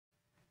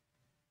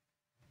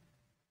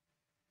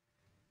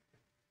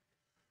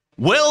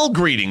Well,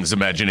 greetings,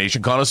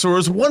 imagination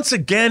connoisseurs. Once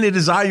again, it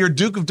is I, your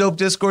Duke of Dope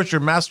Discourse, your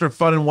master of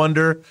fun and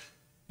wonder,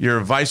 your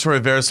Viceroy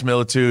of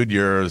Verisimilitude,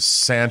 your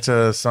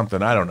Santa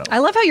something. I don't know. I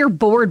love how you're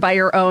bored by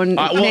your own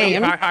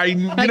name.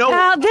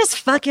 This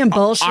fucking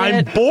bullshit.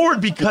 I'm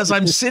bored because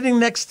I'm sitting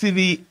next to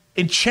the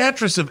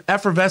enchantress of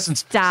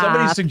effervescence. Stop.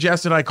 Somebody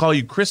suggested I call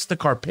you Chris the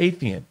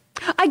Carpathian.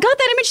 I got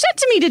that image sent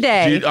to me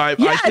today. I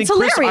think, it's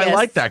hilarious. Chris, I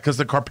like that because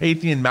the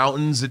Carpathian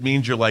Mountains, it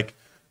means you're like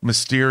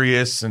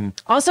mysterious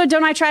and also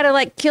don't I try to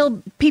like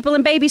kill people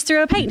and babies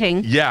through a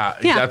painting? Yeah,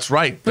 that's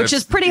right. Which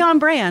is pretty on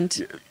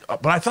brand.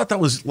 But I thought that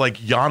was like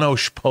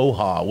Janos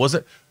Poha. Was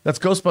it? That's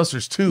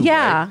Ghostbusters 2.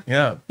 Yeah.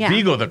 Right? Yeah.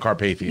 Vigo the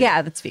Carpathian.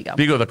 Yeah, that's Vigo.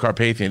 Vigo the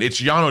Carpathian. It's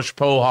Janos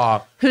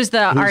Poha. Who's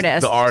the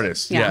artist. The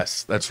artist. Yeah.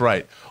 Yes, that's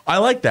right. I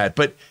like that.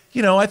 But,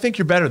 I think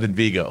you're better than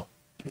Vigo.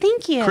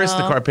 Thank you. Chris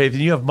the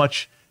Carpathian,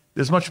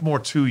 there's much more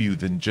to you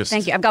than just...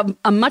 Thank you. I've got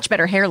a much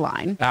better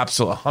hairline.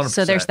 Absolutely, 100%.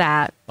 So there's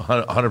that.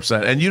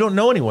 100%. And you don't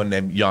know anyone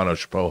named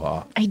Janos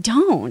Poha. I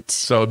don't.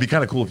 So it'd be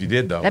kind of cool if you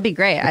did, though. That'd be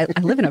great. I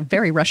live in a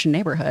very Russian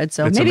neighborhood,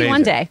 so It's maybe amazing.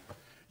 one day.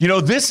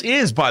 This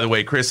is, by the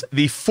way, Chris,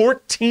 the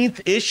 14th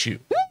issue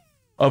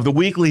of the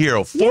Weekly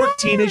Hero.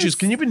 14 issues.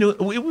 Can you been doing?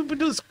 We've been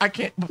doing this. I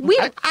can't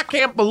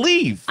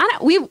believe.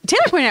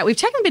 Taylor pointed out we've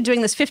technically been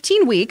doing this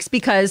 15 weeks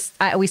because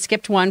we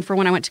skipped one for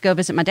when I went to go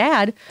visit my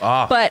dad.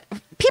 But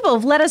people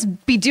have let us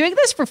be doing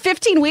this for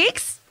 15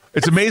 weeks.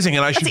 It's amazing,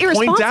 and I should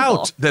point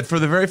out that for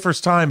the very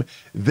first time,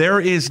 there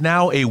is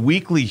now a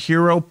Weekly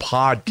Hero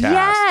podcast.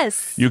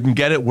 Yes, you can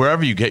get it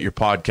wherever you get your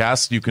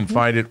podcasts. You can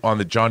find it on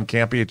the John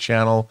Campea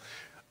channel.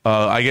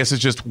 I guess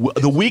it's just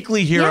the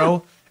Weekly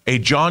Hero, a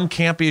John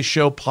Campea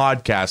Show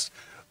podcast.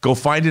 Go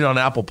find it on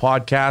Apple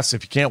Podcasts.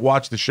 If you can't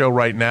watch the show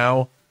right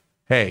now,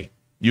 hey,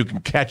 you can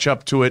catch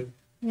up to it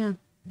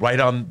right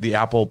on the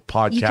Apple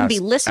Podcast. You can be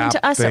listening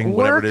to us at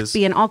work,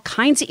 being all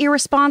kinds of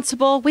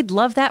irresponsible. We'd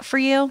love that for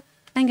you.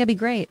 I think that'd be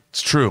great.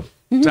 It's true.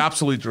 It's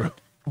absolutely true.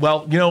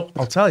 Well,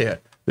 I'll tell you,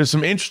 there's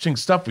some interesting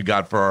stuff we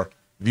got for our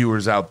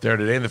viewers out there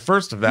today. And the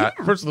first of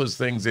those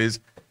things is,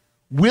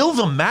 will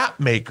the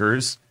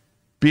Mapmakers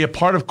be a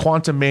part of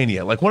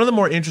Quantumania? Like, one of the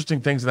more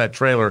interesting things in that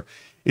trailer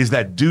is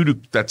that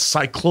that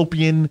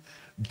Cyclopean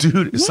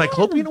dude. Is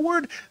Cyclopean a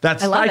word? That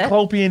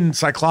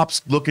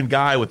Cyclops looking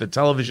guy with the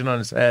television on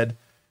his head.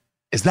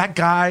 Is that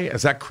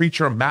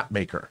creature a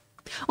Mapmaker?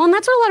 Well, and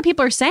that's what a lot of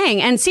people are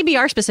saying. And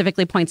CBR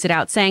specifically points it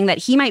out, saying that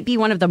he might be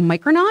one of the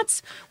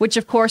Micronauts, which,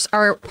 of course,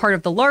 are part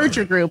of the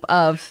larger group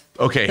of.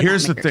 Okay,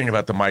 here's the thing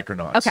about the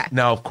Micronauts. Okay.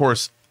 Now, of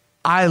course,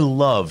 I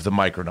love the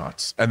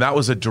Micronauts. And that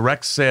was a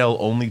direct sale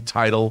only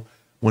title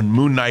when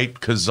Moon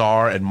Knight,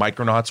 Khazar, and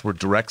Micronauts were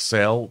direct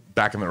sale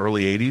back in the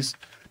early 80s.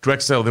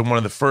 Direct sale, they're one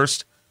of the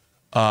first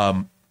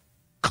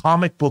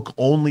comic book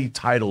only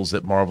titles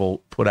that Marvel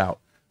put out.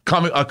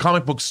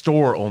 Comic book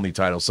store only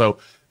title. So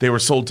they were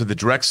sold to the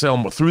direct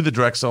sale through the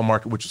direct sale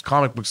market, which was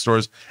comic book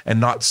stores and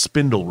not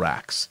spindle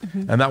racks.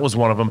 And that was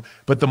one of them.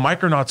 But the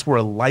Micronauts were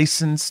a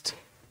licensed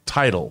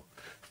title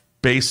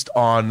based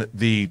on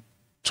the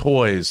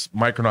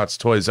Micronauts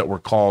toys that were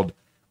called,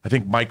 I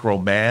think, Micro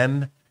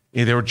Man.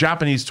 They were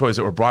Japanese toys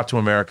that were brought to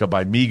America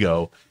by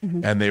Mego,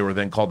 and they were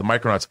then called the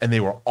Micronauts, and they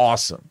were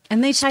awesome.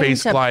 And they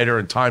Space Glider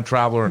and Time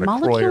Traveler and a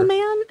Molecule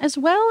Man as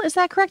well. Is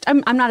that correct?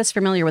 I'm not as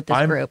familiar with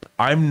this group.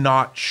 I'm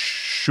not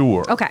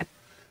sure. Okay.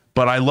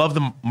 But I love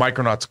the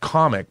Micronauts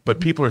comic, but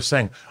people are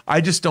saying,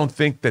 I just don't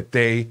think that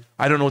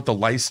I don't know what the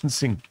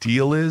licensing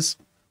deal is.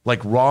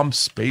 Like Rom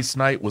Space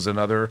Knight was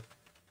another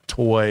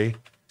toy.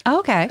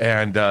 Okay.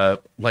 And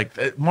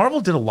Marvel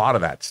did a lot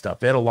of that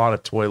stuff. They had a lot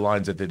of toy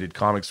lines that they did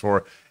comics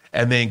for,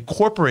 and they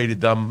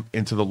incorporated them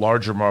into the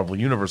larger Marvel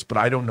universe, but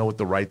I don't know what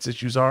the rights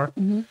issues are.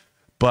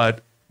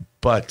 But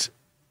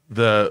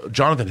the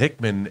Jonathan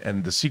Hickman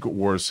and the Secret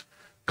Wars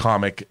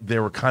comic, they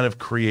were kind of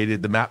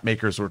created, the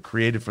Mapmakers were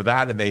created for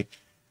that, and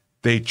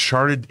they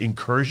charted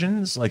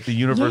incursions, like the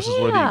universes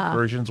where the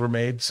incursions were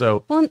made.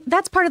 So, well,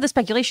 that's part of the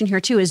speculation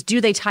here too, is do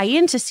they tie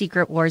into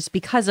Secret Wars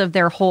because of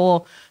their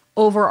whole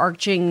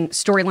overarching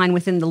storyline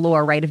within the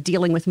lore, right, of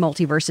dealing with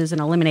multiverses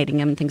and eliminating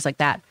them and things like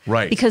that.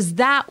 Right. Because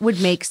that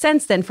would make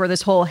sense then for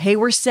this whole, hey,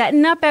 we're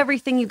setting up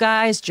everything, you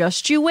guys,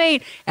 just you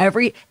wait.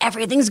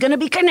 Everything's going to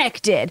be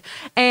connected.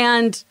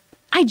 And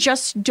I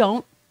just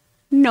don't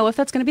know if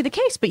that's going to be the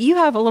case, but you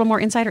have a little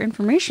more insider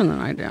information than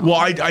I do. Well,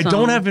 I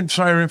don't have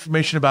insider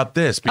information about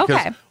this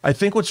because I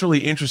think what's really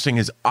interesting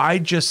is I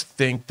just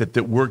think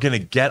that we're going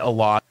to get a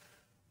lot.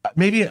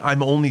 Maybe I'm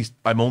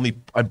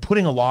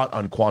putting a lot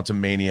on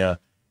Quantumania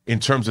in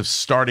terms of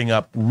starting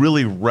up,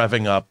 really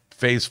revving up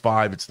Phase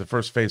 5. It's the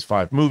first Phase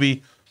 5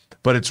 movie,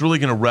 but it's really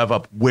going to rev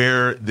up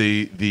where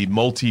the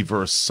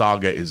multiverse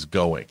saga is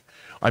going.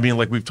 I mean,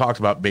 like we've talked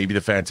about, maybe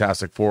the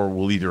Fantastic Four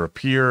will either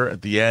appear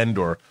at the end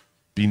or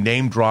be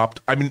name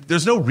dropped. I mean,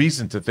 there's no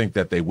reason to think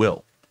that they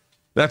will.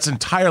 That's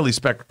entirely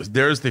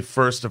There's the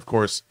first, of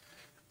course,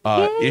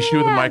 issue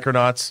of the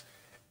Micronauts,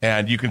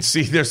 and you can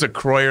see there's a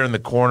Croyer in the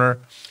corner.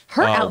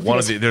 Her outfit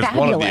is fabulous.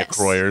 One of the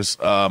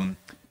Croyers.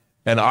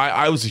 And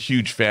I was a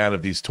huge fan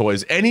of these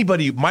toys.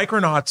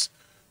 Micronauts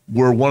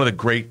were one of the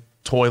great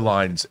toy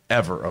lines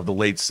ever of the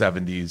late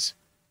 70s,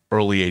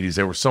 early 80s.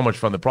 They were so much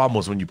fun. The problem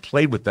was when you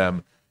played with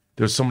them,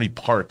 there's so many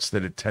parts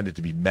that it tended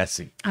to be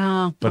messy.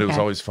 Oh, but it was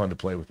always fun to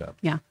play with them.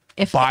 Yeah.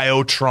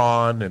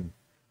 Biotron, and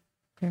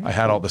I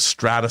had all the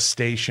Strata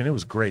Station. It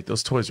was great.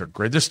 Those toys are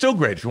great. They're still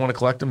great. If you want to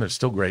collect them, they're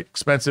still great.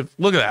 Expensive.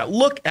 Look at that.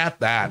 Look at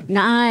that.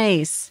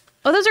 Nice.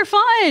 Oh, those are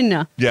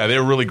fun. Yeah, they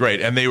were really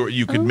great. And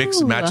you could mix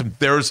and match them.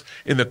 There's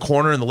in the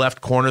corner, in the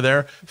left corner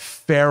there,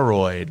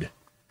 Pharoid.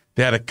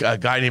 They had a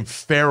guy named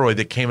Pharoid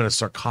that came in a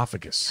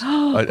sarcophagus,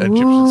 an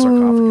Egyptian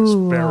sarcophagus,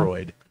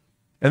 Pharoid.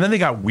 And then they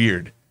got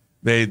weird.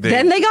 Then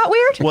they got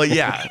weird? Well,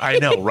 yeah, I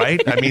know,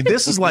 right? I mean,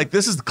 this is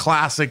the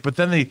classic, but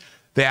then they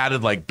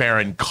added like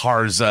Baron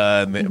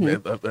Karza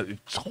and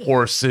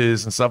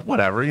horses and stuff,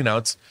 whatever.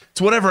 It's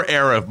whatever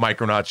era of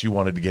Micronauts you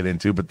wanted to get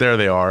into, but there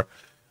they are.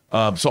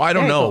 So I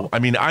don't know. Cool. I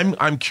mean,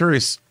 I'm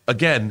curious.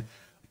 Again,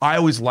 I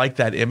always like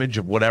that image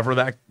of whatever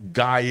that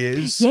guy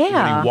is.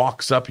 Yeah. When he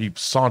walks up, he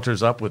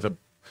saunters up with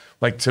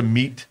to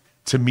meet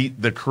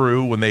the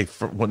crew when they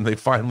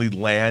finally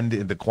land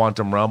in the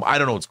quantum realm. I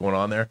don't know what's going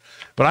on there,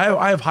 but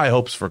I have high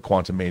hopes for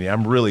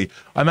Quantumania.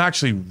 I'm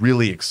actually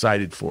really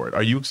excited for it.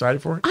 Are you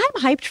excited for it?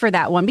 I'm hyped for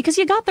that one because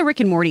you got the Rick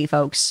and Morty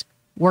folks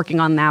working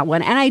on that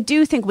one. And I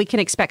do think we can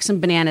expect some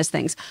bananas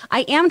things.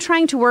 I am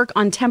trying to work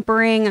on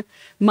tempering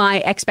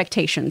my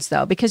expectations,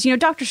 though, because,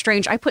 Doctor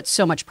Strange, I put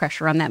so much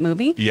pressure on that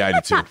movie. Yeah, I did too.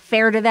 That's not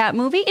fair to that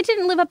movie. It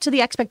didn't live up to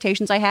the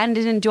expectations I had and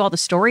it didn't do all the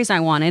stories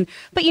I wanted.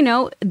 But,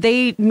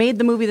 they made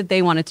the movie that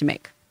they wanted to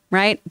make.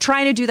 Right?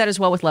 Trying to do that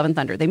as well with Love and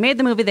Thunder. They made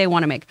the movie they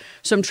want to make.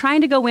 So I'm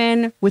trying to go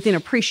in with an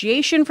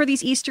appreciation for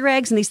these Easter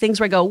eggs and these things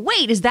where I go,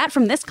 wait, is that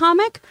from this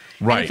comic?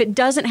 Right. And if it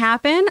doesn't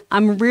happen,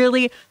 I'm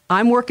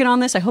working on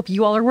this. I hope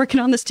you all are working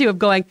on this too, of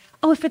going,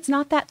 oh, if it's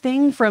not that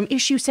thing from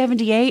issue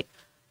 78,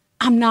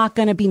 I'm not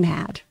going to be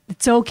mad.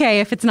 It's okay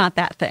if it's not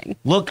that thing.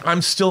 Look,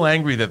 I'm still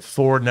angry that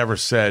Thor never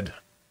said,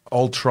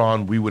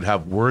 Ultron, we would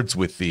have words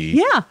with thee.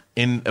 Yeah.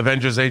 In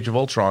Avengers Age of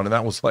Ultron, and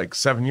that was like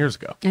 7 years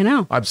ago. I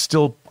know. I'm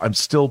still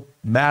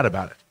mad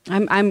about it.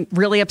 I'm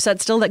really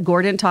upset still that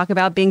Gore didn't talk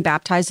about being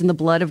baptized in the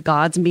blood of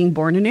gods and being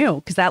born anew,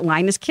 because that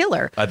line is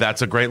killer.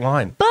 That's a great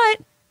line.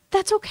 But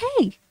that's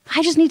okay.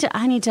 I need to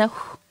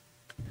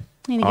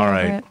get All over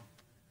right. it.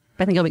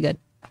 But I think it'll be good.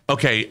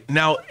 Okay,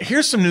 now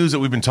here's some news that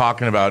we've been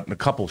talking about in a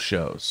couple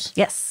shows.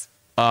 Yes.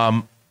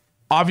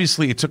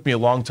 Obviously, it took me a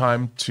long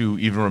time to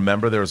even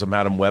remember there was a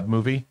Madam Web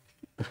movie.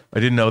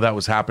 I didn't know that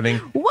was happening.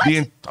 What?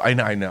 I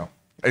know.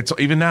 It's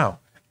even now.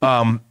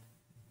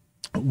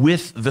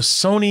 With the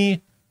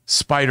Sony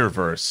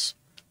Spider-Verse,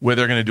 where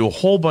they're going to do a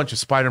whole bunch of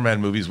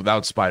Spider-Man movies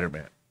without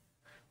Spider-Man.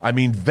 I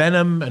mean,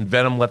 Venom and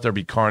Venom Let There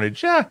Be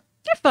Carnage. Yeah,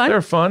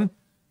 they're fun.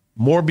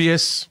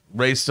 Morbius,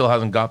 Ray still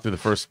hasn't got through the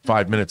first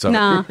 5 minutes of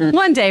it.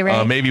 One day,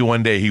 Ray. Maybe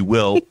one day he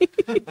will.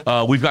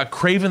 We've got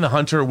Kraven the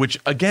Hunter, which,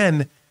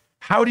 again,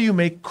 how do you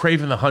make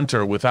Kraven the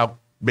Hunter without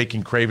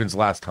making Kraven's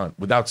Last Hunt,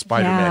 without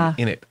Spider-Man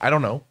in it? I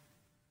don't know.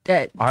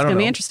 It's going to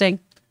be interesting.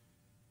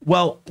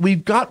 Well,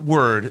 we've got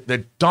word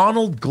that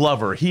Donald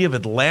Glover, he of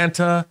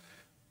Atlanta,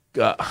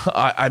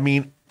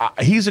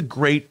 he's a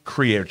great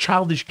creator.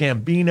 Childish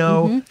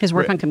Gambino. His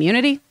work on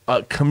Community.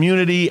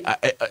 Community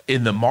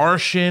in The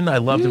Martian. I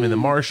loved him in The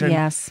Martian.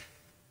 Yes.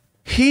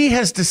 He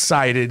has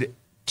decided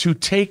to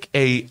take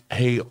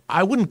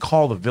I wouldn't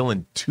call the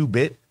villain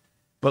 2-bit,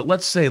 but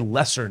let's say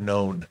lesser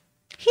known.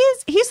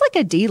 He's like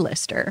a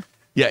D-lister.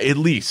 Yeah, at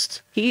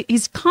least.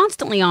 He's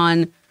constantly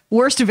on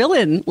worst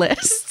villain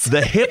lists.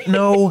 The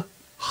Hypno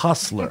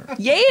Hustler.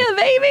 Yeah,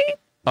 baby.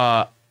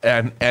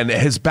 And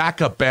his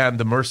backup band,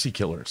 the Mercy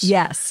Killers.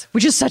 Yes,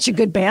 which is such a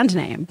good band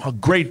name. A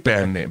great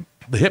band name.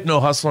 The Hypno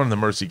Hustler and the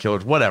Mercy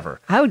Killers,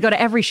 whatever. I would go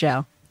to every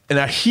show. And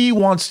now he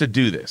wants to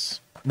do this.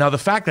 Now, the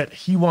fact that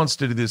he wants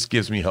to do this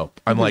gives me hope.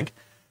 I'm like,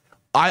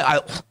 I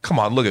come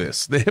on, look at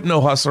this. The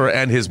Hypno Hustler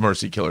and his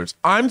Mercy Killers.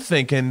 I'm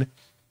thinking,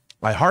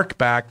 I hark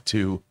back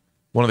to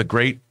one of the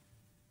great,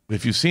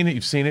 if you've seen it,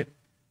 you've seen it.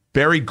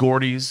 Barry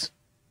Gordy's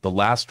The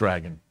Last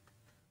Dragon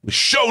with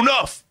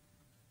Sho'nuff.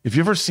 If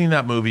you've ever seen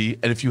that movie,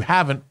 and if you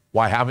haven't,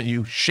 why haven't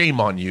you?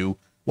 Shame on you.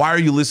 Why are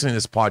you listening to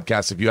this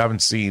podcast if you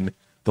haven't seen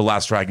The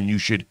Last Dragon? You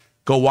should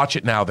go watch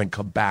it now, then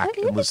come back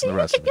and listen to the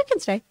rest of it. You can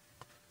stay.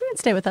 You can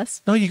stay with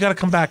us. No, you got to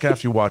come back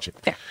after you watch it.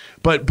 Fair.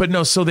 But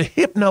no, so the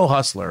Hypno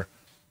Hustler,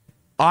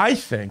 I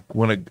think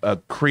when a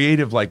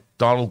creative like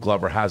Donald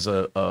Glover has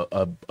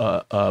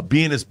a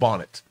bee in his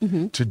bonnet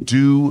to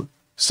do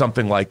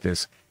something like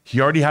this,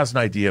 he already has an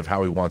idea of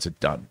how he wants it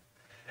done.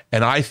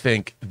 And I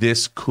think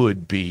this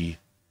could be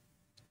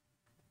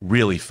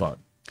really fun.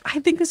 I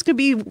think this could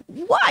be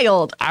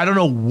wild. I don't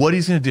know what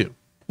he's going to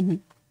do,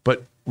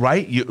 but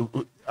right,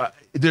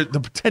 the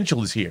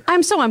potential is here.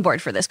 I'm so on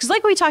board for this because,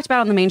 like we talked about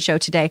on the main show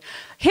today,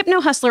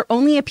 Hypno Hustler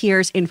only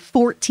appears in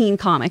 14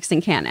 comics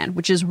in canon,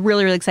 which is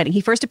really, really exciting.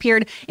 He first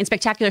appeared in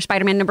Spectacular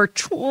Spider-Man number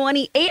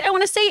 28, I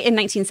want to say, in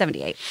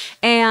 1978,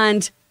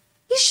 and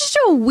he's just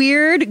a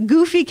weird,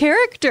 goofy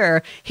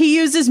character. He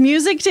uses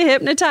music to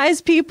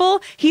hypnotize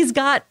people. He's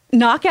got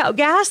knockout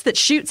gas that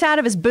shoots out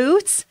of his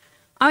boots.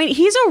 I mean,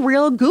 he's a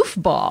real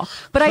goofball.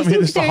 But I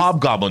think it's the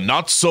Hobgoblin.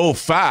 Not so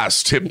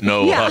fast,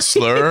 Hypno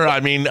Hustler. I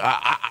mean,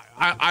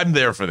 I'm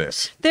there for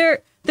this.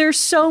 There's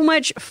so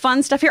much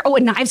fun stuff here. Oh,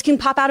 and knives can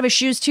pop out of his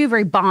shoes too,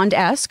 very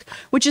Bond-esque,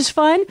 which is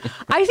fun.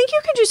 I think you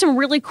can do some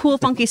really cool,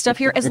 funky stuff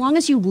here as long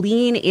as you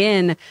lean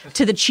in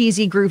to the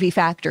cheesy, groovy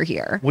factor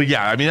here. Well,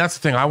 yeah, I mean, that's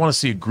the thing. I want to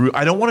see a groove.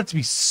 I don't want it to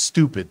be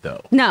stupid,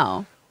 though.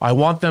 No. I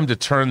want them to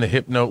turn the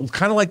Hypno,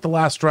 kind of like The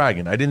Last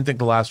Dragon. I didn't think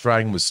The Last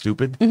Dragon was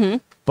stupid,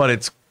 but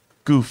it's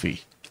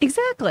goofy.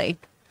 Exactly.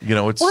 You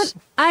know, it's... Well,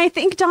 I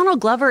think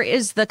Donald Glover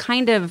is the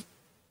kind of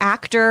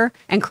actor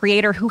and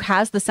creator who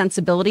has the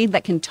sensibility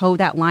that can toe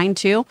that line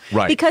too.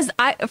 Right. Because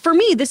for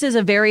me, this is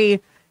a very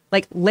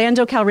like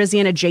Lando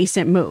Calrissian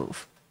adjacent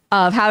move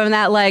of having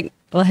that like,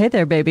 well, hey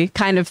there, baby,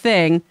 kind of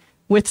thing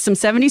with some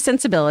 70s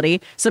sensibility,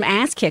 some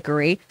ass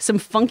kickery, some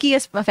funky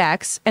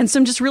effects, and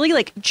some just really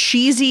like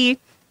cheesy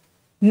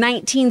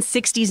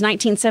 1960s,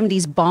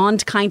 1970s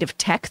Bond kind of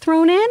tech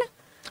thrown in.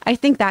 I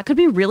think that could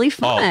be really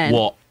fun. Oh,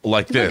 well,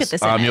 like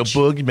this. I'm your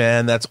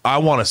boogeyman. I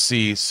want to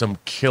see some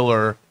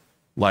killer,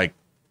 like,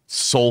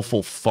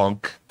 soulful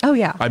funk. Oh,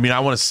 yeah. I mean, I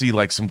want to see,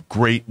 like, some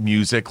great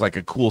music, like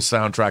a cool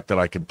soundtrack that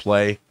I can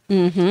play.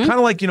 Kind of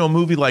like, a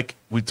movie like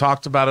we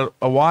talked about it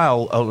for a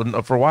while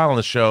on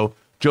the show,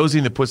 Josie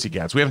and the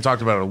Pussycats. We haven't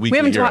talked about it in a week. We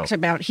haven't talked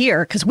about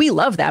here because we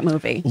love that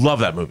movie.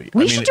 Love that movie.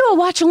 We should do a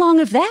watch along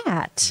of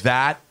that.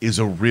 That is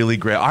a really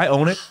great. I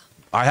own it.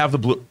 I have the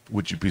blue.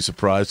 Would you be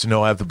surprised to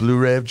know I have the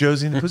Blu-ray of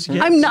Josie and the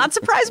Pussycats? I'm not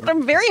surprised, but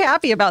I'm very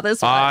happy about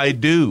this one. I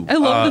do. I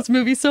love this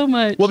movie so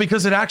much. Well,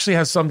 because it actually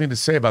has something to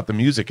say about the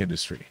music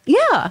industry.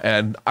 Yeah.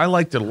 And I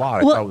liked it a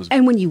lot.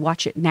 And when you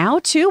watch it now,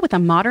 too, with a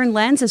modern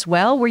lens as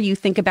well, where you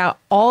think about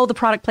all the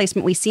product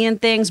placement we see in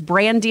things,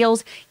 brand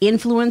deals,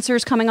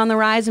 influencers coming on the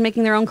rise and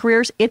making their own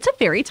careers, it's a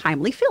very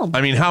timely film.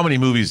 I mean, how many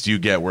movies do you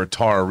get where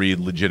Tara Reid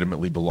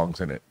legitimately belongs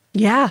in it?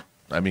 Yeah.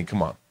 I mean,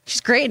 come on. She's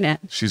great in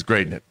it. She's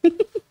great in it.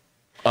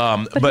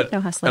 But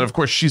and of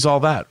course, she's all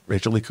that.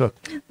 Rachel Lee Cook.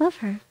 Love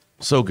her.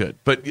 So good.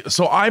 But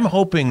so I'm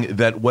hoping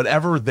that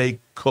whatever they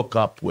cook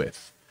up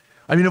with,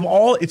 I mean,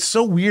 it's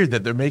so weird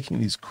that they're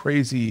making these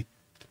crazy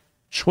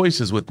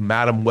choices with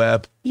Madam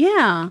Web.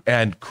 Yeah.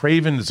 And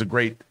Kraven is a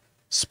great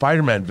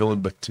Spider-Man villain,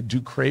 but to do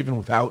Kraven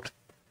without.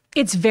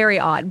 It's very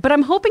odd. But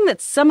I'm hoping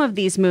that some of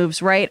these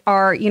moves, right,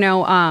 are,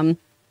 oh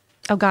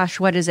gosh,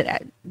 what is it?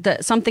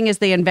 Something is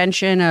the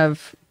invention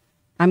of.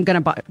 I'm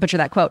going to butcher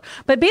that quote.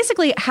 But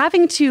basically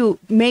having to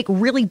make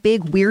really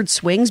big, weird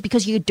swings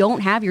because you don't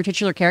have your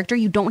titular character.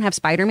 You don't have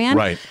Spider-Man.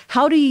 Right.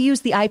 How do you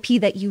use the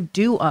IP that you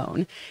do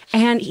own?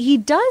 And he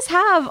does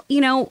have,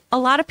 a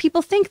lot of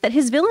people think that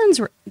his villains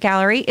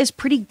gallery is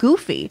pretty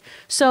goofy.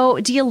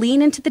 So do you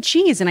lean into the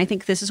cheese? And I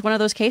think this is one of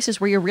those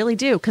cases where you really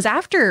do. Because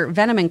after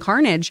Venom and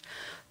Carnage,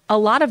 a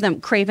lot of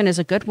them, Kraven is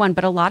a good one,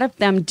 but a lot of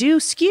them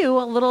do skew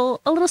a little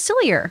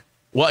sillier.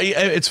 Well,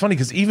 it's funny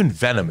because even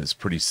Venom is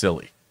pretty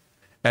silly.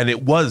 And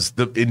it was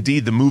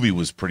indeed the movie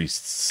was pretty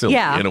silly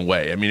in a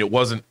way. I mean, it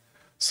wasn't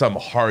some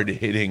hard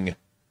hitting.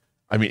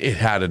 I mean, it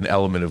had an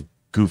element of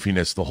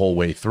goofiness the whole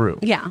way through.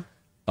 Yeah.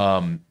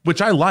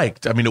 Which I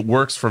liked. I mean, it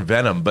works for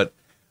Venom, but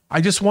I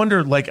just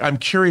wonder, like, I'm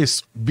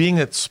curious, being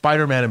that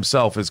Spider-Man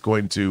himself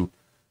the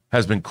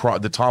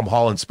Tom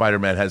Holland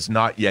Spider-Man has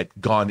not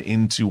yet gone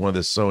into one of the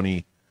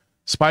Sony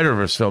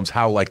Spider-Verse films,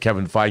 how like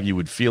Kevin Feige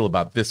would feel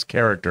about this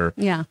character.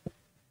 Yeah.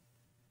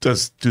 Do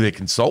they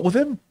consult with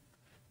him?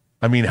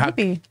 I mean,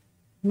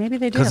 maybe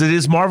they do. Because it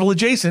is Marvel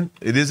adjacent.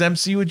 It is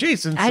MCU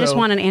adjacent. I just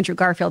want an Andrew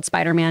Garfield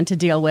Spider-Man to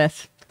deal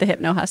with the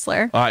Hypno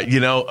Hustler.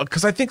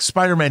 Because I think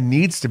Spider-Man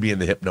needs to be in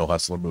the Hypno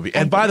Hustler movie.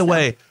 And by the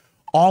way,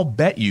 I'll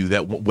bet you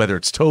that whether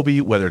it's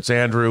Toby, whether it's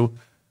Andrew,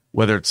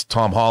 whether it's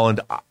Tom Holland,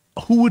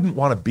 who wouldn't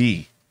want to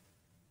be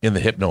in the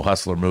Hypno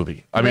Hustler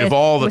movie? I mean,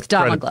 with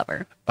Donald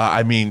Glover.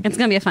 I mean, it's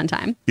going to be a fun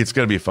time. It's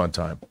going to be a fun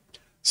time.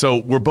 So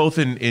we're both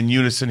in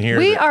unison here.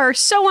 We are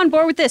so on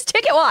board with this.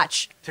 Ticket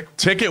watch.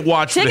 Ticket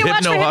watch for the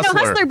Hypno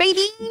Hustler,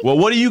 baby. Well,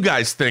 what do you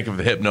guys think of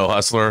the Hypno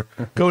Hustler?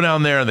 Go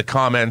down there in the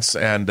comments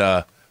and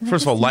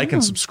first of all, like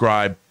and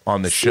subscribe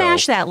on the show.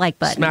 Smash that like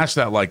button. Smash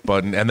that like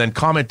button, and then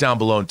comment down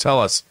below and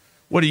tell us,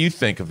 what do you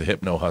think of the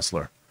Hypno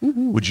Hustler?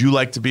 Mm-hmm. Would you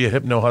like to be a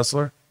Hypno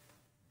Hustler?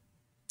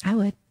 I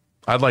would.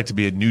 I'd like to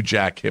be a New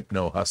Jack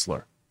Hypno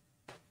Hustler.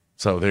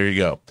 So there you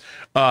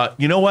go.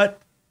 You know what?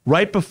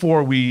 Right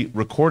before we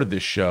recorded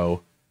this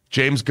show,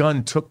 James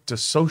Gunn took to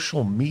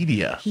social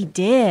media. He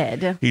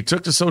did. He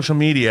took to social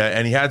media,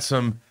 and he had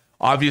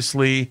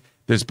obviously,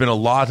 there's been a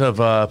lot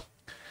of,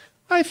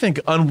 I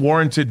think,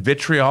 unwarranted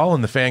vitriol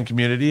in the fan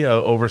community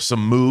over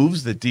some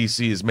moves that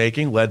DC is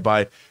making, led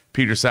by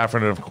Peter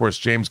Safran and, of course,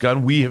 James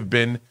Gunn. We have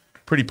been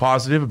pretty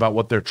positive about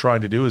what they're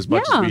trying to do, as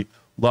much as we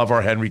love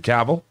our Henry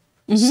Cavill.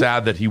 Mm-hmm.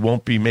 Sad that he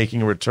won't be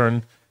making a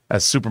return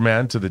as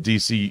Superman to the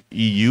DC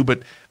EU,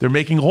 but they're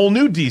making a whole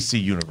new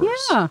DC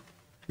universe. Yeah.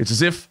 It's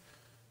as if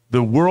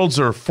the worlds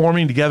are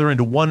forming together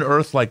into one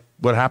Earth, like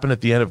what happened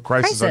at the end of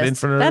Crisis on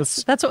Infinite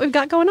Earths. That's what we've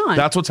got going on.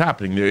 That's what's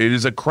happening. It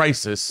is a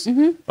crisis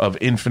of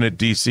infinite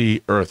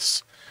DC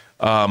Earths.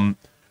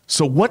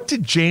 So what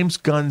did James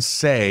Gunn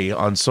say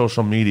on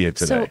social media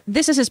today? So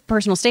this is his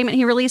personal statement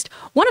he released.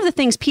 One of the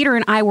things Peter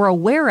and I were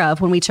aware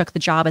of when we took the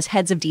job as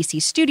heads of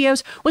DC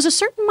Studios was a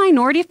certain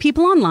minority of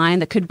people online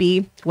that could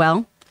be,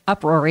 well,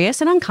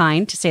 uproarious and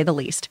unkind, to say the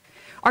least.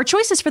 Our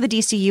choices for the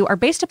DCU are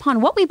based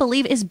upon what we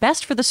believe is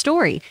best for the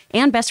story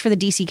and best for the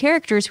DC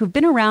characters who've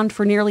been around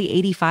for nearly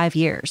 85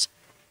 years.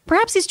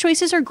 Perhaps these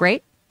choices are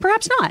great,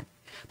 perhaps not,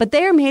 but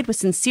they are made with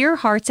sincere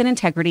hearts and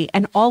integrity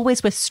and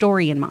always with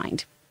story in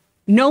mind.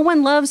 No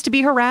one loves to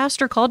be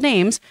harassed or called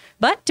names,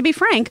 but to be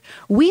frank,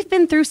 we've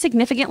been through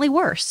significantly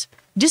worse.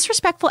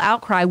 Disrespectful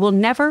outcry will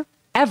never,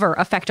 ever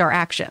affect our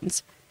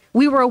actions.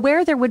 We were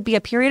aware there would be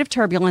a period of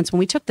turbulence when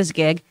we took this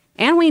gig,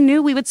 and we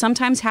knew we would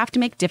sometimes have to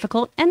make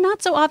difficult and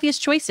not so obvious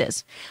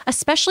choices,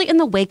 especially in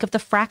the wake of the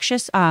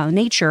fractious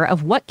nature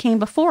of what came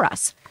before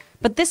us.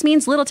 But this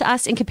means little to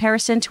us in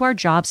comparison to our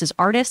jobs as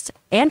artists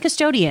and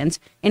custodians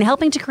in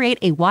helping to create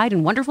a wide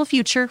and wonderful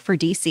future for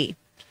DC.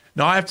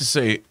 Now, I have to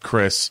say,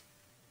 Chris,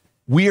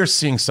 we are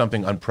seeing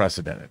something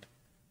unprecedented.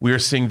 We are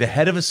seeing the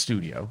head of a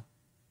studio,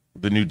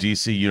 the new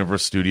DC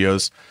Universe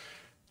Studios,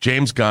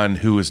 James Gunn,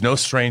 who is no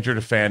stranger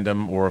to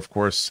fandom or, of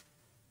course,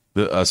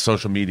 the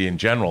social media in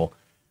general.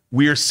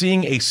 We are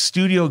seeing a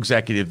studio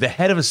executive, the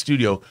head of a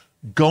studio,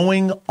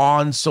 going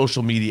on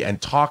social media and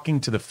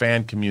talking to the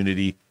fan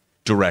community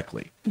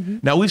directly. Mm-hmm.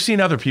 Now, we've seen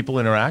other people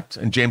interact,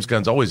 and James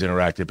Gunn's always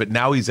interacted, but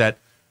now he's at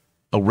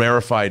a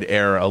rarefied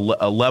air, a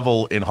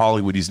level in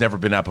Hollywood he's never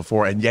been at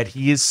before, and yet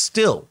he is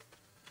still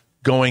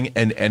going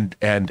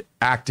and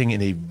acting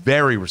in a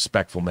very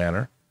respectful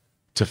manner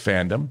to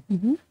fandom.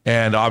 Mm-hmm.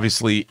 And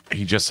obviously,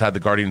 he just had the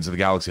Guardians of the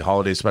Galaxy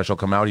holiday special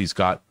come out. He's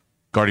got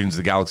Guardians of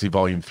the Galaxy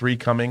Volume 3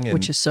 coming.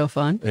 Which is so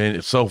fun. And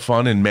it's so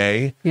fun in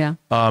May. Yeah.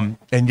 And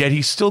yet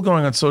he's still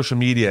going on social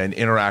media and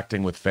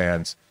interacting with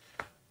fans.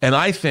 And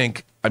I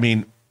think, I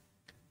mean,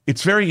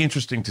 it's very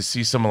interesting to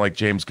see someone like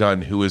James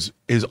Gunn, who is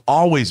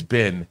always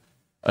been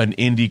an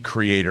indie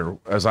creator,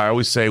 as I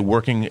always say,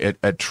 working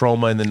at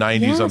Troma in the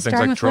 90s on things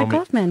like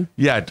Troma.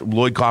 Yeah,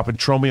 Lloyd Kaufman,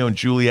 Tromeo and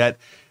Juliet.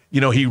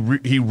 You know,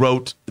 he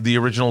wrote the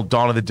original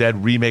Dawn of the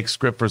Dead remake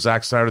script for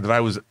Zack Snyder that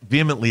I was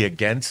vehemently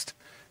against,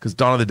 because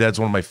Dawn of the Dead's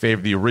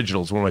the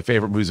original is one of my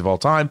favorite movies of all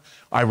time.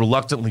 I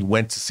reluctantly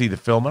went to see the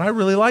film, and I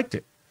really liked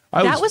it.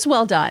 That was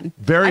well done.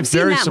 Very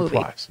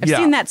surprised. I've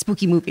seen that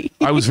spooky movie.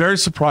 I was very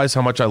surprised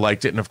how much I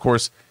liked it. And of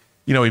course,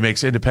 you know, he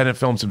makes independent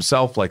films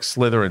himself like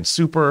Slither and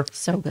Super.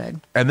 So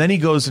good. And then he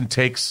goes and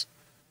takes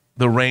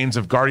the reins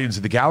of Guardians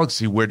of the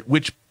Galaxy,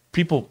 which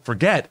people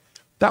forget,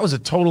 that was a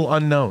total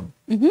unknown.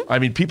 Mm-hmm. I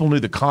mean, people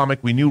knew the comic.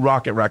 We knew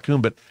Rocket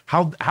Raccoon, but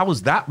how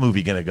was that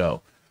movie going to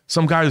go?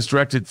 Some guy who's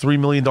directed $3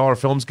 million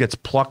films gets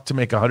plucked to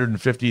make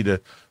 $150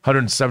 to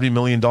 $170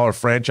 million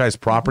franchise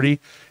property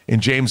in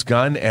James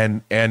Gunn,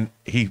 and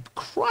he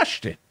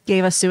crushed it.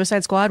 Gave us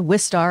Suicide Squad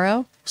with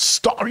Starro.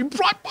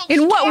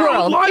 In what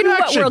world? In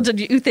what world did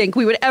you think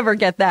we would ever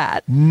get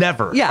that?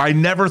 Never. Yeah. I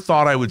never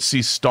thought I would see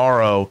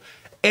Starro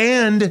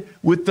and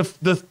with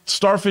the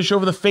starfish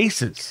over the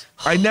faces.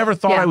 I never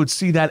thought I would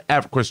see that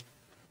ever. Of course,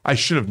 I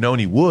should have known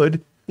he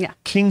would. Yeah.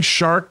 King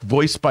Shark,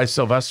 voiced by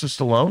Sylvester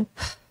Stallone.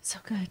 So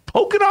good.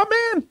 Polka Dot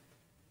Man.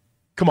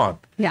 Come on.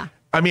 Yeah.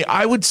 I mean,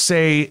 I would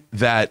say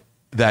that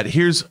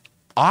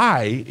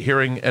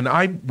and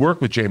I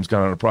worked with James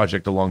Gunn on a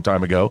project a long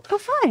time ago. Oh,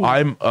 fine.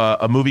 I'm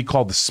a movie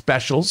called The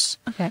Specials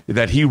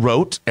that he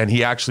wrote, and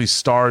he actually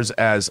stars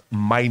as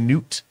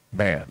Minute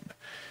Man.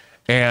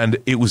 And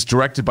it was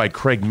directed by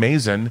Craig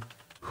Mazin,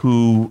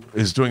 who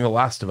is doing The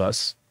Last of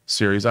Us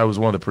series. I was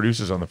one of the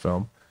producers on the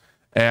film.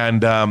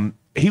 And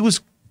he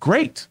was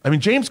great. I mean,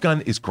 James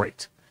Gunn is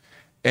great.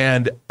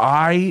 And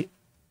I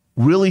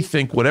really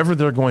think whatever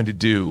they're going to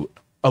do,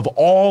 of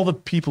all the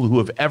people who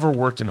have ever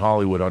worked in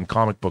Hollywood on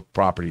comic book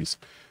properties,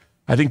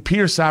 I think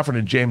Peter Safran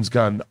and James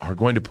Gunn are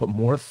going to put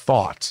more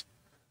thought.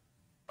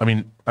 I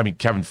mean,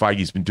 Kevin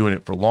Feige's been doing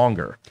it for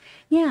longer.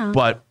 Yeah.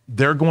 But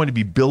they're going to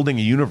be building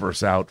a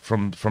universe out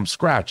from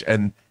scratch,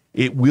 and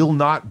it will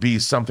not be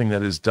something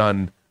that is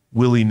done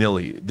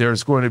willy-nilly.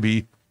 There's going to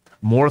be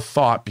more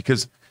thought,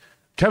 because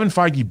Kevin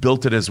Feige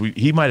built it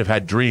he might have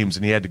had dreams,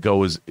 and he had to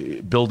go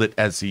build it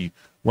as he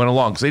went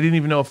along, because they didn't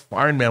even know if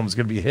Iron Man was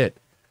going to be a hit.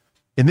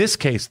 In this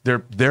case,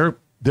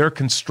 they're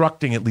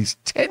constructing at least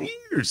 10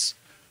 years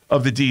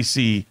of the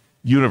DC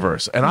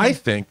universe, and I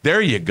think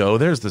there you go.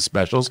 There's The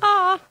Specials.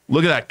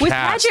 Look at that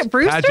cast: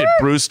 Paget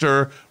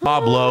Brewster,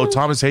 Rob Lowe,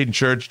 Thomas Hayden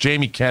Church,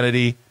 Jamie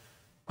Kennedy.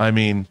 I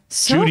mean,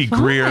 Judy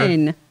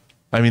Greer.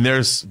 I mean,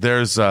 there's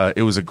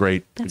it was a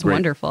great. That's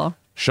wonderful.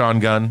 Sean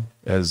Gunn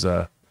as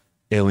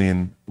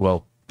Alien.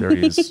 Well, there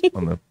he is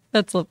on the.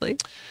 That's lovely.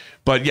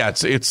 But yeah,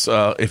 it's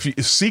if you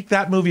seek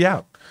that movie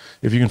out,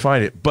 if you can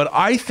find it. But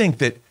I think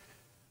that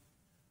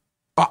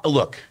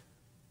look,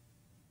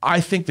 I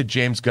think that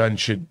James Gunn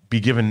should be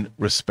given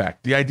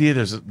respect. The idea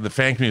the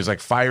fan community is like,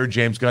 fire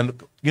James Gunn.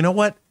 You know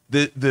what?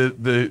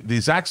 The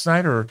Zack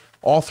Snyder,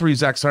 all three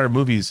Zack Snyder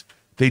movies,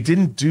 they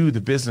didn't do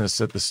the business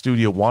that the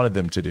studio wanted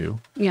them to do.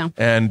 Yeah.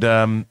 And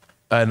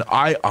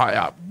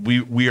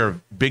we are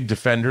big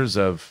defenders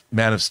of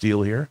Man of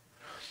Steel here.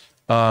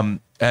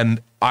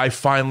 And I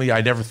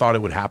never thought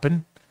it would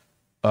happen.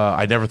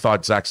 I never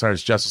thought Zack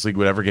Snyder's Justice League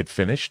would ever get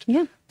finished.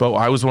 Yeah. But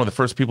I was one of the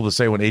first people to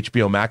say when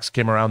HBO Max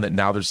came around that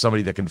now there's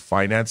somebody that can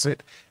finance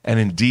it. And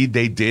indeed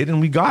they did,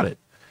 and we got it.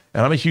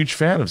 And I'm a huge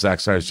fan of Zack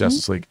Snyder's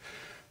Justice League.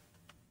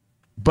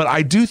 But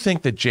I do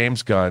think that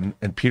James Gunn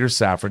and Peter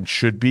Safran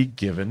should be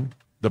given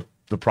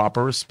the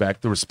proper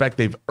respect, the respect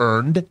they've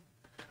earned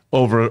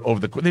over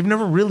they've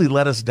never really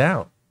let us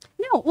down.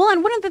 No. Well,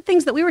 and one of the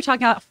things that we were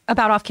talking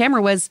about off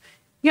camera was,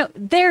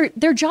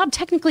 their job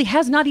technically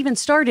has not even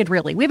started,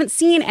 really. We haven't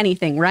seen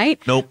anything, right?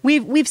 Nope.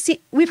 We've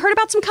heard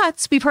about some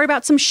cuts, we've heard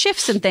about some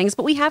shifts and things,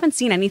 but we haven't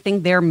seen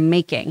anything they're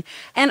making.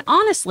 And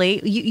honestly,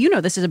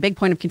 this is a big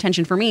point of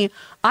contention for me.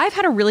 I've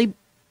had a really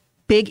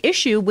big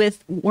issue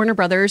with Warner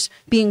Brothers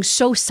being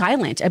so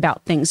silent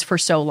about things for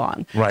so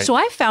long. Right. So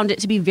I found it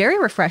to be very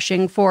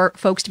refreshing for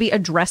folks to be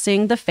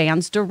addressing the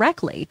fans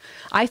directly.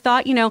 I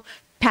thought,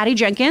 Patty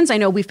Jenkins, I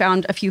know we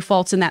found a few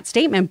faults in that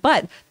statement,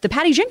 but the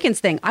Patty Jenkins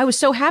thing, I was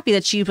so happy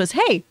that she was,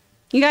 hey,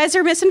 you guys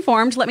are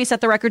misinformed. Let me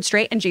set the record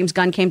straight. And James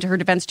Gunn came to her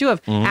defense too of,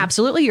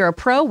 absolutely, you're a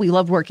pro. We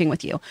love working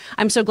with you.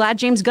 I'm so glad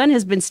James Gunn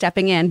has been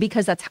stepping in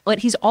because that's what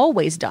he's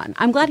always done.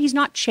 I'm glad he's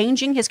not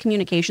changing his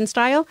communication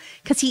style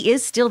because he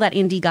is still that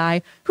indie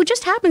guy who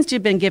just happens to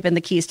have been given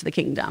the keys to the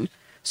kingdom.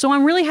 So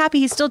I'm really happy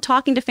he's still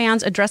talking to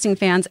fans, addressing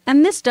fans.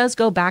 And this does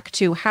go back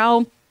to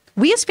how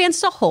we as fans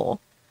as a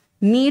whole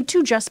need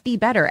to just be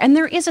better. And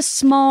there is a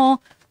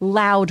small,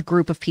 loud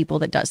group of people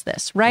that does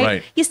this,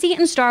 right? You see it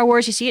in Star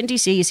Wars, you see it in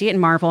DC, you see it in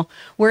Marvel,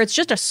 where it's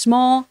just a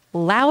small,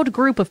 loud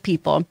group of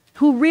people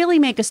who really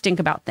make us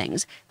think about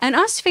things. And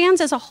us fans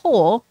as a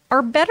whole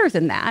are better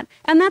than that.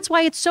 And that's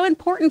why it's so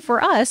important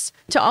for us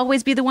to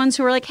always be the ones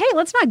who are like, hey,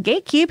 let's not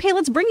gatekeep. Hey,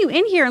 let's bring you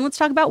in here and let's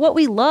talk about what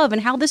we love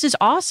and how this is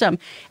awesome.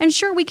 And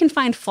sure, we can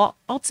find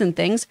faults in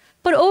things,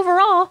 but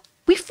overall,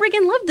 we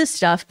friggin' love this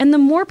stuff. And the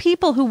more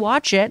people who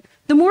watch it,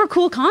 the more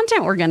cool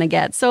content we're going to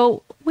get.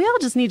 So we all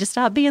just need to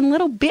stop being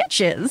little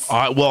bitches.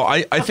 Well,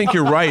 I think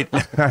you're right.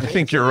 I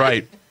think you're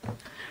right.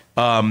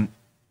 And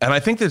I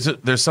think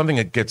there's something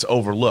that gets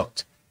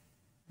overlooked.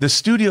 The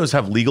studios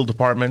have legal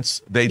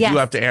departments. They do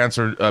have to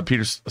answer,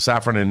 Peter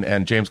Safran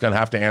and James Gunn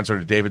have to answer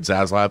to David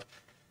Zaslav.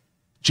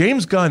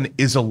 James Gunn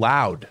is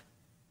allowed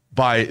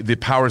by the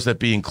powers that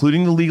be,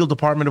 including the legal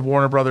department of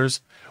Warner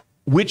Brothers,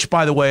 which,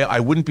 by the way, I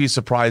wouldn't be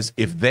surprised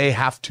if they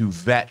have to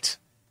vet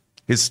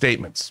his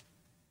statements.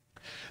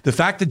 The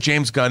fact that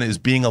James Gunn is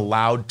being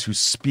allowed to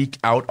speak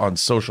out on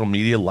social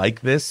media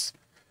like this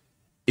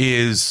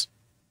is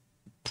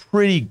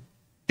pretty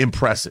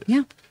impressive.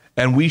 Yeah.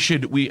 And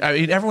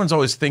everyone's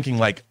always thinking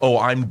like, oh,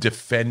 I'm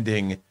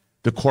defending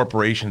the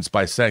corporations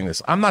by saying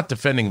this. I'm not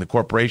defending the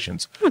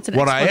corporations. It's an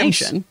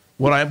explanation.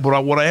 What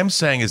I am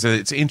saying is that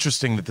it's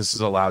interesting that this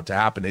is allowed to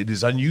happen. It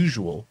is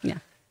unusual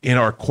in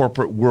our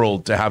corporate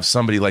world to have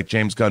somebody like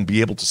James Gunn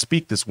be able to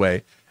speak this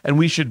way. And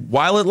we should,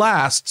 while it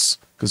lasts,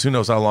 because who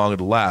knows how long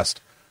it'll last,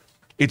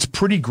 it's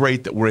pretty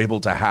great that we're able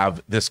to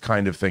have this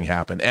kind of thing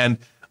happen. And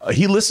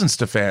he listens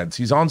to fans.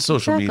 He's on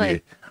social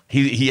media.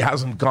 He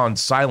hasn't gone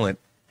silent.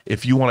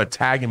 If you want to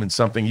tag him in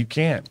something, you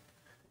can.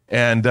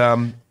 And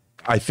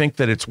I think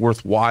that it's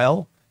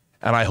worthwhile,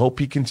 and I hope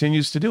he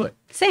continues to do it.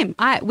 Same.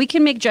 We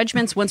can make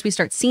judgments once we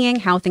start seeing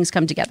how things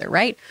come together,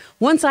 right?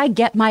 Once I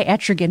get my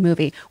Etrigan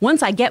movie,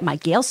 once I get my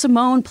Gail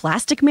Simone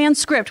Plastic Man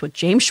script with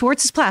James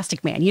Schwartz's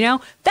Plastic Man,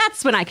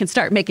 that's when I can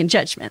start making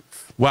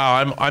judgments.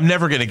 Wow, I'm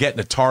never going to get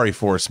an Atari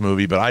Force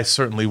movie, but I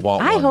certainly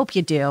want one. I hope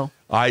you do.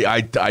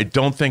 I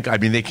don't think,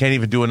 they can't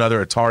even do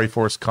another Atari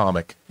Force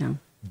comic. No.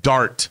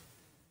 Dart.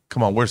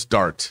 Come on, where's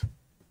Dart?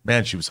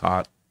 Man, she was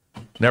hot.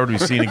 Never to be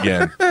seen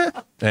again.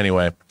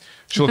 Anyway,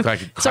 she looked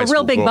like it's a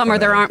real big bummer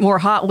there aren't more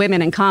hot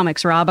women in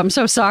comics, Rob. I'm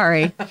so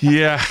sorry.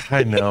 Yeah,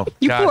 I know.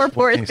 You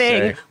poor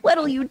thing.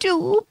 What'll you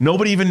do?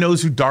 Nobody even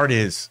knows who Dart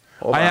is.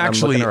 I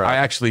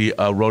actually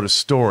wrote a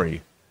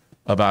story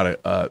about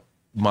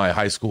my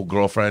high school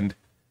girlfriend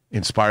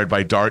inspired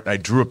by Dart. I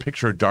drew a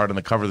picture of Dart on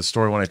the cover of the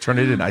story. When I turned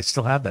it in, I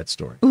still have that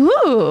story.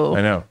 Ooh.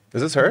 I know.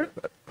 Is this her?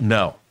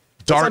 No.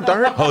 Dart.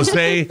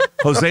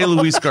 Jose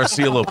Luis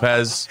Garcia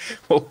Lopez.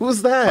 Well,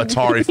 who's that?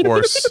 Atari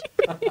Force.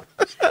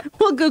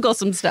 We'll Google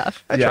some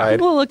stuff. I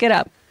tried. We'll look it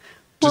up.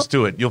 Just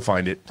do it. You'll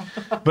find it.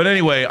 But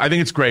anyway, I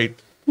think it's great.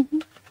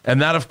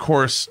 And that, of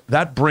course,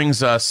 that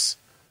brings us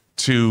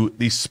to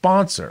the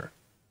sponsor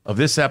of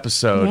this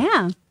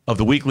episode of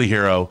The Weekly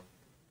Hero,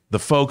 the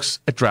folks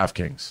at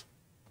DraftKings.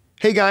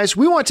 Hey guys,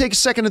 we want to take a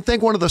second and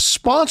thank one of the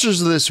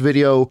sponsors of this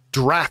video,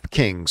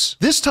 DraftKings.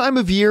 This time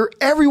of year,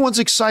 everyone's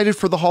excited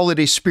for the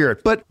holiday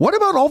spirit, but what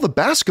about all the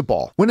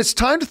basketball? When it's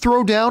time to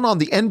throw down on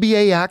the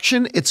NBA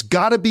action, it's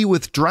gotta be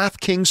with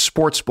DraftKings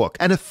Sportsbook,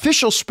 an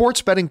official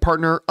sports betting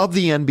partner of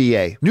the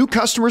NBA. New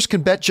customers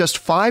can bet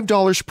just $5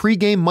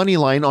 pregame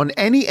moneyline on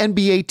any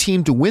NBA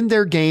team to win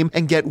their game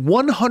and get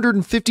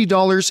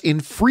 $150 in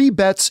free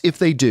bets if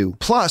they do.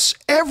 Plus,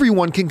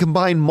 everyone can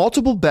combine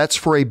multiple bets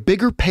for a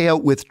bigger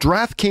payout with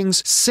DraftKings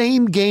DraftKings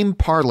same game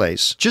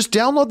parlays. Just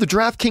download the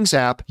DraftKings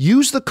app,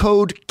 use the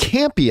code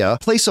CAMPIA,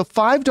 place a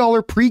 $5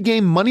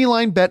 pregame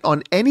moneyline bet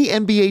on any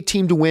NBA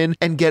team to win,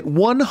 and get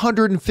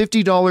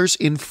 $150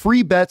 in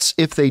free bets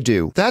if they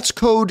do. That's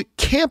code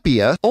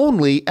CAMPIA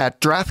only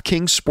at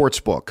DraftKings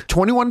Sportsbook.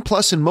 21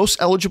 plus in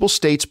most eligible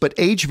states, but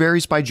age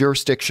varies by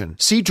jurisdiction.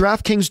 See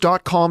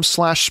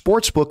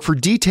DraftKings.com/sportsbook for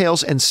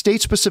details and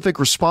state-specific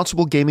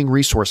responsible gaming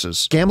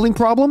resources. Gambling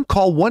problem?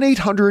 Call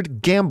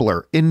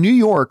 1-800-GAMBLER. In New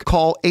York,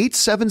 call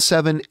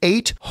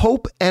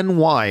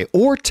 877-8-HOPE-NY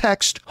or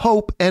text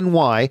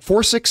HOPE-NY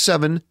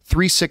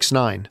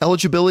 467-369.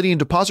 Eligibility and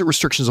deposit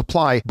restrictions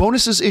apply.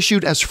 Bonuses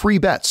issued as free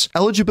bets.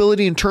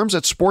 Eligibility and terms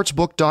at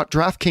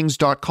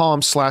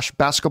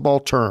sportsbook.draftkings.com/basketball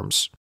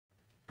terms.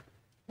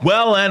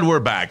 Well, and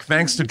we're back.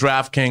 Thanks to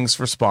DraftKings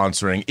for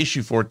sponsoring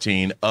issue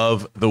 14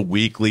 of the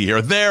weekly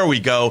here. There we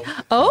go.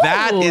 Oh.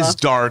 That is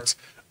Dart.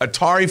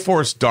 Atari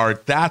Force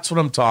Dart. That's what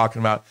I'm talking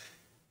about.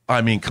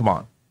 I mean, come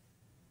on.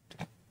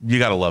 You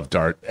got to love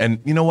Dart. And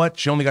you know what?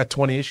 She only got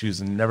 20 issues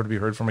and never to be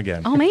heard from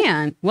again. Oh,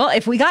 man. Well,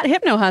 if we got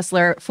Hypno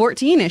Hustler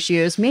 14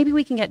 issues, maybe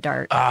we can get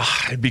Dart.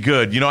 It'd be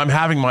good. You know, I'm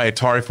having my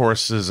Atari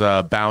Forces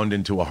bound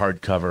into a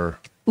hardcover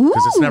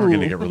because it's never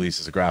going to get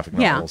released as a graphic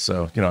novel. Yeah.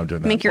 So, you know, I'm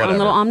doing that. Make your own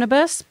little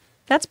omnibus.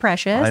 That's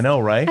precious. I know,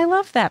 right? I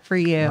love that for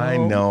you. I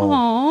know.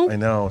 Aww. I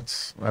know.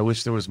 I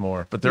wish there was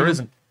more, but there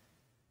isn't.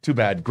 Too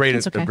bad. Great,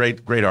 okay.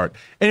 great art.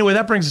 Anyway,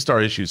 that brings us to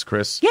our issues,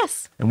 Chris.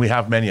 Yes. And we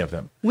have many of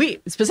them. We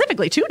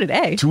specifically 2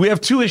 today. We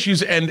have 2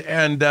 issues,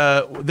 and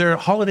they're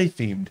holiday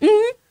themed.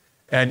 Mm-hmm.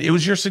 And it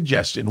was your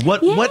suggestion.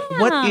 What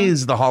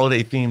is the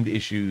holiday themed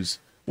issues?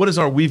 What is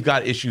our We've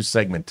Got Issues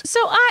segment? So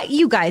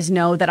you guys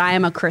know that I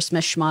am a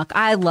Christmas schmuck.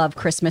 I love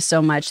Christmas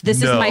so much.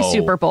 This is my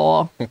Super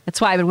Bowl. That's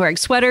why I've been wearing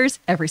sweaters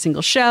every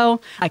single show.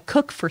 I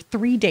cook for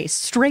 3 days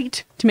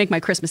straight to make my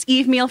Christmas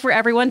Eve meal for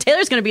everyone.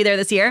 Taylor's going to be there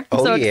this year. I'm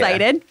so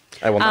excited.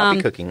 I will not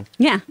be cooking.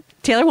 Yeah,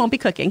 Taylor won't be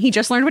cooking. He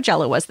just learned what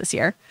Jell-O was this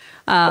year.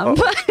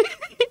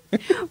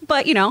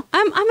 But you know,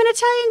 I'm an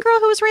Italian girl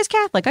who was raised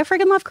Catholic. I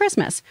friggin' love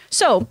Christmas.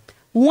 So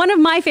one of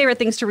my favorite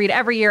things to read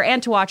every year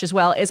and to watch as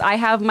well is I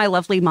have my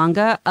lovely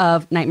manga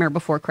of Nightmare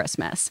Before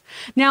Christmas.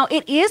 Now,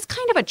 it is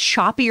kind of a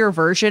choppier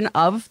version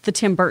of the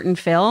Tim Burton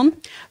film,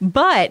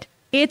 but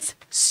it's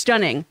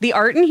stunning. The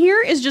art in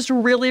here is just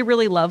really,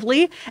 really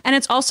lovely. And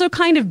it's also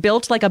kind of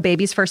built like a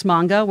baby's first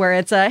manga where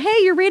it's hey,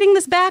 you're reading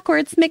this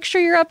backwards. Make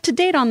sure you're up to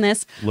date on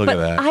this. Look at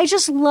that. I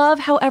just love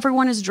how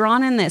everyone is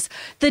drawn in this.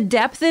 The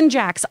depth in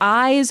Jack's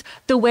eyes,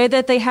 the way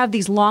that they have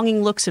these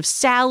longing looks of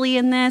Sally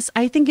in this.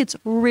 I think it's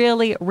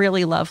really,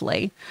 really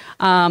lovely.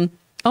 Oh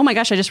my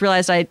gosh, I just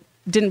realized I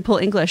didn't pull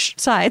English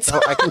sides. Oh,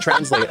 I can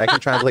translate. I can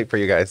translate for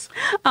you guys.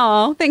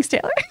 Oh, thanks,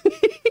 Taylor.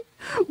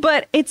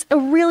 But it's a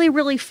really,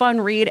 really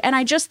fun read. And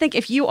I just think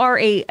if you are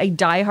a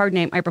diehard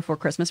Nightmare Before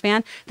Christmas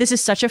fan, this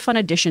is such a fun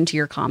addition to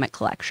your comic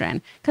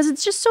collection because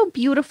it's just so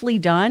beautifully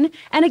done.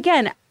 And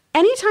again,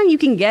 anytime you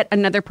can get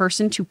another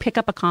person to pick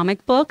up a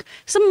comic book,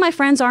 some of my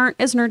friends aren't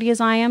as nerdy as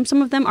I am.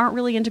 Some of them aren't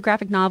really into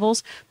graphic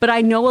novels, but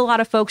I know a lot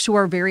of folks who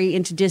are very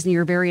into Disney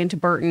or very into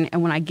Burton.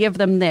 And when I give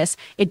them this,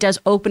 it does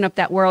open up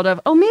that world of,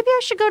 oh, maybe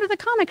I should go to the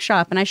comic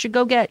shop and I should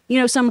go get, you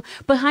know, some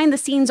behind the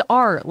scenes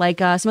art, like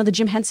some of the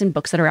Jim Henson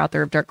books that are out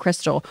there of Dark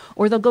Crystal,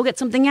 or they'll go get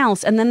something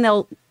else and then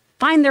they'll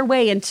find their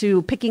way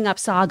into picking up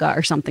Saga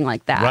or something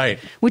like that. Right.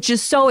 Which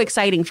is so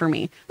exciting for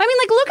me. I mean,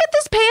 like, look at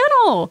this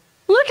panel.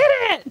 Look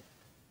at it.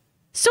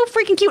 So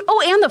freaking cute.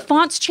 Oh, and the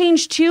fonts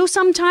change too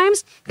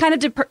sometimes, kind of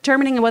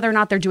determining whether or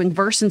not they're doing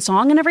verse and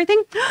song and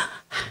everything.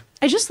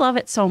 I just love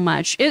it so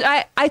much.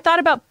 I thought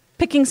about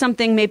picking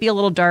something maybe a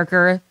little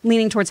darker,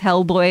 leaning towards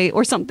Hellboy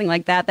or something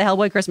like that. The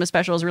Hellboy Christmas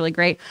special is really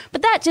great,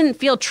 but that didn't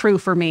feel true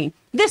for me.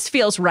 This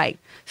feels right.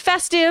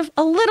 Festive,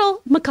 a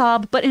little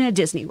macabre, but in a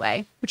Disney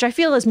way, which I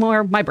feel is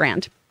more my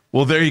brand.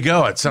 Well, there you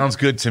go. It sounds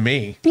good to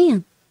me. Yeah.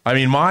 I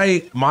mean,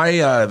 my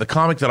the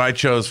comic that I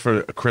chose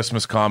for a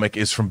Christmas comic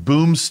is from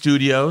Boom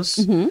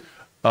Studios,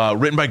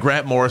 written by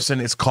Grant Morrison.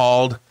 It's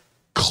called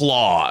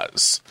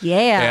Claws.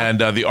 Yeah. And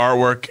the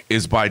artwork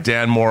is by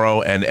Dan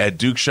Morrow and Ed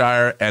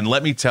Dukeshire. And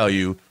let me tell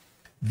you,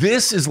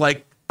 this is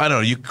like, I don't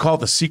know, you could call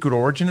it the secret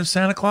origin of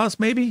Santa Claus,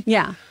 maybe?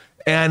 Yeah.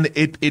 And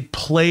it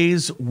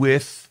plays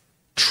with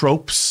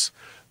tropes,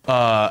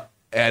 and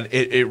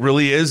it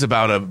really is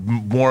about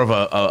more of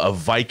a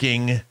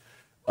Viking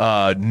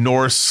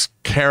Norse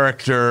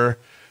character.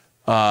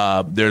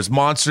 There's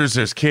monsters,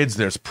 there's kids,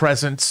 there's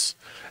presents,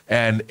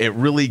 and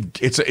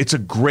it's a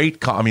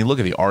great. I mean, look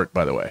at the art,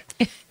 by the way.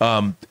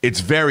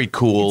 It's very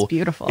cool. It's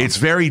beautiful. It's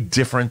very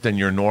different than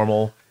your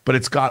normal, but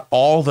it's got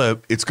all the.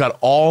 I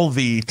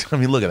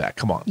mean, look at that.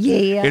 Come on.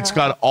 Yeah. It's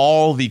got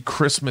all the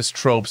Christmas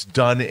tropes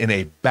done in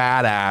a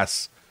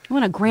badass. I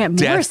want a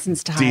Grant Morrison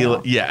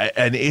style. Yeah,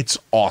 and it's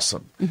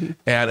awesome. Mm-hmm.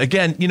 And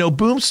again, you know,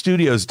 Boom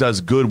Studios does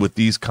good with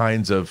these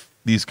kinds of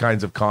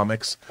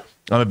comics.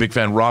 I'm a big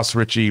fan. Ross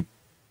Ritchie,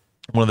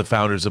 one of the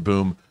founders of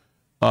Boom.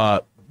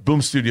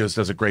 Boom Studios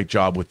does a great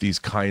job with these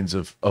kinds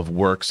of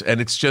works, and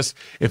it's just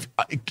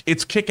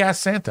it's Kick-Ass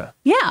Santa.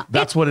 Yeah,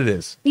 that's what it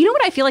is. You know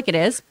what I feel like it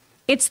is?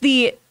 It's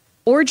the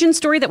origin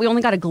story that we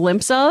only got a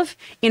glimpse of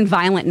in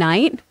Violent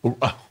Night.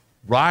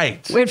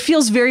 Right. It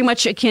feels very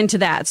much akin to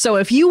that. So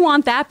if you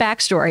want that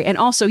backstory, and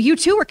also you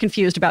too were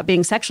confused about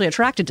being sexually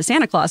attracted to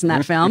Santa Claus in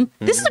that film,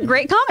 this is a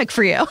great comic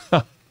for you.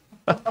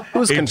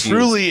 It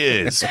truly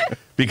is,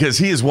 because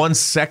he is one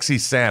sexy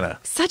Santa.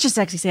 Such a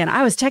sexy Santa.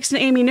 I was texting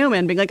Amy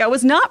Newman being like, I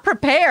was not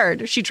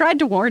prepared. She tried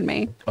to warn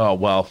me. Oh,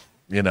 well,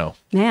 you know.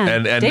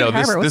 Man, and no,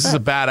 this is a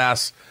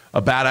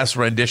badass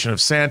rendition of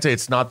Santa.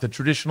 It's not the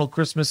traditional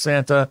Christmas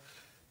Santa,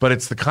 but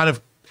it's the kind of,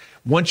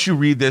 once you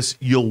read this,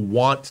 you'll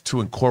want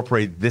to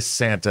incorporate this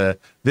Santa,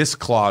 this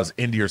Claus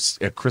into your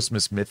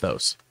Christmas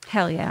mythos.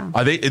 Hell yeah.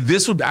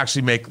 This would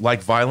actually make,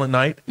 like Violent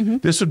Night,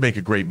 this would make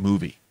a great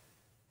movie.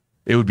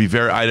 It would be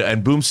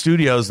and Boom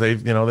Studios,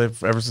 they've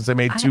ever since they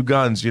made Two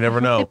Guns, you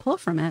never know. They pull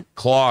from it.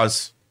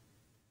 Claus,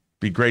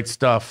 be great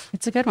stuff.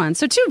 It's a good one.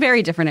 So 2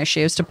 very different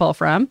issues to pull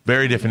from.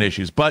 Very different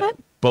issues, but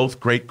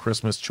both great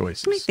Christmas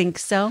choices. I think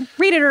so.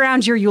 Read it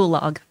around your Yule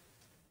log.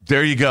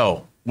 There you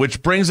go.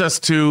 Which brings us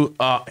to,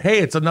 hey,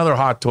 it's another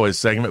Hot Toys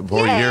segment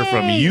before you hear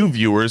from you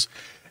viewers.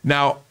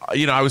 Now,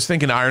 I was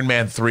thinking Iron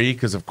Man 3,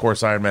 because, of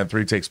course, Iron Man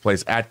 3 takes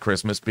place at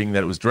Christmas, being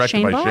that it was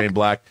directed by Shane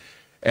Black.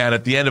 And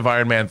at the end of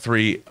Iron Man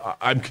 3,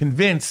 I'm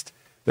convinced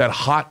that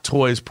Hot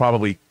Toys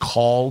probably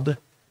called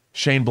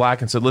Shane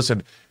Black and said,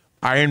 listen,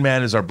 Iron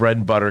Man is our bread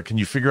and butter. Can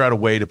you figure out a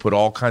way to put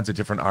all kinds of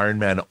different Iron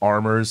Man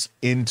armors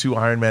into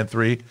Iron Man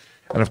 3?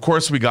 And of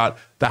course, we got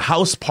the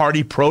House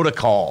Party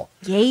Protocol.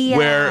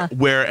 Yeah.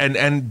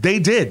 And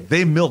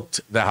they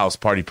milked the House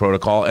Party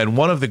Protocol. And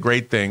one of the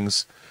great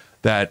things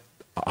that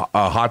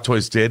Hot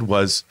Toys did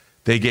was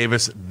they gave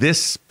us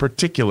this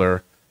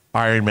particular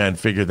Iron Man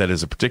figure that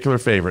is a particular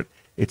favorite.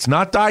 It's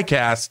not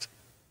die-cast,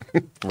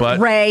 but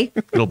Ray.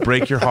 It'll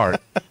break your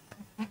heart.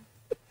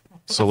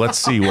 So let's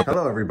see.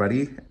 Hello,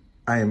 everybody.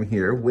 I am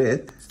here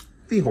with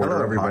the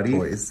Hoarder of Hot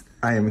Toys.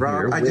 I am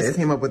here with... I just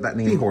came up with that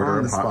name. The Hoarder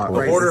of Hot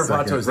Toys. The Hoarder of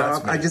Hot Toys,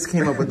 that's me. I just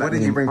came up with that name. What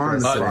did you bring for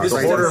us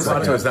today? The Hoarder of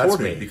Hot Toys, that's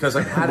me. Because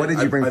I've had it. What did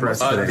you bring for us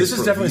today? This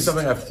is definitely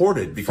something I've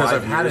hoarded because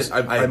I've had it.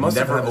 I must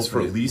have had this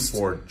for at least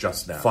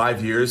just now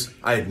 5 years.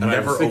 I had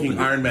never thinking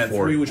opened Iron Man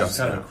 3, which is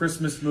kind of of a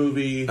Christmas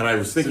movie. And I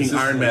was thinking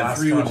Iron Man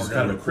 3, which is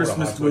kind of a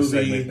Christmas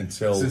movie.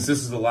 Since this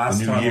is the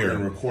last time we're going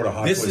to record a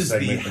Hot Toys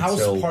segment, this is the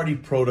House Party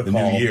Protocol.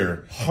 The New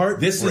Year.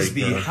 This is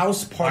the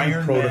House Party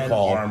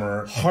Protocol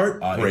armor.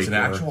 Heartbreaker. It's an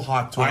actual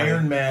hot toy.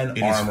 Iron Man armor.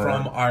 It is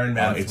from Iron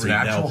Man 3. It's an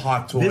actual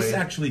hot toy. This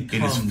actually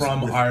comes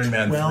from Iron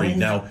Man 3.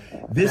 Now,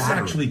 this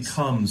actually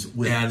comes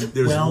with and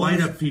there's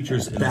light-up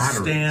features in the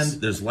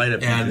stand. There's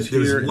light-up features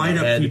here. There's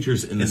light-up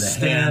features in the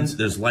stand.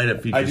 There's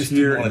light-up features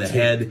here in the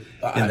head,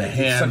 in the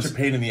hands. It's such a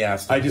pain in the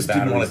ass. I just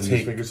didn't want to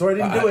take figures, so I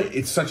didn't do it.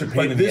 It's such a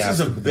pain in the ass. This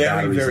is a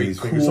very, very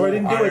cool so I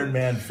didn't do Iron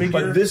Man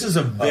figure. But this is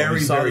a very,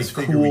 very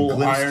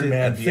cool Iron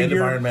Man figure. At the end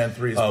of Iron Man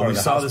 3 is part of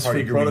the House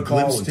Party Protocol.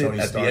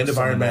 At the end of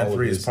Iron Man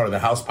 3 is part of the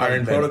House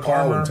Party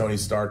Protocol when Tony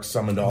Stark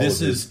summoned all of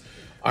his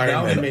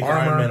Iron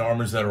Man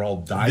armors that are all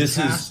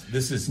die-cast.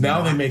 This is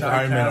now they make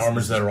Iron Man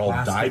armors that are all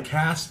plastic.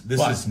 die-cast.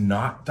 This is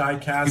not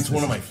die-cast. It's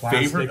one of my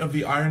favorite of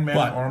the Iron Man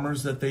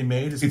armors that they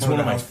made. It's one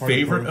of my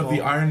favorite of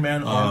the Iron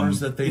Man armors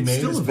that they made. It's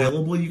still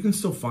available. You can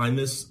still find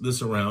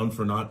this around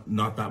for not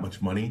that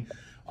much money.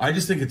 I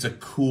just think it's a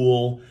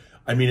cool.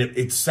 I mean,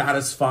 it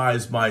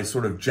satisfies my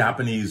sort of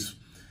Japanese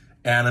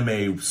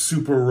anime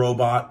super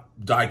robot,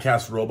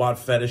 die-cast robot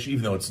fetish,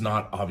 even though it's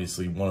not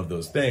obviously one of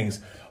those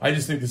things. I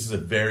just think this is a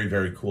very,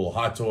 very cool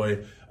Hot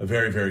Toy, a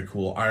very, very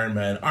cool Iron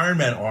Man. Iron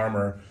Man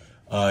armor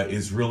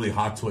is really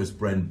Hot Toys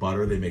bread and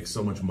butter. They make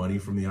so much money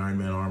from the Iron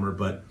Man armor,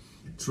 but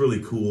it's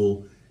really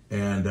cool.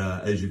 And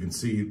as you can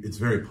see, it's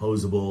very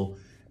posable.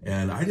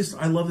 And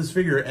I love this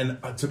figure. And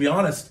to be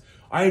honest,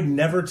 I had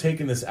never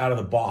taken this out of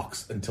the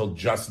box until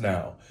just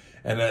now.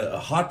 And a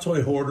Hot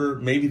Toy hoarder,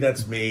 maybe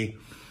that's me.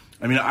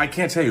 I mean, I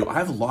can't tell you, I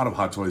have a lot of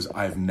Hot Toys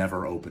I've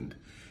never opened.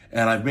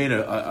 And I've made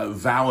a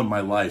vow in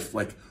my life,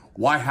 like,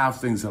 why have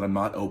things that I'm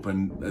not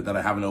open, that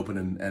I haven't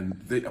opened,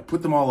 and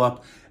put them all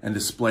up and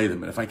display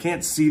them. And if I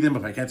can't see them,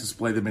 if I can't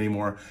display them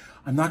anymore,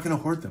 I'm not going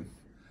to hoard them.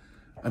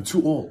 I'm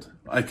too old.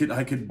 I could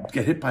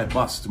get hit by a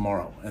bus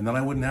tomorrow, and then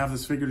I wouldn't have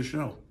this figure to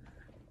show.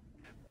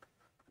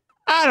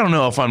 I don't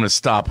know if I'm going to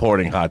stop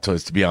hoarding Hot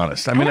Toys, to be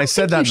honest. I mean, I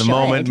said that in the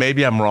moment.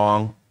 Maybe I'm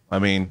wrong. I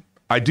mean,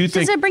 I do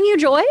think... Does it bring you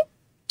joy?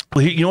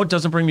 Well, you know what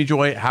doesn't bring me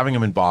joy? Having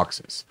them in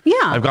boxes. Yeah.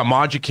 I've got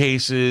Module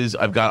cases.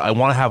 I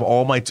want to have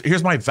all my...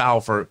 Here's my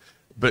vow for...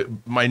 But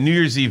my New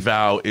Year's Eve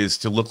vow is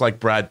to look like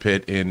Brad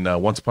Pitt in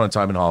Once Upon a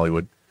Time in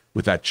Hollywood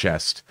with that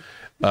chest,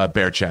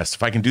 bare chest.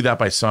 If I can do that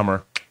by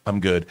summer,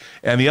 I'm good.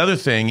 And the other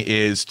thing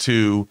is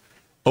to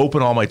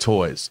open all my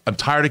toys. I'm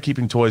tired of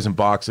keeping toys in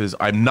boxes.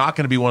 I'm not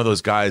going to be one of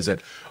those guys that,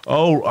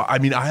 I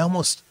mean, I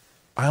almost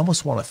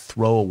want to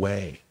throw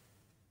away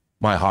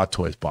my Hot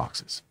Toys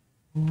boxes.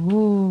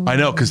 Ooh. I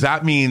know, because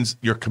that means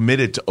you're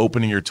committed to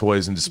opening your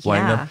toys and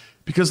displaying them.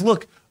 Because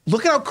look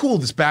at how cool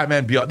this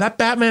Batman Beyond. That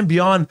Batman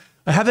Beyond,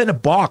 I have that in a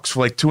box for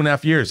like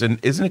 2.5 years,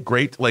 and isn't it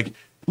great? Like,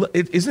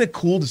 isn't it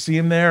cool to see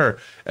him there?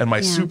 And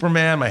my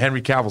Superman, my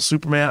Henry Cavill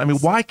Superman. I mean,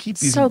 why keep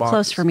these in boxes? So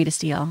close for me to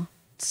steal.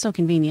 It's so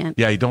convenient.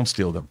 Yeah, you don't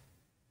steal them.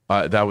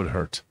 That would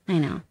hurt. I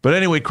know. But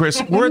anyway,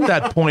 Chris, we're at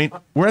that point.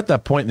 We're at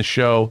that point in the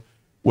show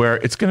where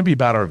it's going to be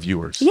about our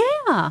viewers.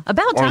 Yeah,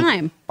 about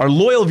time. Our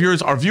loyal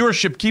viewers, our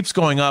viewership keeps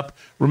going up.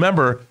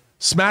 Remember,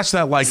 smash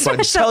that like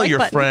button. Tell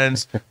your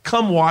friends.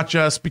 Come watch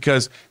us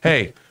because,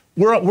 hey,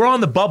 we're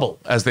on the bubble,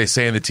 as they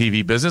say in the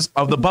TV business,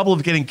 of the bubble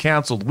of getting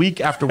canceled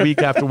week after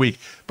week after week.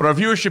 But our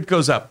viewership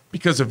goes up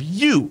because of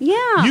you,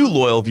 you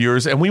loyal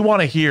viewers. And we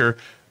want to hear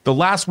the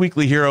last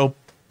weekly hero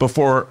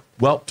before,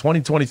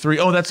 2023.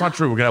 Oh, that's not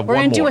true. We're going to have one more.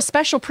 We're going to do a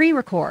special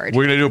pre-record.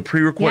 We're going to do a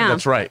pre-record. Yeah.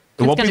 That's right.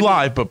 It won't be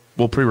live, but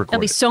we'll pre-record.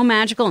 It'll be so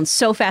magical and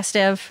so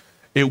festive.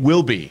 It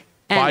will be.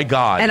 By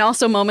God. And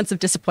also moments of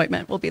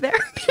disappointment will be there.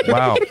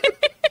 Wow.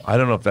 I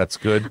don't know if that's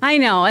good. I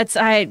know. It's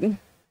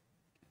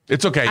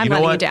okay. You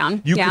know what?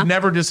 You could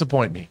never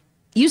disappoint me.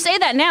 You say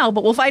that now,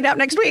 but we'll find out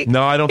next week.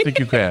 No, I don't think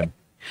you can.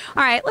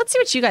 All right. Let's see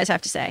what you guys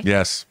have to say.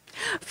 Yes.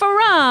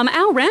 From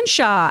Al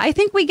Renshaw, I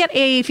think we get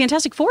a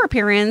Fantastic Four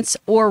appearance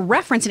or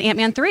reference in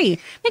Ant-Man 3.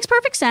 Makes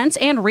perfect sense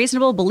and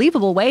reasonable,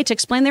 believable way to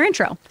explain their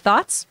intro.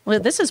 Thoughts? Well,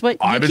 this is what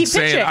you keep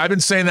pitching. I've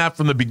been saying that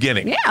from the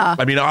beginning. Yeah.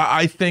 I mean,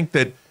 I think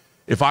that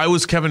if I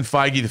was Kevin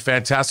Feige, the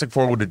Fantastic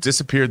Four would have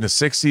disappeared in the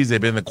 60s.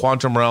 They've been in the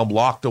quantum realm,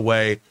 locked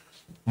away.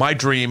 My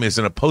dream is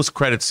in a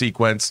post-credit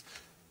sequence,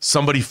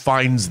 somebody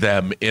finds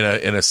them in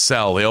a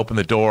cell. They open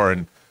the door,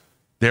 and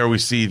there we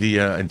see the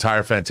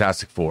entire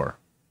Fantastic Four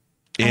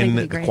in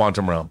the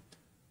quantum realm.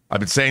 I've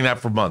been saying that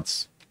for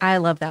months. I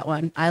love that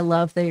one. I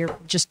love that you're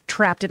just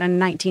trapped in a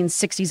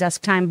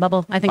 1960s-esque time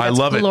bubble. I think that's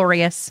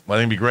glorious. I think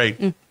it'd be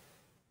great.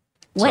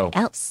 What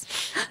else?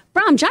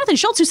 From Jonathan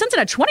Schultz, who sent in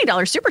a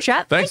 $20 super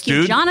chat. Thanks, Thank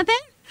you, dude. Jonathan.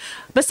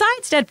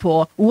 Besides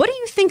Deadpool, what do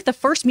you think the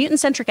first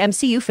mutant-centric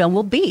MCU film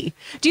will be?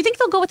 Do you think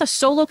they'll go with a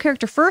solo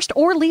character first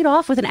or lead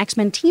off with an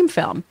X-Men team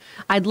film?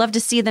 I'd love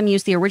to see them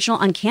use the original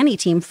Uncanny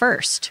team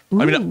first.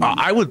 Ooh. I mean,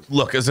 I would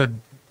look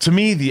to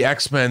me, the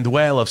X-Men, the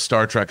way I love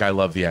Star Trek, I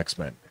love the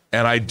X-Men.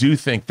 And I do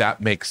think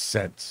that makes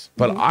sense.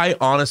 But I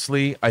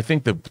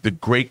think the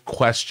great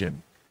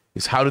question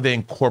is how do they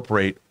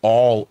incorporate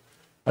all...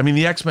 I mean,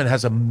 the X-Men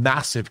has a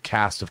massive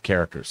cast of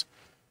characters.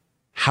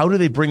 How do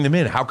they bring them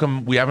in? How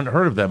come we haven't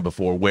heard of them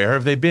before? Where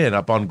have they been?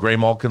 Up on Grey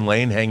Malkin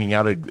Lane, hanging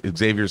out at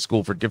Xavier's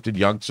School for Gifted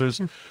Youngsters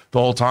the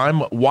whole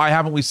time? Why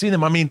haven't we seen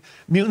them? I mean,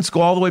 mutants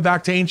go all the way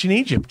back to ancient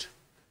Egypt.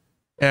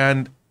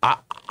 And I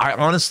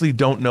honestly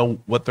don't know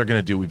what they're going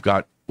to do.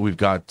 We've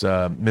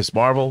got Miss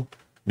Marvel.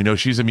 We know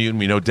she's a mutant.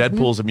 We know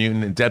Deadpool's a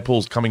mutant, and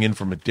Deadpool's coming in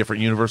from a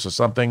different universe or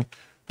something.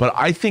 But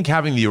I think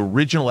having the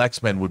original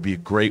X-Men would be a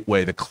great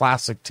way. The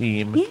classic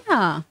team.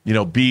 Yeah. You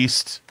know,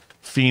 Beast,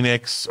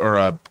 Phoenix,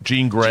 or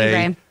Jean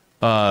Grey.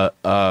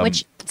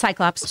 Which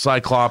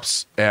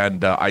Cyclops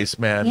and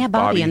Iceman. Yeah,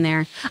 Bobby in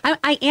there.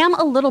 I am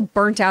a little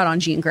burnt out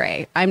on Jean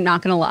Grey. I'm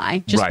not going to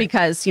lie. Just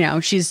because,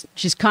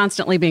 she's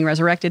constantly being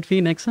resurrected,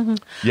 Phoenix.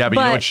 Yeah, but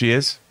you know what she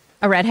is?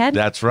 A redhead?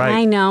 That's right.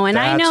 I know. And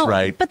That's I know.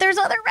 Right. But there's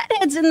other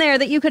redheads in there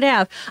that you could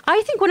have.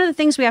 I think one of the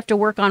things we have to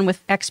work on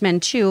with X-Men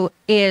 2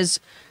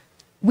 is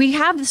we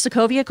have the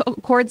Sokovia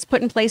Accords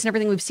put in place and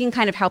everything. We've seen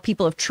kind of how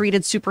people have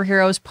treated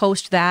superheroes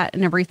post that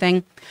and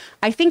everything.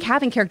 I think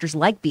having characters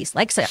like Beast,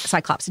 like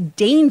Cyclops,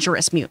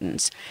 dangerous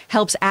mutants,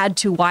 helps add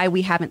to why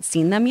we haven't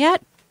seen them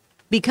yet.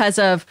 Because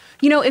of,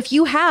 if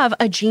you have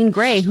a Jean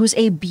Grey who's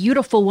a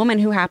beautiful woman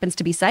who happens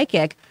to be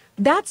psychic,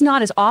 that's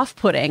not as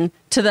off-putting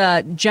to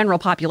the general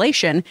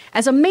population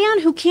as a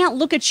man who can't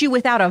look at you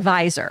without a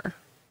visor.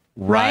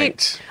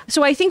 Right.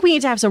 So I think we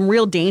need to have some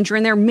real danger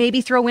in there.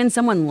 Maybe throw in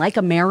someone like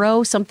a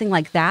Marrow, something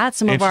like that,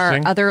 some of our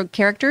other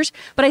characters.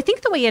 But I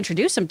think the way you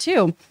introduce them,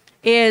 too,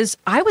 is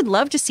I would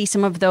love to see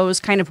some of those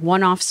kind of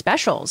one-off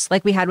specials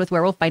like we had with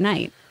Werewolf by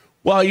Night.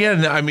 Well,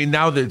 yeah, I mean,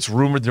 now that it's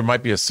rumored there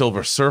might be a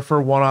Silver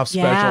Surfer one-off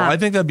special, I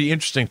think that'd be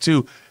interesting,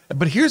 too.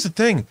 But here's the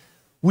thing.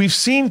 We've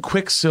seen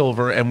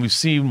Quicksilver and we've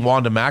seen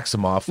Wanda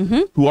Maximoff,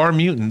 who are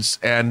mutants,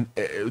 and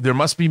there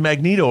must be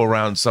Magneto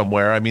around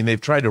somewhere. I mean, they've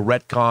tried to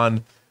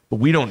retcon, but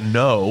we don't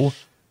know.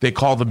 They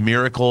call them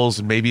miracles,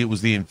 and maybe it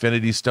was the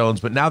Infinity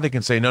Stones, but now they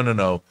can say,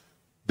 no.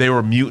 They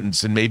were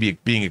mutants, and maybe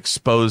being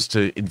exposed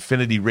to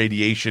infinity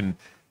radiation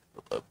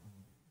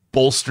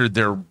bolstered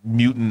their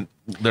latent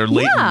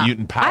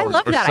mutant powers. I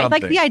love that. I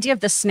like the idea of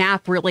the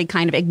snap really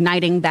kind of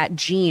igniting that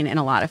gene in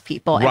a lot of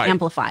people and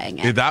amplifying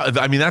it.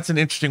 That's an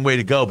interesting way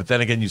to go. But then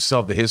again, you still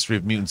have the history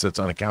of mutants that's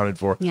unaccounted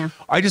for. Yeah.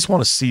 I just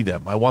want to see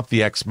them. I want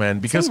the X-Men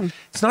because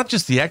it's not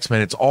just the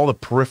X-Men, it's all the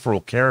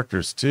peripheral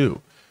characters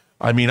too.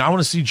 I mean, I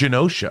want to see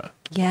Genosha.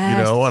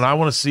 Yes. And I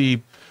want to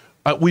see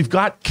we've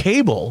got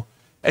Cable,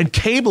 and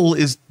Cable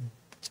is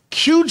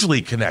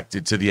hugely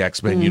connected to the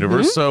X-Men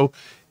universe. So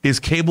is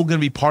Cable going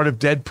to be part of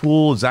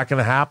Deadpool? Is that going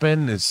to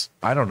happen?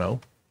 I don't know.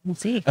 We'll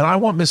see. And I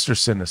want Mr.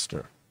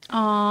 Sinister.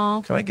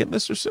 Oh, can I get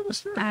Mr.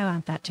 Sinister? I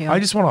want that too. I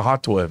just want a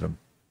hot toy of him.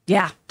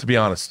 Yeah. To be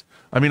honest,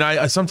 I mean,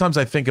 I sometimes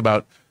I think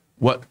about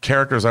what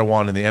characters I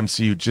want in the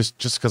MCU just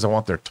because I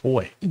want their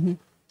toy.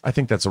 I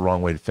think that's a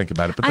wrong way to think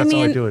about it, but that's how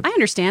I do it. I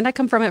understand. I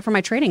come from it from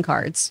my trading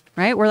cards,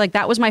 right? Where like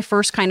that was my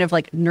first kind of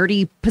like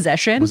nerdy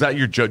possession. Was that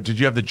your Joe? Did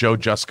you have the Joe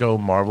Jusko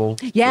Marvel?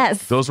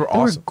 Yes. Those were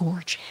awesome. They were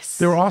gorgeous.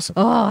 They were awesome.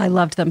 Oh, I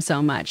loved them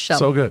so much.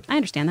 So good. I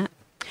understand that.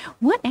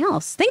 What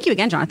else? Thank you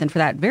again, Jonathan, for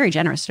that very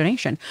generous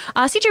donation.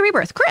 CJ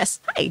Rebirth, Chris,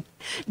 hi.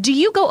 Do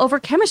you go over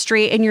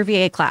chemistry in your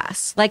VA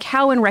class? Like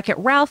how in Wreck-It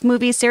Ralph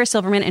movies, Sarah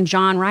Silverman and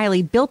John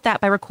Riley built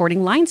that by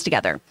recording lines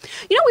together.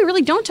 You know, we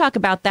really don't talk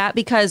about that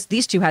because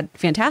these two had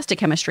fantastic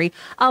chemistry.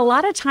 A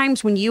lot of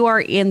times when you are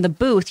in the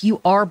booth,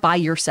 you are by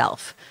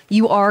yourself.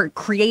 You are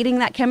creating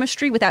that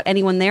chemistry without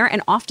anyone there.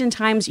 And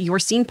oftentimes your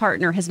scene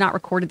partner has not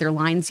recorded their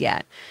lines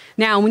yet.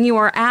 Now, when you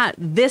are at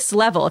this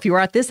level, if you are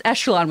at this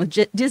echelon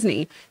with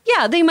Disney,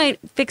 yeah, they might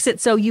fix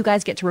it so you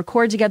guys get to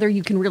record together.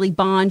 You can really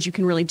bond. You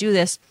can really do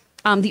this.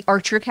 The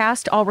Archer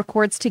cast all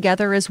records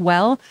together as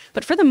well.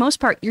 But for the most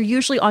part, you're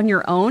usually on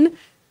your own,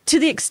 to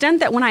the extent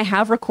that when I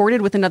have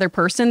recorded with another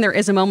person, there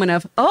is a moment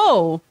of,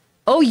 oh,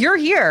 you're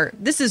here.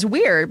 This is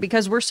weird,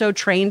 because we're so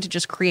trained to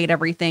just create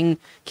everything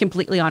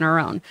completely on our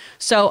own.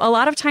 So a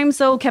lot of times,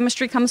 though,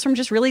 chemistry comes from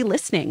just really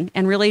listening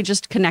and really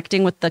just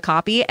connecting with the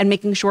copy and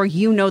making sure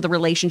you know the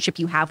relationship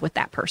you have with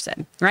that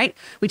person, right?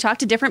 We talk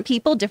to different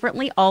people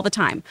differently all the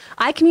time.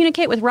 I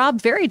communicate with Rob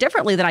very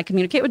differently than I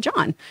communicate with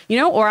John,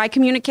 or I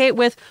communicate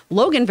with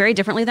Logan very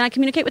differently than I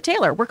communicate with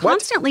Taylor. We're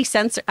constantly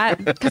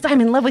because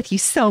I'm in love with you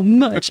so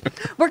much.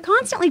 We're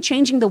constantly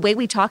changing the way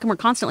we talk, and we're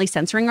constantly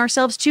censoring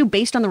ourselves too,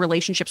 based on the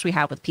relationships we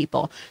have with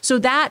people. So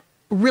that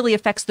really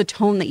affects the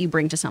tone that you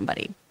bring to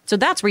somebody. So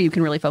that's where you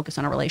can really focus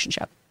on a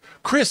relationship.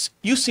 Chris,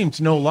 you seem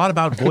to know a lot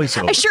about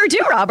voiceover. I sure do,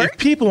 Robert. If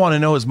people want to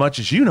know as much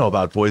as you know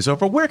about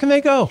voiceover, where can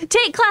they go?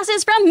 Take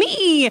classes from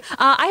me.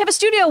 I have a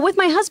studio with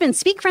my husband,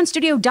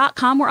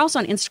 speakfriendstudio.com. We're also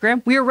on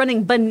Instagram. We are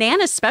running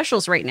banana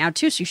specials right now,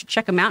 too, so you should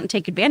check them out and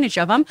take advantage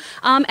of them.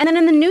 And then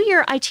in the new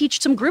year, I teach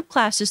some group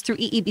classes through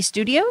EEB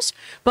Studios,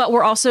 but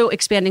we're also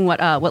expanding what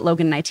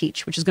Logan and I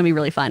teach, which is going to be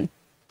really fun.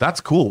 That's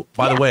cool.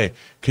 By the way,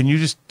 can you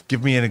just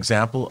give me an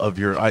example of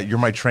you're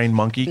my trained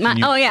monkey?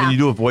 Can you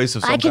do a voice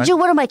of some I can do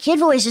one of my kid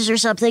voices or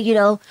something,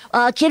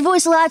 Kid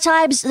voice, a lot of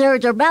times,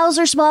 their mouths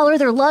are smaller,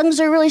 their lungs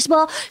are really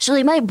small, so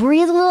they might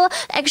breathe a little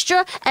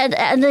extra,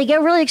 and they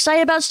get really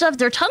excited about stuff.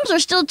 Their tongues are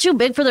still too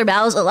big for their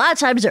mouths. A lot of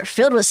times they're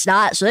filled with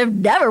snot, so they've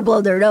never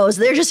blown their nose.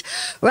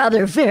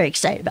 They're very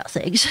excited about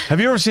things. Have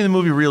you ever seen the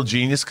movie Real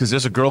Genius? Because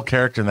there's a girl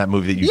character in that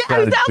movie that you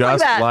sounded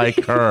just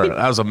like her.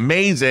 That was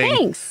amazing.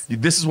 Thanks.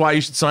 This is why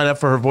you should sign up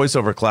for her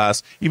voiceover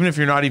class. Even if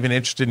you're not even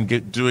interested in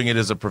doing it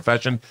as a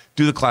profession,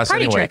 do the class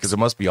anyway, because it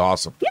must be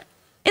awesome. Yeah,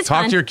 it's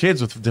Talk fun. to your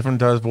kids with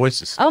different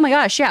voices. Oh my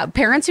gosh, yeah.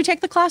 Parents who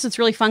take the class, it's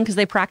really fun because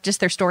they practice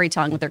their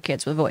storytelling with their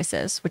kids with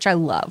voices, which I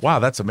love. Wow,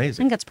 that's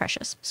amazing. I think that's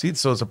precious. See,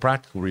 so it's a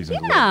practical reason.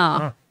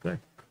 Yeah. Good.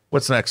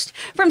 What's next?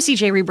 From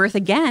CJ Rebirth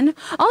again.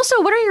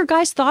 Also, what are your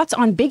guys' thoughts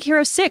on Big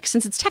Hero 6,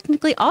 since it's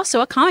technically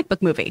also a comic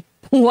book movie?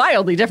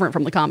 Wildly different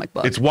from the comic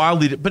book. It's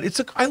wildly, but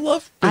I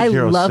love Big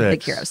Hero 6. I love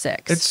Big Hero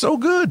 6. It's so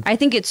good. I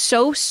think it's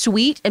so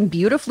sweet and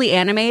beautifully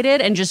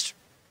animated and just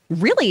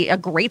really a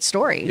great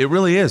story. It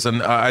really is.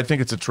 And I think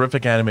it's a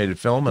terrific animated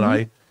film,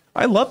 and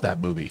I love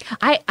that movie.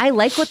 I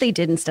like what they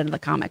did instead of the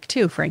comic,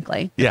 too,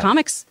 frankly. The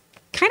comic's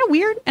kind of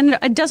weird, and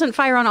it doesn't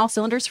fire on all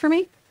cylinders for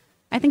me.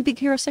 I think Big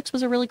Hero 6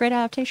 was a really great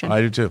adaptation. I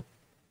do, too.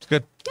 It's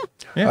good.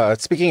 Yeah.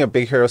 Speaking of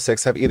Big Hero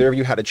 6, have either of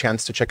you had a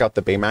chance to check out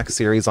the Baymax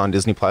series on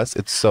Disney+?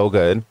 It's so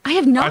good. I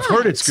have not. I've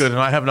heard it's good, and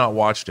I have not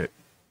watched it.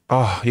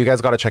 Oh, you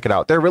guys got to check it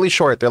out. They're really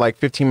short. They're like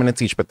 15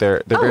 minutes each, but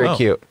they're very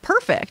cute.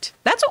 Perfect.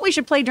 That's what we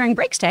should play during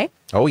breaks, Tay.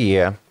 Oh,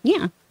 yeah.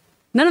 Yeah.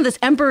 None of this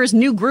Emperor's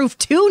New Groove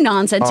 2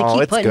 nonsense to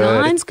keep putting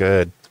on. It's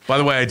good. By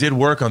the way, I did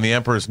work on the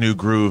Emperor's New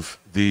Groove,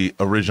 the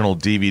original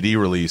DVD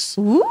release.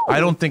 Ooh. I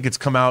don't think it's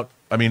come out.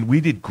 I mean,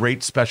 we did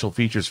great special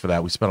features for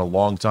that. We spent a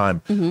long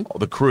time.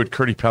 The crew at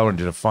Curdy Pellerin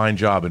did a fine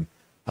job, and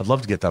I'd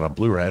love to get that on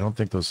Blu-ray. I don't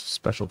think those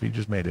special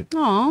features made it.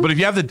 Aww. But if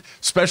you have the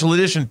special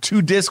edition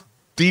 2-disc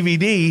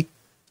DVD,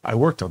 I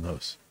worked on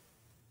those.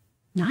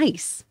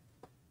 Nice.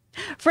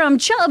 From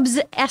Chubbs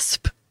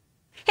Esp.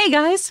 Hey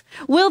guys,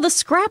 will the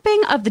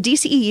scrapping of the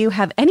DCEU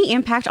have any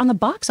impact on the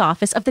box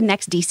office of the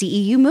next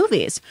DCEU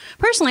movies?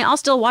 Personally, I'll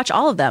still watch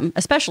all of them,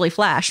 especially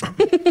Flash.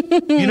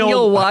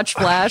 You'll watch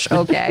Flash?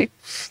 Okay.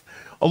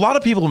 A lot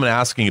of people have been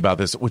asking about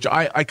this, which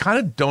I kind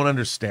of don't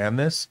understand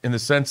this, in the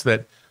sense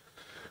that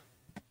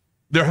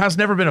there has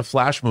never been a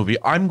Flash movie.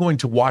 I'm going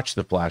to watch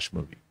the Flash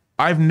movie.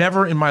 I've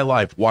never in my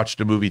life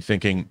watched a movie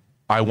thinking,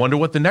 I wonder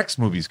what the next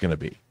movie is going to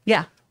be.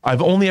 Yeah.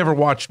 I've only ever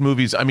watched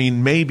movies. I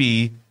mean,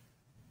 maybe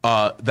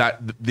that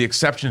the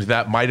exception to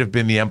that might have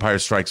been The Empire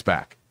Strikes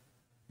Back.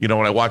 When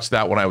I watched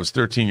that when I was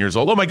 13 years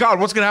old. Oh my God,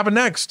 what's going to happen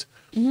next?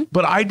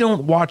 But I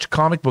don't watch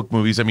comic book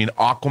movies. I mean,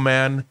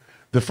 Aquaman.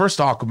 The first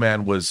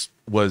Aquaman was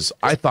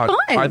I thought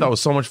was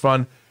so much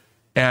fun,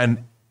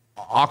 and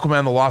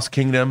Aquaman: The Lost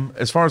Kingdom.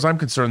 As far as I'm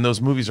concerned, those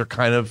movies are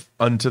kind of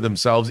unto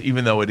themselves.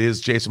 Even though it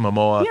is Jason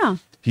Momoa,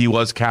 he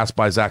was cast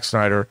by Zack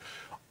Snyder.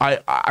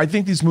 I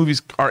think these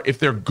movies are, if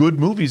they're good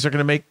movies, they're going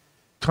to make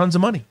tons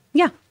of money.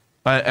 Yeah.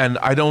 And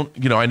I don't,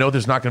 I know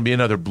there's not going to be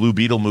another Blue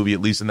Beetle movie,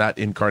 at least in that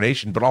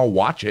incarnation, but I'll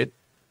watch it.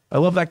 I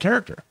love that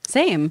character.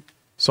 Same.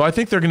 So I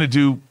think they're going to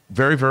do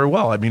very, very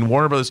well. I mean,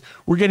 Warner Brothers,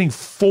 we're getting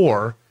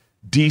 4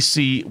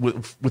 DC,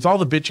 with all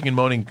the bitching and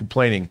moaning and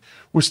complaining,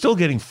 we're still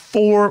getting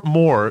 4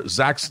 more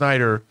Zack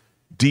Snyder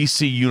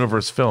DC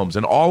Universe films.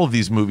 And all of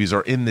these movies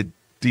are in the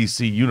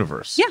DC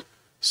Universe. Yeah.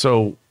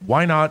 So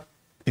why not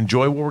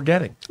enjoy what we're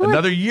getting?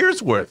 Another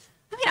year's worth.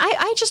 I mean,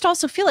 I just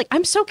also feel like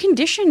I'm so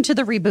conditioned to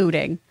the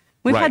rebooting.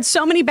 We've had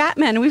so many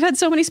Batman, and we've had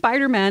so many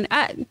Spider-Man.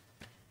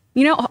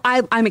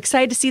 I'm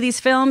excited to see these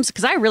films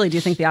because I really do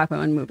think the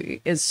Aquaman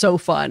movie is so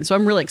fun. So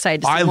I'm really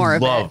excited to see more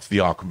of it. I love the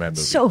Aquaman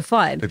movie. So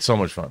fun. It's so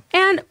much fun.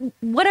 And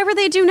whatever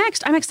they do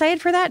next, I'm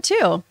excited for that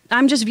too.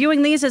 I'm just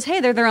viewing these as,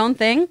 hey, they're their own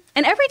thing.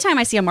 And every time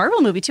I see a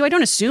Marvel movie too, I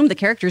don't assume the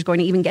character is going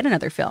to even get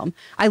another film.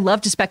 I love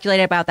to speculate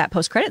about that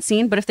post-credit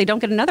scene, but if they don't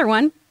get another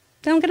one,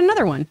 they don't get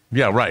another one.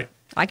 Yeah, right.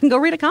 I can go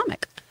read a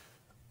comic.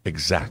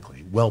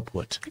 Exactly. Well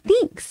put.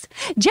 Thanks.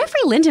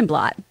 Jeffrey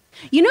Lindenblot.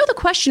 You know the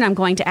question I'm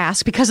going to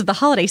ask because of the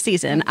holiday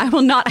season. I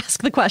will not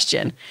ask the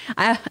question.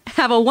 I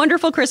have a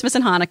wonderful Christmas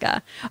and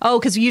Hanukkah. Oh,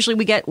 because usually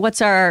we get,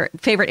 what's our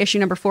favorite issue,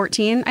 number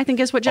 14, I think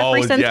is what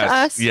Jeffrey sends to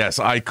us. Yes,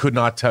 I could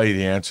not tell you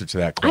the answer to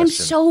that question. I'm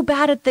so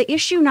bad at the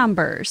issue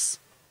numbers.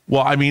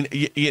 Well, I mean,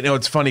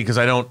 it's funny because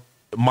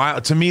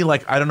to me,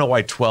 like, I don't know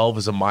why 12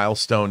 is a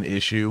milestone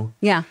issue.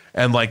 Yeah.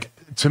 And like,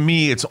 to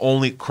me, it's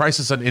only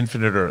Crisis on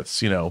Infinite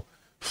Earths,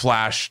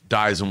 Flash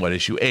dies in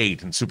issue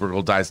 8 and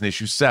Supergirl dies in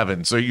issue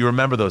 7. So you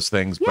remember those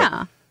things. Yeah.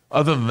 But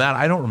other than that,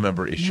 I don't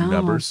remember issue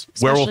numbers.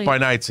 Werewolf by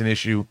Night's in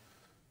issue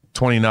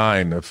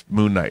 29 of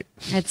Moon Knight.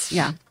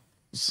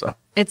 So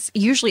it's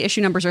usually issue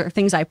numbers are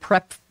things I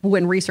prep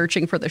when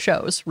researching for the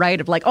shows,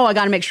 right? Of like, I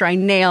got to make sure I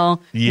nail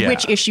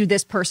which issue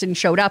this person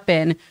showed up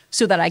in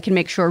so that I can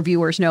make sure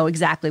viewers know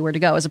exactly where to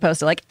go, as opposed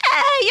to like,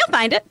 you'll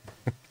find it.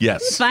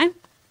 Yes. It's fine.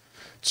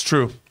 It's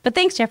true. But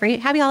thanks, Jeffrey.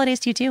 Happy holidays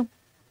to you too.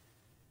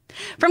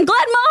 From Glenn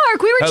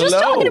Mark. We were just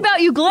talking about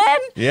you, Glenn.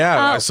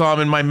 Yeah, I saw him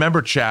in my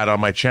member chat on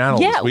my channel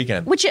this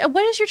weekend. What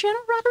is your channel,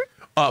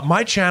 Robert?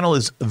 My channel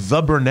is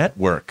The Burnett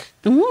Work.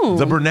 Ooh.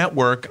 The Burnett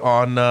Work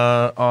on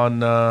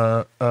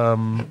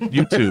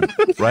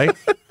YouTube, right?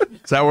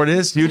 Is that where it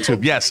is?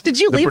 YouTube, yes. Did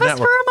you leave us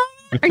for a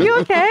moment? Are you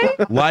okay?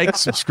 Like,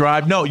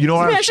 subscribe. No, you know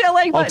what?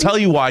 I'll tell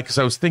you why, because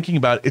I was thinking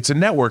about it. It's a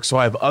network, so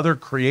I have other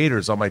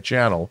creators on my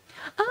channel.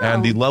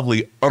 And the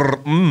lovely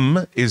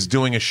is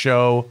doing a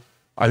show.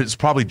 It's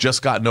probably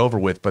just gotten over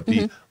with, but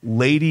the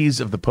ladies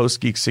of the Post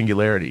Geek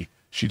Singularity,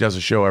 she does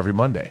a show every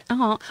Monday.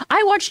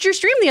 I watched your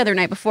stream the other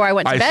night before I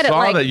went to bed at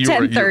like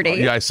 10:30.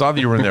 Yeah, I saw that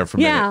you were in there for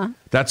a minute.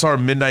 That's our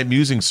Midnight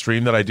Musing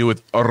stream that I do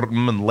with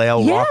and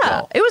Lael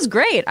Rockwell. It was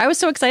great. I was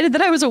so excited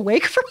that I was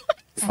awake for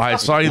once. I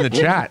saw you in the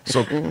chat,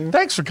 so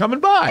thanks for coming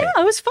by.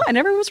 Yeah, it was fun.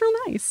 Everyone was real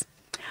nice.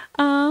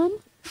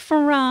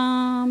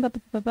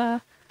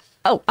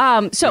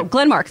 So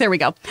Glenn Mark, there we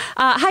go.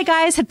 Hi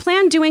guys, had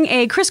planned doing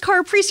a Chris Carr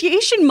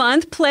Appreciation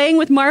Month playing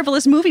with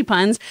marvelous movie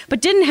puns,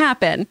 but didn't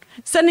happen.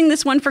 Sending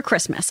this one for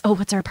Christmas. Oh,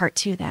 what's our part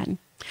 2 then?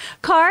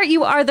 Carr,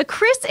 you are the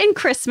Chris in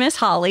Christmas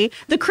Holly,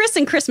 the Chris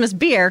in Christmas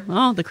beer.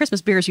 Oh, the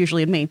Christmas beer is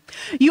usually me.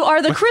 You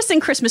are the Chris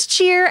in Christmas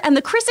cheer and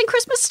the Chris in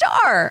Christmas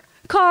star.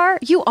 Carr,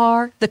 you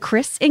are the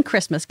Chris in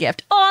Christmas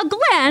gift. Oh,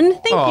 Glenn,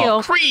 thank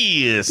you.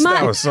 Chris,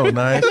 that was so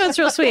nice. That's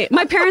real sweet.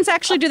 My parents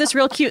actually do this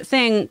real cute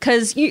thing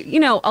because, you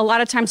know, a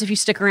lot of times if you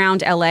stick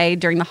around LA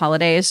during the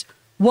holidays,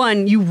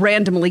 one, you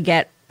randomly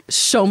get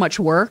so much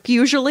work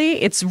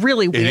usually. It's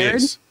really weird. It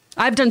is.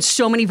 I've done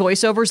so many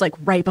voiceovers like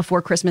right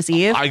before Christmas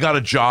Eve. I got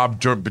a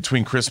job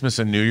between Christmas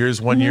and New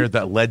Year's one year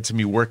that led to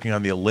me working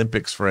on the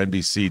Olympics for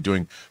NBC,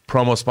 doing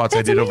promo spots.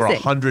 That's I did amazing. over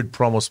 100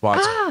 promo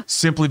spots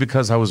simply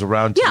because I was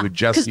around to a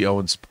Jesse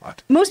Owens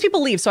spot. Most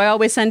people leave, so I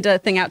always send a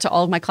thing out to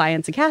all of my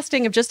clients in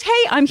casting of just,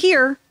 hey, I'm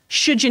here.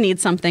 Should you need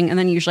something? And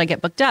then usually I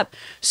get booked up.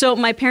 So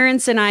my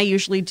parents and I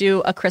usually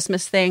do a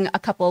Christmas thing a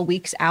couple of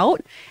weeks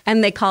out,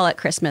 and they call it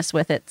Christmas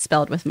with it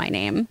spelled with my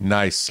name.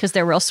 Nice. Because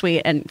they're real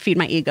sweet and feed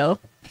my ego.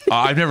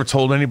 I've never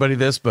told anybody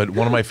this, but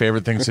one of my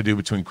favorite things to do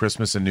between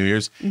Christmas and New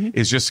Year's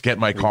is just get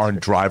my car and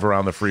drive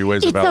around the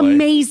freeways of LA. It's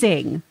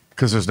amazing.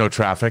 Because there's no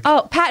traffic.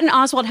 Oh, Patton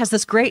Oswalt has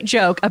this great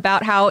joke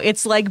about how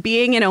it's like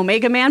being an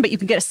Omega Man, but you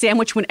can get a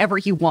sandwich whenever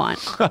you want.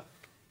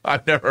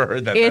 I've never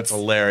heard that. It's That's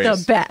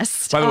hilarious. The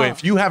best. By the way,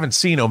 if you haven't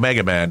seen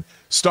Omega Man,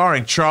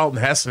 starring Charlton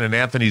Heston and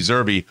Anthony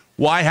Zerbe,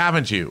 why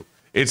haven't you?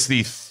 It's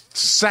the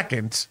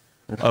second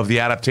of the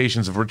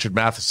adaptations of Richard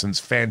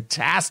Matheson's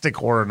fantastic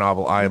horror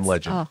novel, I Am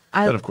Legend.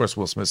 That, of course,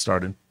 Will Smith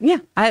starred in. Yeah,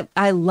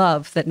 I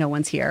love that no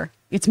one's here.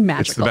 It's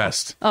magical. It's the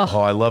best.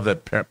 Oh, I love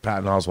that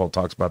Patton Oswalt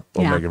talks about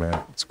Omega Man.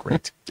 It's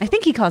great. I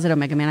think he calls it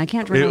Omega Man. I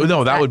can't remember.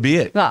 No, that would be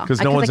it. Because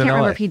no one's in LA. I can't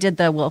remember if he did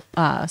the Will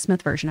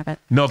Smith version of it.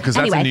 No, because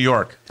that's in New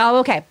York.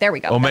 Oh, okay. There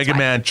we go. Omega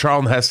Man,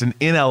 Charlton Heston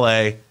in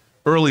LA,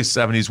 early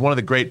 70s. One of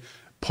the great,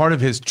 part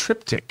of his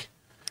triptych.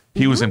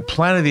 He was in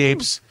Planet of the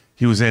Apes,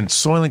 he was in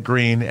Soylent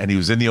Green, and he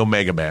was in the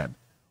Omega Man.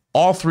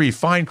 All three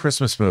fine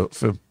Christmas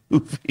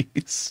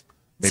movies.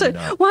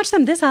 So watch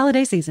them this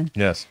holiday season.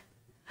 Yes.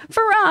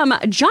 From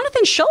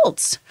Jonathan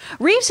Schultz,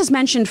 Reeves has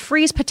mentioned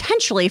Freeze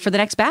potentially for the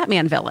next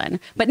Batman villain.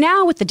 But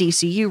now with the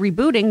DCU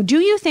rebooting, do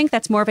you think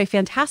that's more of a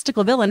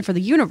fantastical villain for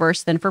the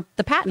universe than for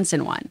the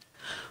Pattinson one?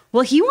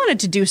 Well, he wanted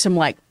to do some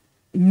like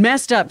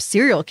messed up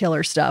serial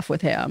killer stuff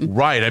with him.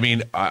 Right. I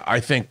mean,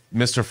 I think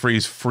Mr.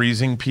 Freeze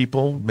freezing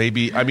people,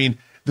 maybe. I mean,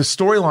 the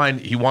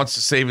storyline, he wants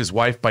to save his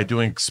wife by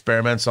doing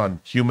experiments on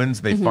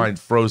humans. They find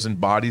frozen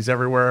bodies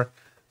everywhere.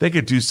 They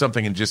could do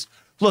something and just...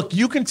 Look,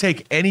 you can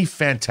take any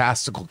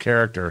fantastical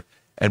character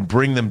and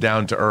bring them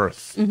down to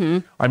earth.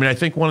 I mean, I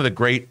think one of the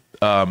great...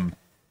 I'm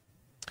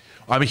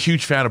a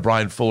huge fan of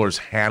Brian Fuller's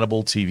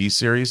Hannibal TV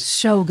series.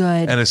 So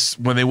good. And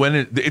when they went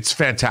in, it's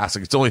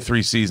fantastic. It's only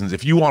 3 seasons.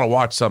 If you want to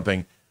watch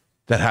something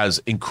that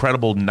has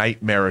incredible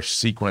nightmarish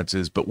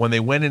sequences, but when they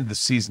went into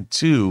season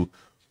 2,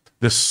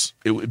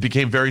 it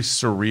became very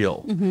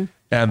surreal.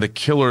 And the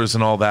killers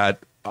and all that...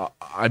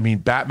 I mean,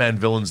 Batman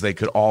villains they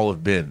could all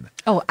have been.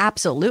 Oh,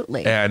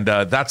 absolutely. And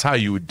that's how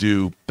you would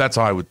do. That's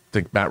how I would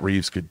think Matt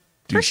Reeves could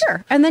do. For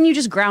sure. And then you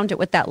just ground it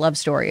with that love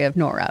story of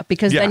Nora,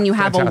 because then you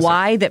have a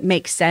why that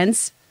makes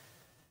sense,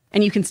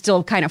 and you can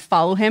still kind of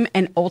follow him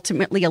and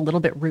ultimately a little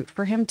bit root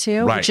for him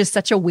too, which is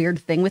such a weird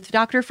thing with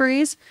Dr.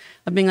 Freeze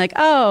of being like,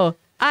 oh,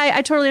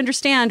 I totally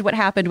understand what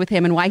happened with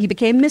him and why he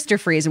became Mr.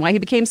 Freeze and why he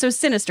became so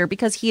sinister,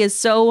 because he is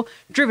so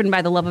driven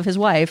by the love of his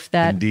wife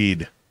that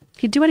indeed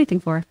he'd do anything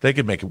for her. They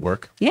could make it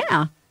work.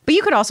 Yeah. But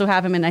you could also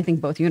have him in, I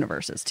think, both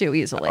universes, too,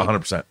 easily.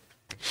 100%.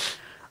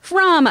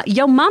 From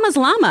Yo Mama's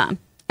Llama.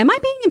 Am I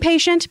being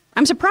impatient?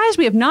 I'm surprised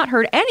we have not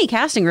heard any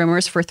casting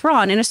rumors for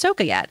Thrawn in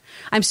Ahsoka yet.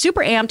 I'm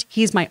super amped.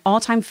 He's my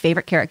all-time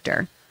favorite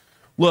character.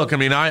 Look, I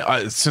mean,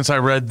 I since I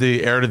read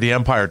the Heir to the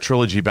Empire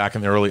trilogy back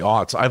in the early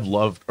aughts, I've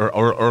loved, or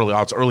early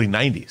aughts, early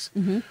 90s.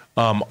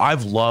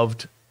 I've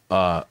loved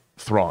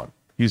Thrawn.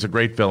 He's a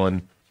great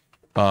villain.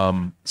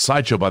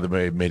 Sideshow, by the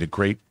way, made a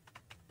great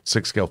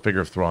 6-scale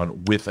figure of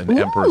Thrawn with an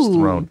Emperor's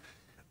throne.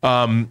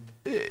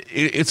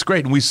 It's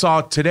great. And we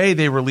saw today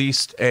they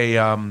released a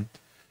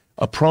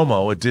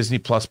promo, a Disney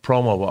Plus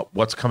promo about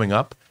what's coming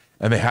up.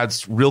 And they had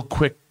real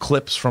quick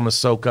clips from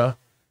Ahsoka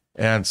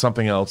and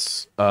something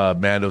else,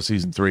 Mando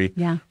season 3.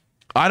 Yeah.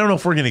 I don't know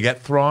if we're going to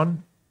get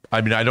Thrawn.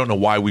 I mean, I don't know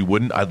why we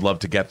wouldn't. I'd love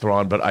to get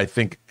Thrawn, but I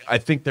think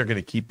they're going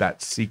to keep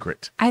that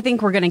secret. I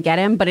think we're going to get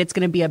him, but it's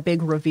going to be a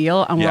big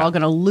reveal, and we're all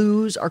going to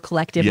lose our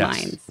collective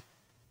minds.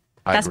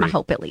 That's my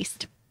hope, at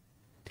least.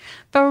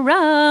 From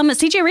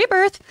CJ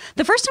Rebirth,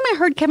 the first time I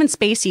heard Kevin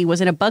Spacey was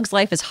in A Bug's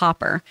Life as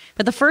Hopper,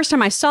 but the first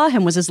time I saw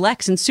him was as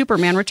Lex in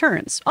Superman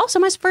Returns. Also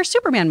my first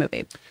Superman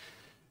movie.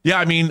 Yeah,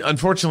 I mean,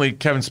 unfortunately,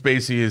 Kevin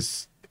Spacey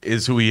is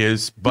who he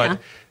is, but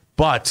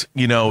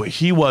you know,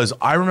 he was.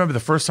 I remember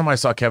the first time I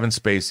saw Kevin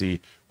Spacey.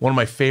 One of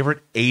my favorite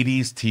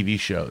 '80s TV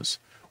shows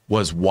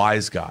was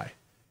Wise Guy.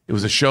 It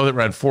was a show that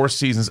ran 4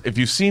 seasons. If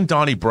you've seen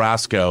Donnie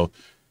Brasco,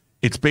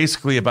 it's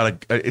basically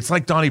about it's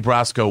like Donnie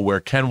Brasco, where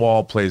Ken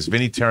Wall plays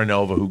Vinny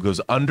Terranova, who goes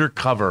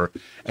undercover,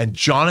 and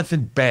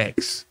Jonathan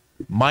Banks,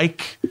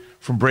 Mike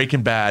from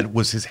Breaking Bad,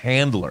 was his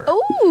handler.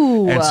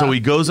 Ooh. And so he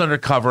goes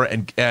undercover,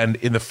 and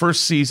in the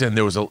first season,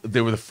 it was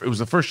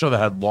the first show that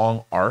had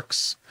long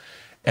arcs,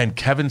 and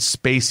Kevin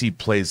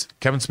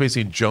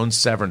Spacey and Joan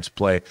Severance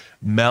play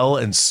Mel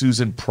and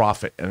Susan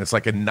Prophet, and it's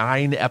like a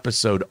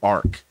 9-episode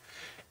arc,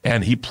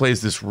 and he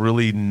plays this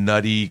really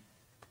nutty,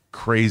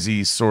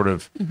 crazy sort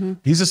of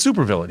he's a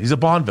supervillain, he's a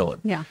Bond villain,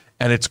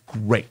 and it's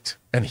great,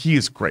 and he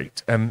is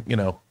great, and you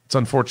know, it's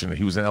unfortunate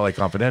he was in LA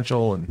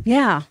Confidential, and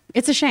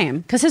it's a shame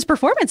because his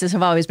performances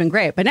have always been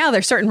great, but now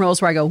there's certain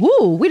roles where I go,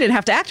 woo, we didn't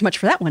have to act much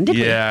for that one, did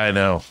we? I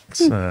know.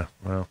 It's well,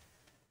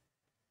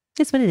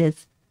 it's what it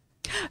is.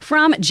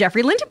 From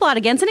Jeffrey Lindenblad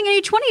again, sending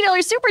a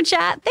 $20 super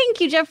chat.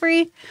 Thank you,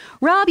 Jeffrey.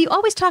 Rob, you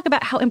always talk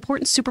about how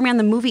important Superman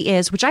the movie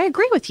is, which I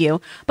agree with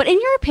you. But in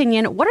your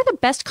opinion, what are the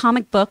best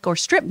comic book or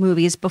strip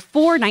movies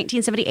before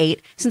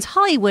 1978, since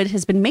Hollywood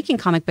has been making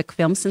comic book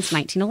films since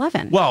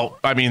 1911? Well,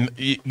 I mean,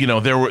 you know,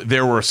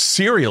 there were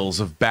serials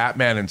of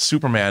Batman and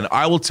Superman.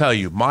 I will tell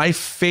you, my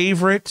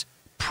favorite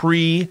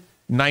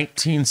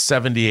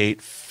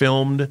pre-1978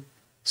 filmed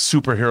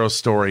superhero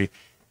story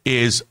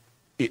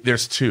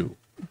there's 2.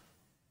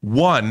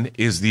 One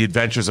is The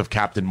Adventures of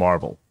Captain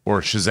Marvel,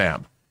 or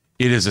Shazam.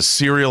 It is a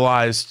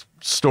serialized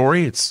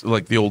story. It's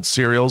like the old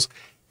serials.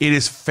 It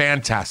is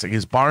fantastic.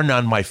 It's bar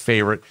none my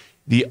favorite.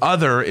 The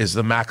other is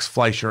the Max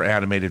Fleischer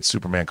animated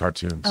Superman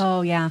cartoons.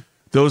 Oh, yeah.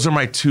 Those are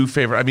my 2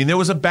 favorite. I mean, there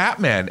was a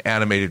Batman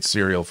animated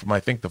serial from, I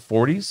think, the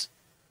 40s.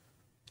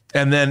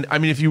 And then, I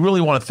mean, if you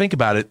really want to think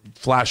about it,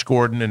 Flash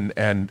Gordon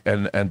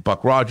and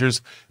Buck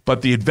Rogers.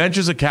 But The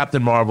Adventures of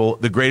Captain Marvel,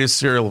 the greatest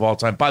serial of all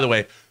time. By the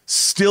way,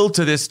 still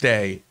to this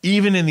day,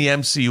 even in the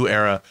MCU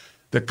era,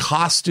 the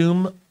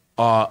costume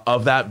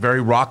of that very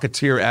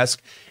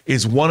Rocketeer-esque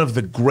is one of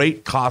the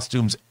great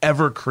costumes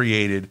ever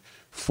created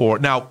for...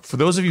 Now, for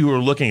those of you who are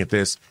looking at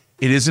this,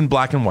 it is in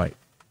black and white.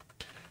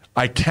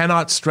 I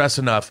cannot stress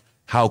enough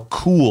how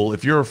cool,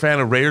 if you're a fan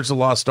of Raiders of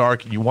the Lost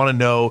Ark, and you want to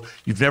know,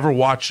 you've never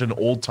watched an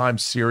old-time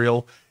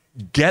serial,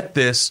 get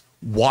this,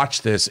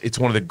 watch this. It's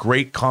one of the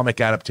great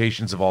comic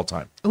adaptations of all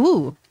time.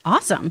 Ooh,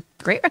 awesome.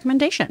 Great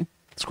recommendation.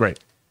 It's great.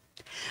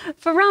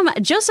 From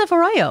Joseph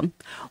Arroyo,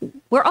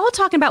 we're all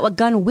talking about what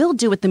Gunn will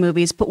do with the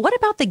movies, but what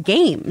about the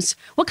games?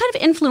 What kind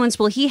of influence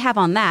will he have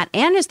on that?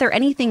 And is there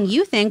anything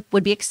you think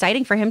would be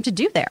exciting for him to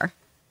do there?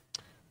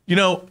 You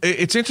know,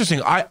 it's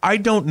interesting. I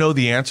don't know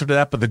the answer to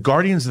that, but the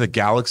Guardians of the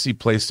Galaxy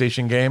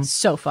PlayStation game,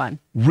 so fun.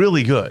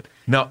 Really good.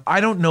 Now,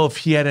 I don't know if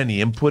he had any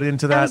input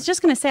into that. I was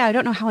just going to say, I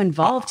don't know how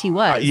involved he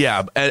was.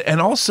 Yeah,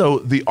 and also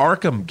the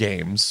Arkham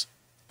games,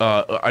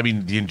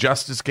 the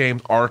Injustice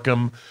games,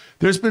 Arkham,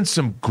 there's been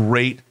some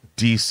great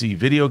DC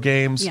video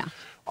games. Yeah.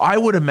 I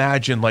would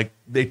imagine, like,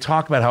 they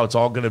talk about how it's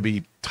all going to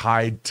be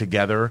tied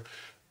together.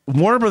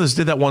 Warner Brothers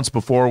did that once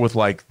before with,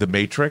 like, the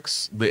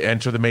Matrix, the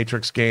Enter the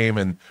Matrix game,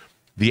 and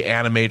the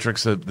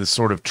Animatrix, the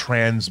sort of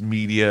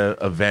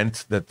transmedia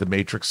event that the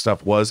Matrix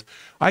stuff was.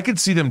 I could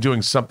see them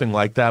doing something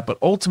like that, but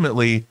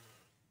ultimately,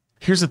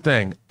 here's the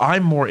thing.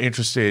 I'm more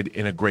interested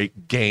in a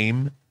great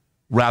game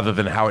rather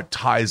than how it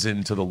ties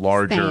into the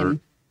larger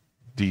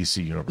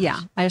DC universe.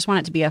 Yeah, I just want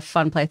it to be a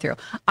fun playthrough.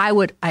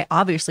 I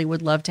obviously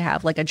would love to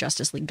have like a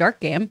Justice League Dark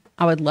game.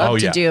 I would love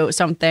to do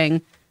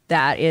something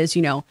that is,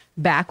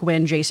 back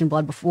when Jason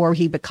Blood, before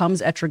he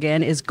becomes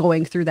Etrigan, is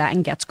going through that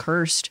and gets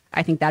cursed.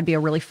 I think that'd be a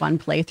really fun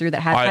playthrough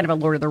that has kind of a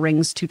Lord of the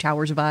Rings, Two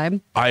Towers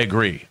vibe. I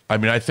agree. I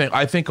mean, I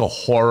think a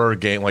horror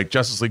game like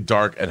Justice League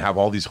Dark and have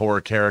all these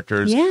horror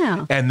characters.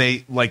 Yeah. And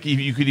they, like,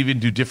 you could even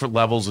do different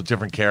levels with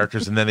different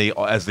characters, and then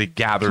as they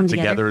gather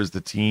together as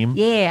the team.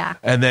 Yeah.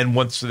 And then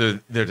once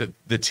the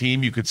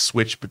team, you could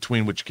switch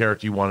between which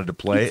character you wanted to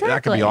play. Exactly.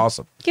 That could be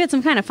awesome. Give it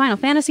some kind of Final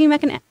Fantasy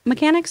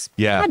mechanics.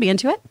 Yeah. I'd be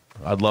into it.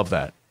 I'd love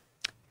that.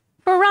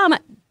 For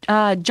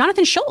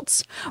Jonathan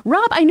Schultz.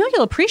 Rob, I know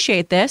you'll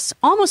appreciate this.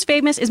 Almost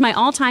Famous is my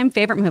all-time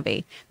favorite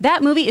movie.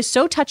 That movie is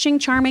so touching,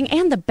 charming,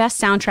 and the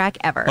best soundtrack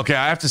ever. Okay,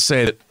 I have to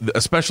say that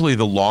especially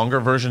the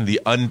longer version,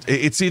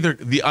 it's either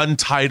the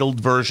untitled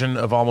version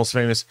of Almost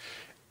Famous.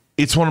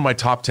 It's one of my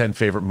top 10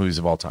 favorite movies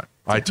of all time.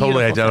 I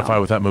totally identify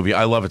with that movie.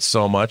 I love it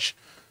so much.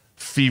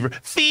 Fever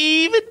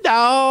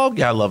Dog.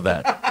 Yeah, I love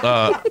that.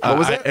 What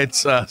was it? It's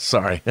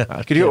sorry.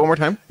 Could you do it one more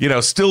time?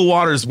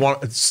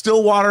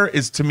 Stillwater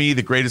is to me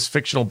the greatest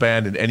fictional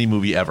band in any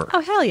movie ever. Oh,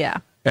 hell yeah.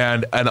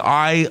 And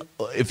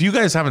if you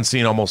guys haven't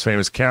seen Almost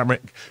Famous,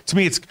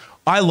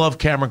 I love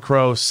Cameron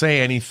Crowe.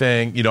 Say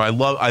Anything. I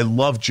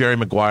love Jerry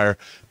Maguire,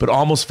 but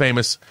Almost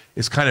Famous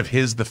is kind of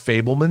The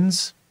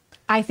Fabelmans.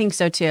 I think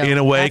so too. In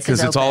a way,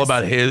 because it's all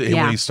about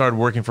when he started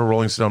working for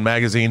Rolling Stone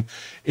magazine.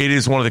 It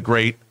is one of the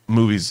great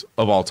movies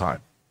of all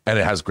time, and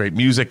it has great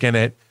music in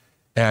it,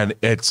 and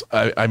it's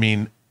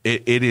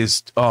it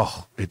is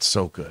it's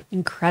so good.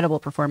 Incredible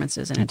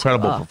performances in it.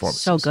 Incredible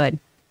performances. So good.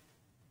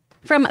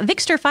 From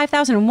Victor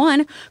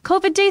 5001,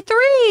 COVID Day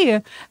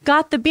 3.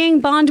 Got the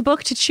Being Bond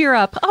book to cheer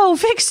up. Oh,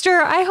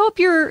 Victor, I hope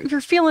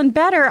you're feeling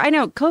better. I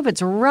know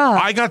COVID's rough.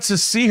 I got to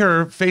see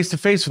her face to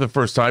face for the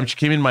first time. She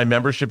came in my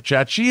membership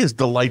chat. She is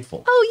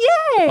delightful.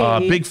 Oh,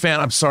 yay. Big fan.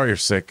 I'm sorry you're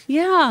sick.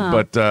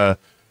 Yeah. But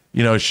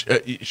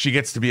she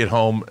gets to be at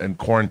home and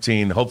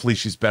quarantine. Hopefully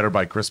she's better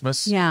by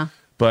Christmas. Yeah.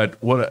 But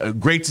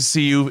great to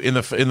see you in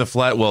the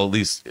flat. Well, at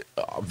least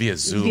via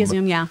Zoom. Via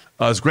Zoom, yeah.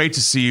 It's great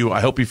to see you. I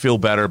hope you feel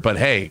better. But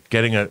hey,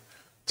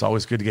 it's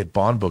always good to get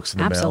Bond books in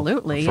the mail.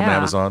 Absolutely, from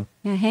Amazon.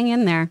 Yeah, hang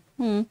in there.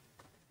 I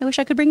wish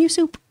I could bring you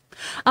soup.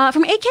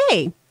 From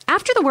AK.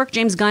 After the work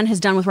James Gunn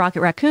has done with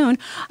Rocket Raccoon,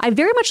 I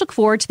very much look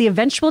forward to the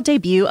eventual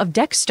debut of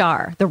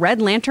Dexstar, the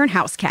Red Lantern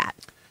house cat.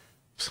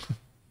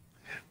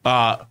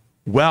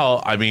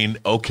 Well,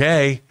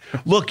 okay.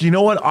 Look, you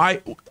know what?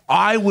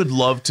 I would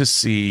love to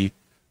see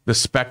the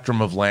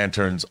spectrum of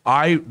lanterns.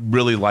 I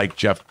really like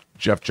Jeff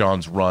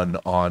Johns' run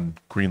on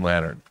Green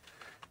Lantern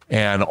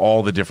and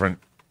all the different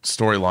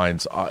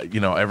storylines.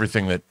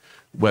 Everything that,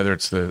 whether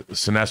it's the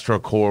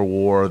Sinestro Corps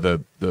War,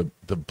 the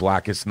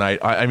Blackest Night.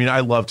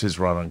 I loved his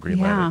run on Green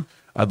Lantern.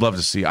 I'd love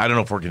to see. I don't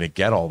know if we're going to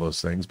get all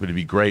those things, but it'd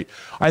be great.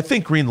 I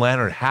think Green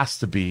Lantern has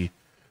to be.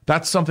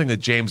 That's something that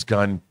James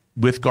Gunn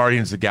with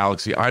Guardians of the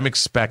Galaxy. I'm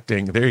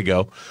expecting. There you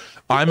go.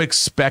 I'm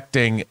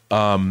expecting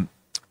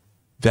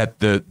that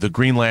the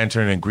Green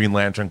Lantern and Green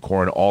Lantern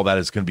Corps and all that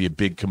is going to be a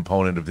big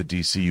component of the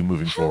DCU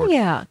moving forward.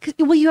 Yeah.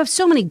 Well, you have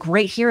so many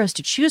great heroes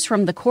to choose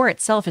from. The Corps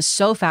itself is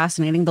so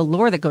fascinating. The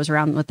lore that goes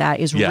around with that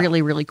is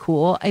really, really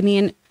cool.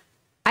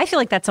 I feel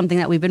like that's something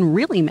that we've been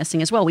really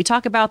missing as well. We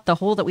talk about the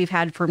hole that we've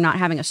had for not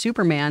having a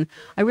Superman.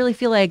 I really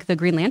feel like the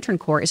Green Lantern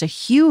Corps is a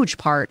huge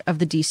part of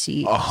the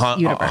DC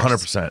universe.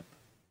 100%.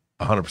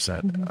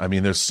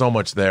 100%. There's so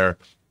much there.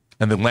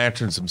 And the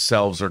lanterns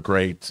themselves are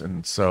great.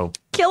 And so.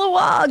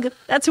 Kilowog.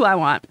 That's who I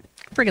want.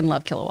 Friggin'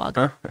 love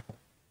Kilowog.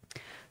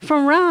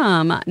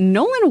 From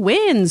Nolan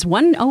Wins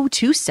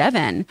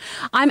 1027.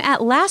 I'm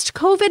at last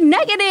COVID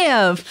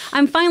negative.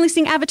 I'm finally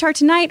seeing Avatar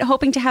tonight,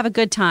 hoping to have a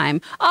good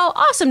time. Oh,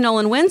 awesome,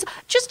 Nolan Wins.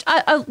 Just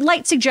a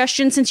light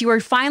suggestion, since you are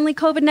finally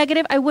COVID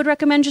negative, I would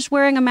recommend just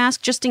wearing a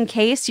mask just in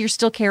case you're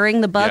still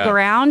carrying the bug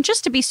around,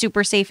 just to be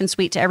super safe and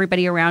sweet to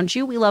everybody around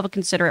you. We love a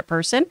considerate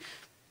person.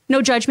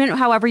 No judgment,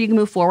 however you can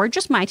move forward,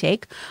 just my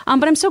take.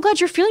 But I'm so glad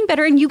you're feeling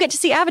better and you get to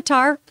see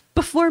Avatar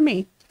before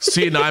me.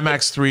 See it in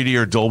IMAX 3D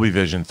or Dolby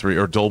Vision 3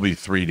 or Dolby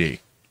 3D.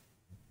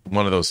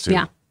 One of those two.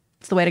 Yeah.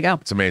 It's the way to go.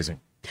 It's amazing.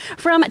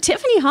 From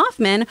Tiffany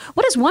Hoffman,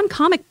 what is one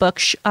comic book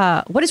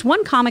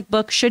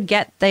should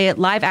get the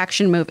live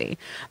action movie?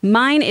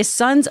 Mine is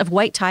Sons of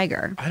White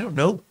Tiger. I don't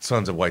know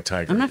Sons of White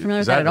Tiger. I'm not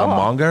familiar with that at all. Is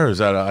that a manga or is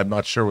that I'm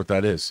not sure what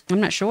that is.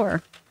 I'm not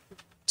sure.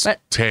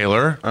 But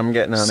Taylor, I'm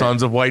getting on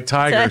Sons of White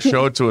Tiger.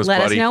 Show it to us, Let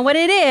buddy. us know what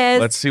it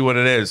is. Let's see what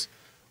it is.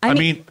 I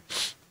mean,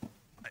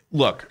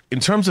 look, in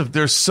terms of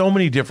there's so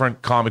many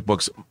different comic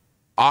books.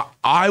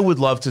 I would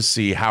love to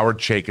see Howard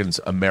Chaykin's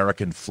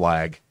American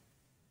Flag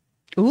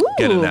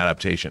get an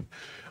adaptation.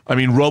 I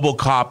mean,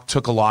 RoboCop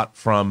took a lot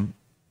from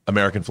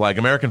American Flag.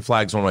 American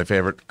Flag's one of my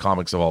favorite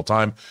comics of all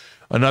time.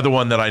 Another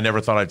one that I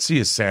never thought I'd see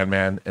is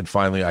Sandman, and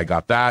finally I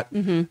got that.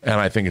 And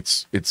I think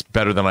it's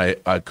better than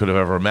I could have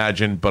ever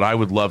imagined, but I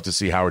would love to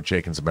see Howard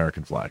Chaykin's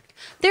American Flag.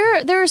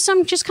 There are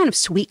some just kind of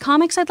sweet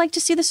comics I'd like to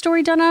see the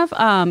story done of.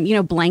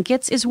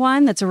 Blankets is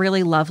one that's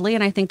really lovely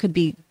and I think could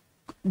be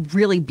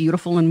really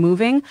beautiful and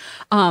moving.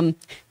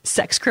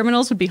 Sex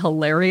Criminals would be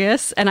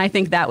hilarious, and I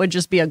think that would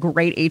just be a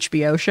great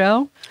HBO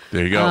show.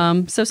 There you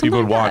go. So people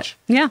would watch.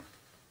 Yeah.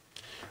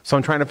 So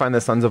I'm trying to find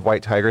the Sons of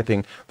White Tiger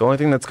thing. The only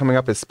thing that's coming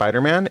up is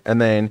Spider-Man, and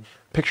then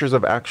pictures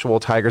of actual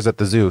tigers at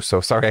the zoo.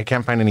 So sorry, I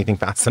can't find anything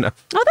fast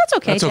enough. Oh, that's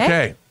okay. That's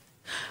okay.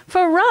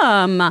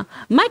 From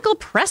Michael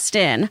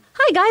Preston.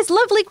 Hi, guys.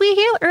 Love Leaky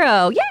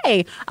Hero.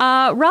 Yay.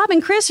 Rob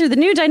and Chris are the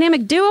new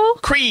dynamic duo.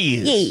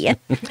 Crease. Yeah.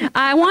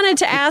 I wanted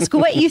to ask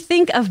what you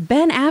think of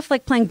Ben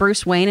Affleck playing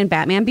Bruce Wayne in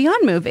Batman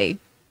Beyond movie.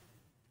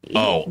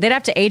 Oh. They'd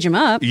have to age him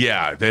up.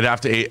 Yeah, they'd have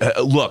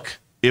to. Look,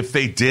 if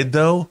they did,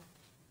 though,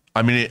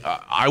 I mean,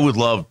 I would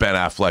love Ben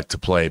Affleck to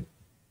play,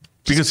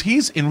 because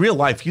he's, in real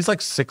life, he's like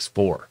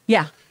 6'4".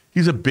 Yeah.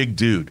 He's a big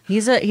dude.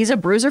 He's a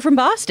bruiser from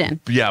Boston.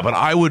 Yeah, but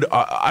I would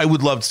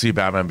love to see a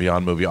Batman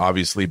Beyond movie,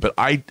 obviously, but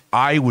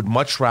I would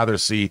much rather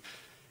see.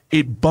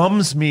 It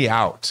bums me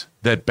out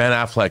that Ben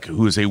Affleck,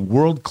 who is a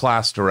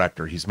world-class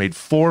director, he's made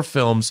 4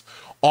 films,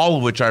 all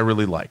of which I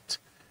really liked.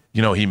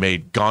 You know, he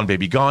made Gone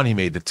Baby Gone, he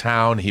made The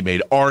Town, he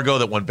made Argo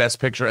that won Best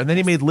Picture, and then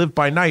he made Live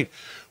by Night,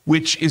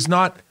 which is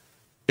not.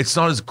 It's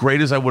not as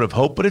great as I would have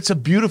hoped, but it's a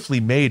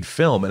beautifully made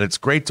film, and it's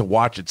great to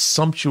watch. It's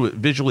sumptuous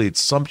visually. It's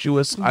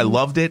sumptuous. I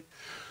loved it.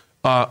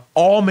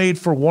 All made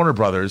for Warner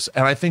Brothers,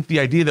 and I think the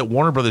idea that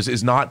Warner Brothers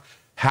is not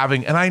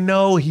having, and I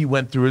know he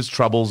went through his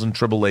troubles and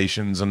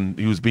tribulations and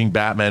he was being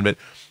Batman, but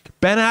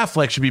Ben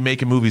Affleck should be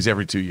making movies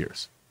every 2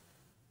 years.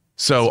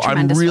 So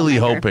I'm really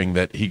hoping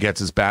that he gets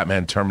his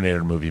Batman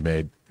Terminator movie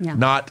made. Yeah.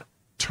 Not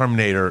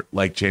Terminator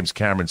like James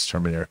Cameron's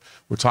Terminator.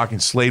 We're talking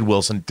Slade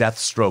Wilson,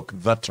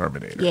 Deathstroke, the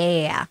Terminator.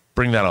 Yeah.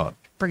 Bring that on.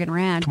 Friggin'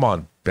 rad. Come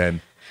on, Ben.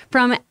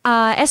 From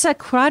Essa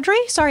Quadri,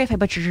 sorry if I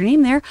butchered your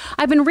name there.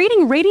 I've been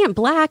reading Radiant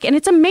Black, and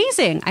it's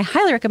amazing. I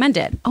highly recommend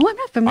it. Oh, I'm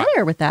not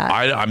familiar with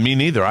that. Me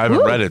neither. I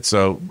haven't read it,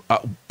 so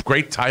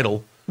great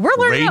title. We're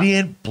learning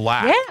Radiant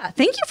Black. Yeah,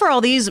 thank you for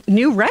all these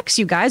new recs,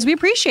 you guys. We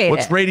appreciate it.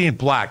 What's Radiant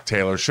Black,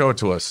 Taylor? Show it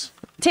to us.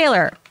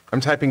 Taylor. I'm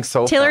typing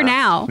so Taylor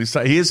fast.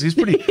 now. He's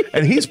pretty,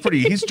 and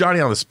he's Johnny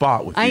on the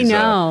spot with these. I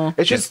know.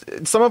 It's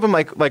just some of them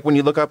like when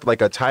you look up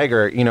like a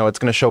tiger, you know, it's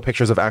going to show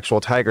pictures of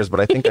actual tigers. But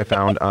I think I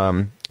found.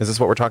 Is this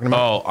what we're talking about?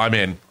 Oh, I'm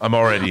in. I'm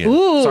already in.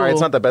 Ooh. Sorry,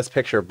 it's not the best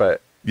picture,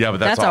 but yeah,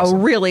 but that's awesome.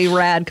 a really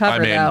rad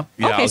cover, though.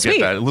 Yeah, okay, I'll sweet.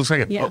 get that. It looks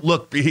like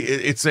look,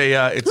 it's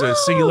a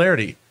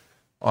singularity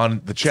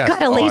on the chest. It's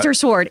got a laser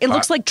sword. It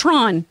looks like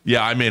Tron.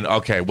 Yeah, I'm in.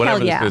 Okay,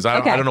 whatever this is.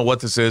 I don't know what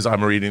this is.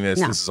 I'm reading this.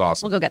 No, this is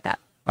awesome. We'll go get that.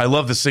 I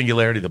love the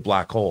singularity, the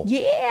black hole.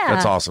 Yeah.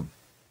 That's awesome.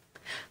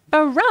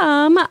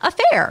 From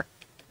Affair.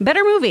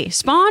 Better movie,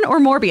 Spawn or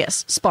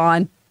Morbius?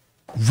 Spawn.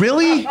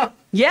 Really?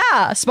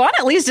 Yeah. Spawn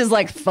at least is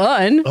like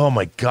fun. Oh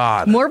my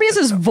God. Morbius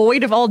is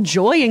void of all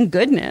joy and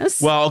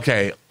goodness. Well,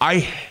 okay. I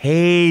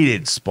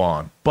hated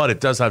Spawn, but it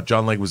does have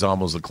John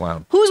Leguizamo as the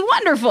clown. Who's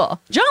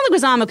wonderful. John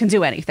Leguizamo can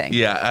do anything.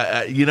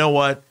 Yeah. You know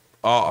what?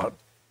 I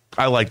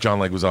like John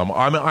Leguizamo.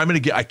 I'm going to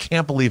get, I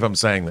can't believe I'm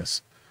saying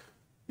this.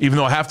 Even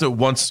though I have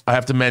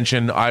to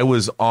mention I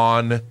was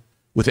on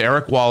with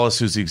Eric Wallace,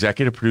 who's the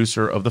executive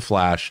producer of The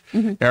Flash.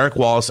 Mm-hmm. Eric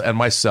Wallace and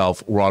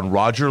myself were on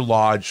Roger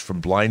Lodge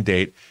from Blind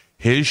Date,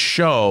 his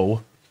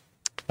show,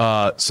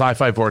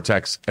 Sci-Fi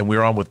Vortex, and we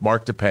were on with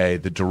Mark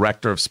DePay, the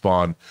director of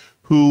Spawn,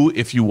 who,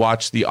 if you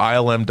watch the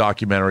ILM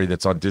documentary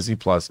that's on Disney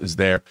Plus, is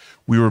there.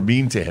 We were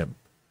mean to him.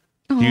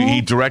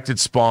 He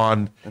directed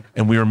Spawn,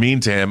 and we were mean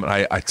to him.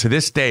 And I to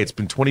this day, it's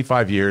been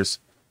 25 years.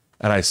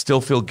 And I still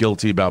feel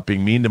guilty about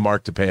being mean to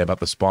Mark DePay about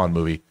the Spawn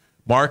movie.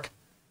 Mark,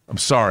 I'm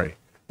sorry.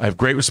 I have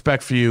great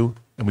respect for you,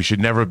 and we should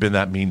never have been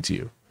that mean to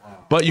you.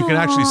 But you can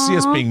actually see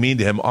us being mean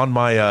to him on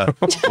my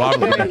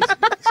Robert.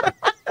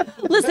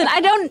 Listen,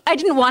 I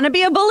didn't want to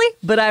be a bully,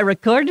 but I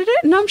recorded it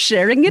and I'm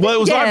sharing it. Well, it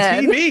was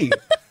again. on TV.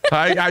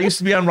 I used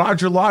to be on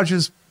Roger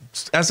Lodge's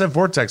SF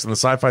Vortex on the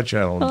Sci-Fi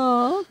Channel.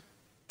 Aww.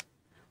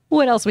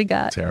 What else we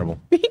got? Terrible.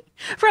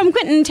 From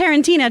Quentin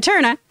Tarantino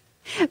Turner.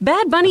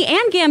 Bad Bunny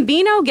and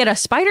Gambino get a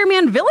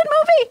Spider-Man villain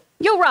movie?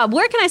 Yo, Rob,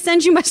 where can I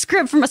send you my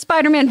script from a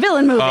Spider-Man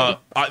villain movie?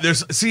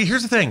 Here's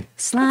the thing.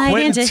 Slide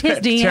into his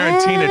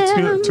DMs.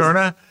 Tarantino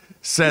Turner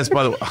says,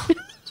 by the way.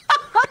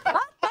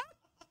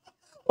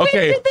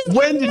 Okay,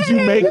 when did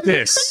you make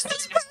this?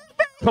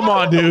 Come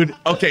on, dude.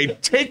 Okay,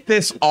 take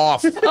this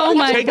off. Oh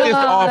my take God. this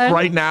off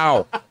right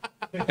now.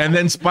 And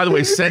then, by the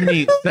way, send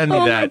me that.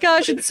 Oh my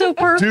gosh, it's so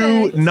perfect.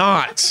 Do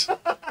not.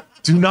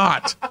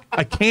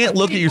 I can't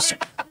look at your.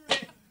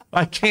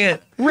 I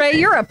can't. Ray,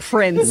 you're a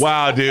prince.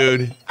 Wow,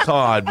 dude.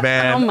 God,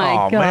 man. Oh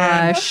my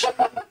gosh.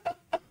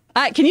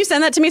 Can you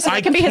send that to me so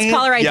that can be his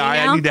caller ID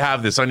now? I need to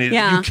have this.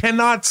 You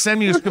cannot send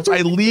me your scripts.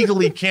 I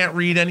legally can't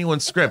read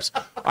anyone's scripts.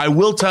 I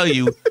will tell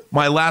you,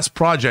 my last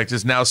project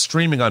is now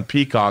streaming on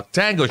Peacock.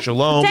 Tango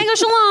Shalom. Tango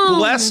Shalom.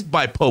 Blessed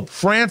by Pope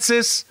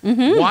Francis.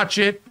 Watch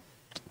it.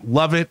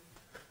 Love it.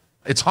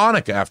 It's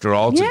Hanukkah, after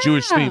all. It's a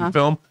Jewish themed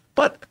film,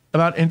 but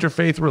about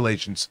interfaith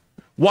relations.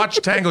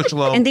 Watch Tango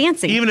Shalom. And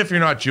dancing. Even if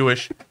you're not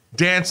Jewish.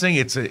 Dancing.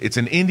 It's an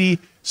indie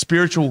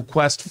spiritual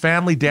quest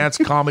family dance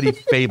comedy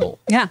fable.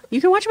 Yeah, you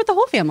can watch it with the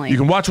whole family. You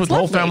can watch it with the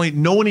whole family.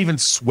 No one even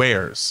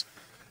swears.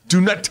 Do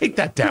not take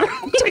that down.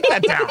 Take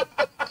that down.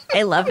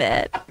 I love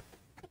it.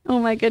 Oh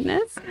my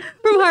goodness.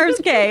 From Harv's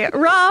K.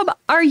 Rob,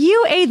 are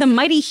you the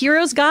Mighty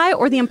Heroes guy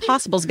or the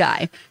Impossibles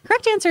guy?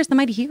 Correct answer is the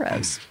Mighty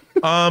Heroes.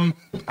 I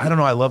don't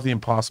know. I love the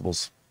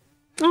Impossibles.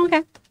 Oh,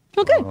 okay.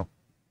 Well, good.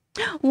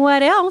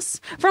 What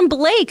else? From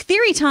Blake,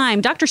 Theory Time.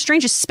 Doctor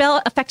Strange's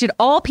spell affected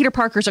all Peter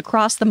Parkers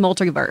across the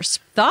multiverse.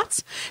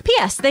 Thoughts?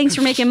 P.S. Thanks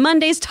for making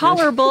Mondays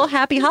tolerable.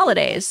 Happy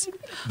holidays.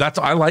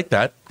 I like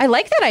that. I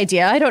like that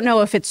idea. I don't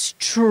know if it's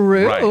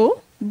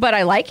true, but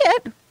I like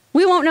it.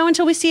 We won't know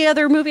until we see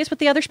other movies with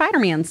the other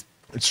Spider-Mans.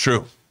 It's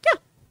true. Yeah.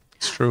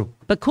 It's true.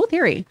 But cool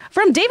theory.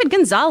 From David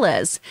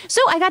Gonzalez. So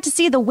I got to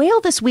see The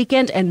Whale this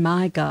weekend, and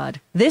my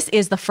God, this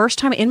is the first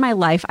time in my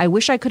life I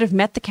wish I could have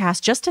met the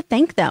cast just to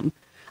thank them.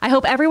 I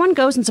hope everyone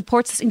goes and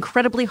supports this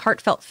incredibly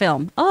heartfelt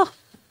film. Oh,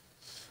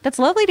 that's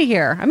lovely to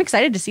hear. I'm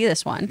excited to see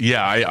this one.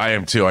 Yeah, I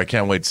am too. I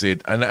can't wait to see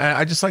it. And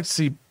I just like to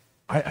see,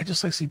 I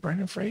just like to see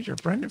Brendan Fraser.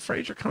 Brendan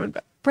Fraser coming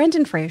back.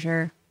 Brendan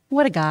Fraser,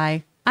 what a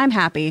guy. I'm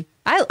happy.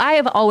 I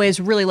have always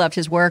really loved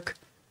his work.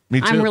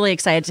 Me too. I'm really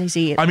excited to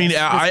see it. I mean,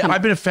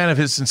 I've been a fan of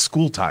his since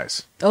School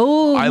Ties.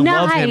 Oh, I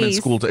nice. love him in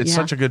School Ties. It's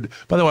such a good.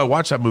 By the way, I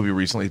watched that movie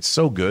recently. It's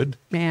so good.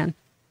 Man.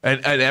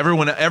 And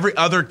everyone, every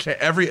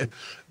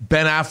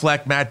Ben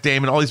Affleck, Matt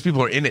Damon, all these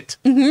people are in it.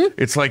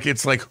 It's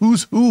like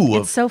who's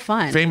who. It's so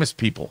fun. Famous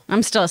people.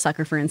 I'm still a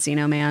sucker for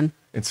Encino Man.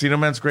 Encino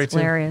Man's great too.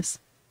 Hilarious.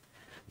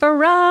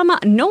 From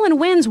Nolan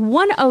Wins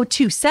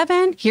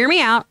 1027. Hear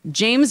me out.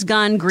 James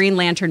Gunn Green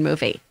Lantern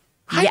movie.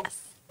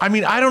 Yes. I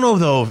mean, I don't know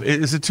though.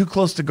 Is it too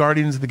close to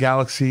Guardians of the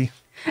Galaxy?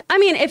 I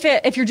mean,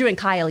 if you're doing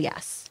Kyle,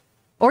 yes.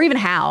 Or even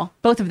Hal.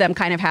 Both of them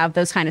kind of have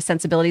those kind of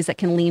sensibilities that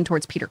can lean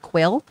towards Peter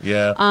Quill.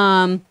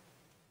 Yeah.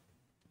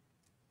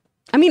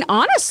 I mean,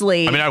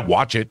 honestly. I mean, I'd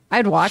watch it.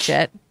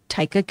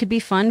 Taika could be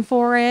fun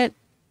for it.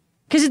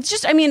 Because it's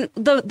just, I mean,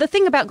 the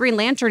thing about Green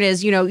Lantern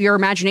is, your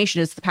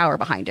imagination is the power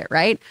behind it,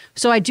 right?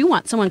 So I do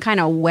want someone kind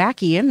of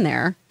wacky in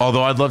there.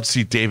 Although I'd love to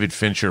see David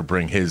Fincher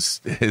bring his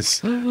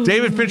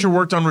David Fincher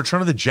worked on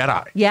Return of the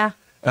Jedi. Yeah.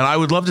 And I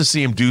would love to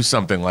see him do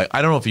something like,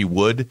 I don't know if he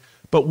would,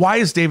 but why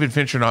is David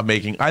Fincher not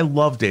making, I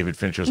love David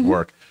Fincher's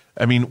work.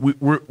 I mean,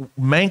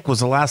 Mank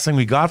was the last thing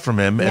we got from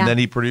him, and then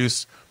he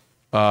produced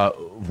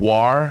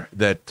War,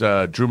 that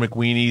Drew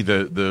McWeeny,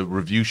 the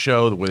review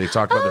show where they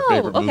talk about their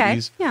favorite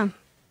movies. Yeah.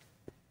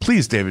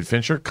 Please, David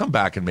Fincher, come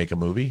back and make a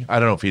movie. I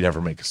don't know if he'd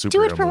ever make a superhero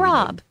movie. Do it for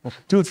Rob.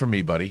 Do it for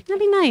me, buddy. That'd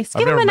be nice.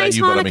 Give I've him never a met nice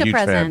you, but I'm a Hanukkah huge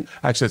present. fan.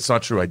 Actually, it's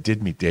not true. I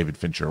did meet David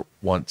Fincher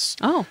once.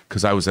 Oh.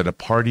 Because I was at a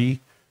party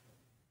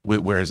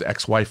where his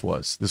ex-wife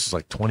was. This was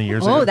like 20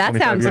 years ago. Oh, that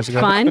sounds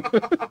fun.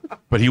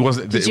 But he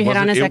wasn't. Did you hit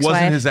on his ex-wife? It ex-wife?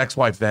 wasn't his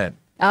ex-wife then.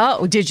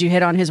 Oh, did you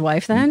hit on his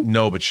wife then?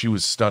 No, but she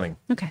was stunning.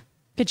 Okay.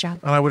 Good job.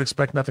 And I would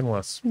expect nothing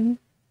less.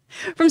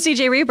 From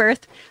CJ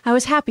Rebirth, I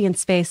was happy in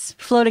space,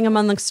 floating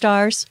among the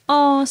stars.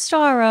 Oh,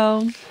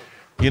 Starro.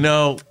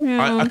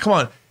 Come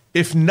on.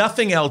 If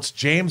nothing else,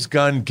 James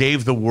Gunn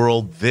gave the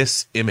world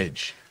this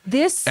image.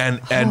 This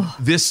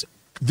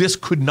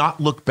could not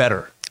look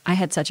better. I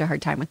had such a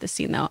hard time with this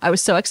scene, though. I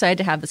was so excited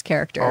to have this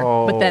character,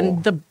 but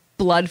then the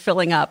blood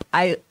filling up,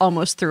 I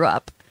almost threw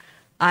up.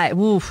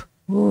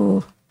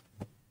 Starro.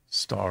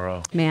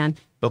 Man.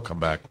 He'll come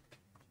back.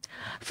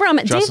 From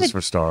Justice for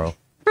Starro.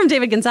 From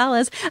David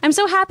Gonzalez, I'm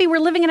so happy we're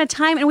living in a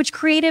time in which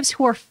creatives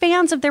who are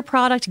fans of their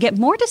product get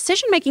more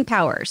decision-making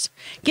powers.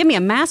 Give me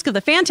a Mask of the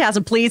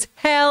Phantasm, please.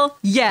 Hell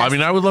yes. I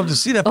mean, I would love to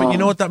see that, but you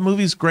know what? That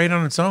movie's great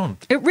on its own.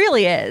 It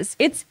really is.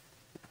 It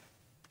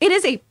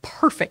is a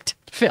perfect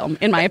film,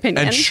 in my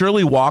opinion. And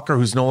Shirley Walker,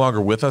 who's no longer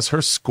with us,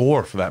 her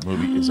score for that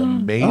movie is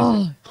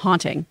amazing.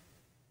 Haunting.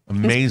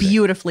 Amazing. It's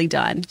beautifully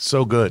done.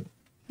 So good.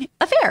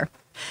 Affair.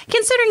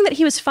 Considering that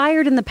he was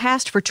fired in the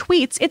past for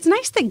tweets, it's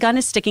nice that Gunn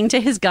is sticking to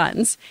his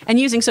guns and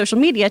using social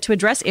media to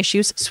address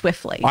issues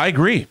swiftly. I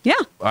agree. Yeah.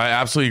 I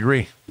absolutely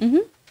agree.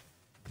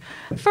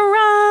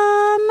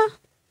 From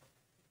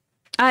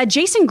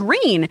Jason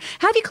Green,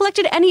 have you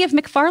collected any of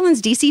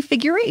McFarlane's DC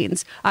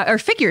figurines?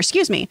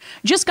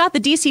 Just got the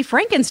DC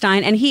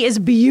Frankenstein, and he is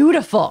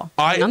beautiful.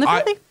 I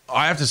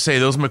have to say,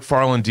 those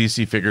McFarlane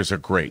DC figures are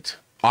great.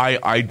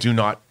 I do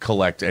not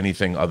collect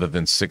anything other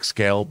than 6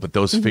 scale, but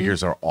those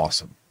figures are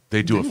awesome.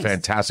 They do a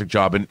fantastic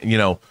job. And,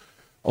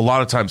 a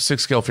lot of times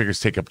 6-scale figures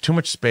take up too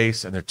much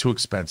space and they're too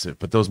expensive.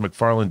 But those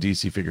McFarlane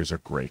DC figures are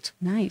great.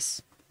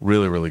 Nice.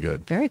 Really, really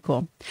good. Very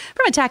cool.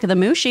 From Attack of the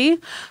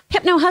Mushi,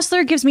 Hypno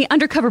Hustler gives me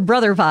Undercover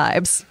Brother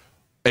vibes.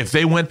 If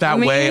they went that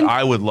way,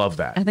 I would love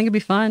that. I think it'd be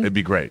fun. It'd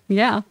be great.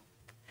 Yeah.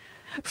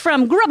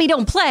 From Grubby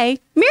Don't Play,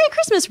 Merry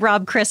Christmas,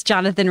 Rob, Chris,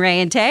 Jonathan, Ray,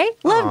 and Tay.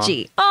 Love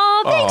G.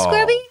 Oh, thanks,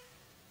 Grubby.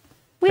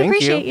 We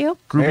appreciate you.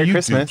 Grubby, Merry you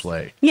Christmas. do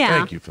play. Yeah.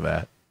 Thank you for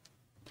that.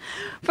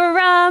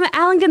 From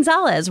Alan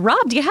Gonzalez,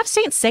 Rob, do you have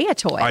Saint Seiya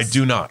toys? I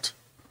do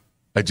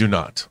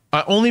not.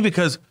 Only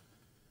because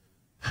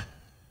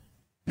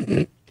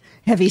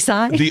Heavy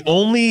sigh. the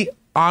only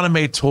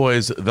anime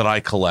toys that I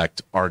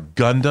collect are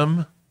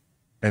Gundam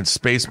and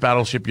Space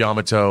Battleship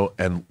Yamato,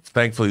 and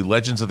thankfully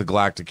Legends of the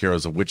Galactic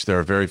Heroes, of which there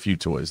are very few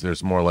toys.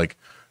 There's more like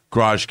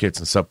garage kits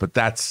and stuff, but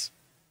that's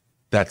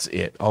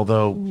it.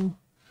 Although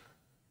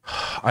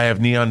I have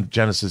Neon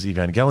Genesis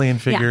Evangelion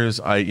figures.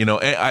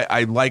 Yeah.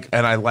 I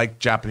like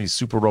Japanese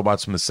super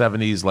robots from the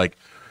 70s, like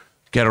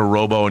Getter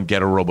Robo and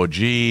Getter Robo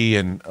G,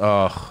 and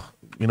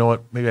you know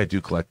what? Maybe I do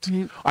collect.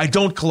 I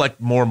don't collect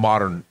more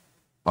modern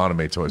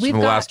anime toys from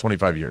the last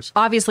 25 years.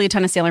 Obviously a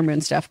ton of Sailor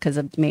Moon stuff because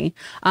of me.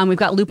 We've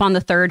got Lupin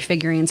the Third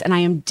figurines, and I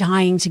am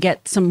dying to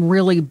get some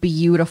really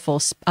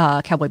beautiful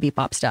Cowboy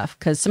Bebop stuff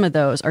because some of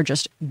those are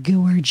just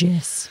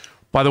gorgeous.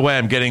 By the way,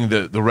 I'm getting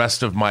the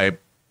rest of my...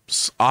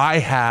 I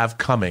have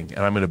coming,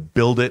 and I'm going to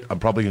build it. I'm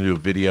probably going to do a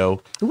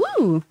video.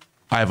 Ooh.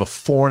 I have a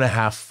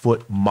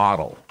 4.5-foot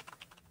model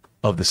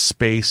of the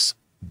space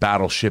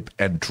battleship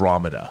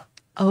Andromeda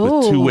with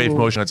 2-wave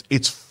motion.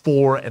 It's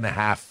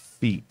 4.5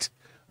 feet.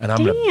 And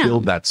I'm going to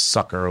build that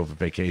sucker over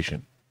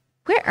vacation.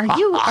 Where are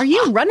you? Are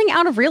you running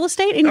out of real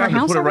estate in your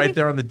house? Put it already? right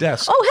there on the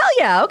desk. Oh,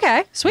 hell yeah.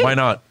 Okay. Sweet. Why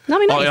not?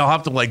 Nice. I'll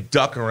have to like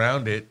duck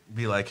around it and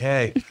be like,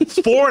 hey,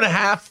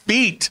 4.5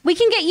 feet. We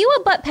can get you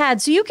a butt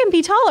pad so you can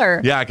be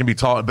taller. Yeah, I can be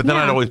taller. But then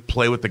I'd always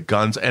play with the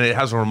guns. And it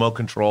has a remote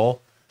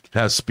control. It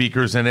has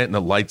speakers in it and it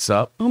lights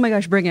up. Oh my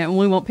gosh, bring it.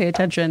 We won't pay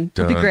attention.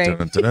 It'll be great.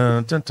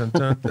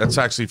 That's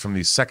actually from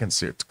the second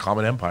series,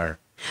 Common Empire.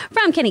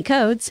 From Kenny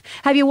Codes,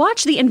 have you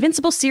watched the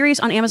Invincible series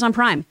on Amazon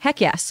Prime? Heck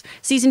yes.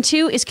 Season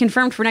 2 is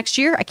confirmed for next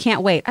year. I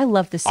can't wait. I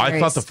love this series. I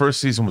thought the first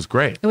season was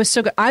great. It was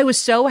so good. I was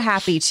so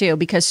happy too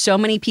because so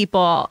many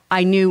people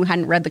I knew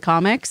hadn't read the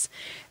comics.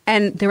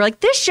 And they were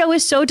like, this show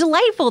is so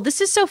delightful. This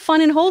is so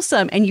fun and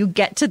wholesome. And you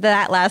get to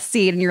that last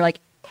scene and you're like,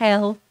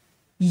 hell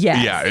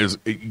yes. Yeah, it was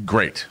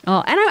great.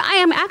 Oh, and I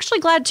am actually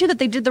glad too that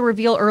they did the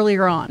reveal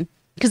earlier on.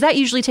 Because that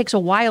usually takes a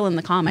while in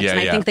the comics.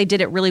 I think they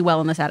did it really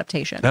well in this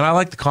adaptation. And I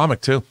like the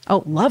comic, too.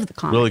 Oh, love the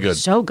comic. Really good.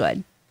 So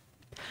good.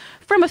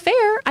 From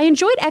Affair, I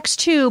enjoyed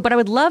X2, but I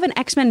would love an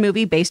X-Men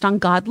movie based on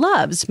God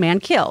Loves, Man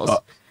Kills.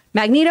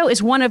 Magneto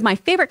is one of my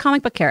favorite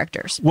comic book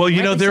characters. Well,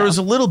 there was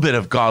a little bit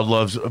of God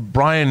Loves.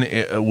 Brian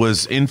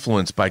was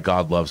influenced by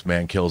God Loves,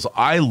 Man Kills.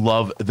 I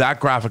love that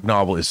graphic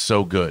novel is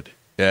so good.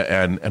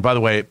 And by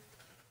the way,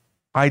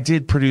 I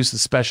did produce the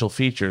special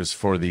features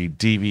for the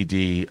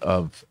DVD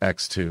of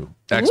X2,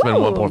 X-Men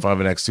 1.5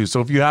 and X2.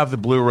 So if you have the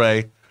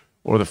Blu-ray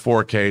or the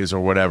 4Ks or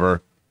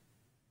whatever,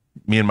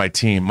 me and my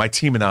team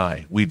and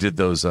I, we did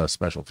those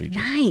special features.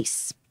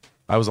 Nice.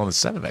 I was on the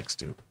set of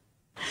X2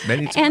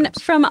 many times.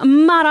 And from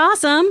Mod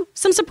Awesome,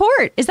 some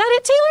support. Is that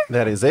it, Taylor?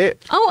 That is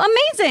it.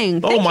 Oh, amazing.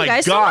 Thank you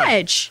guys so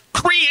much.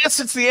 Chris,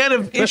 it's the end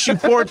of issue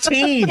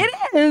 14. It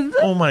is.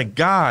 Oh, my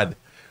God.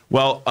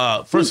 Well,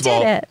 first of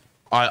all,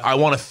 I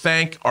want to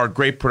thank our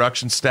great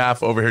production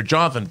staff over here,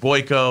 Jonathan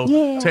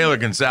Boyko, Taylor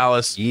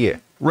Gonzalez,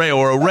 Ray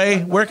Oro.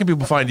 Ray, where can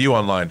people find you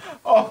online?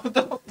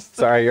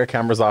 Sorry, your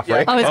camera's off,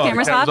 right? Oh, his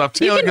camera's off.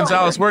 Taylor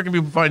Gonzalez, where can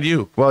people find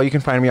you? Well, you can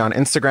find me on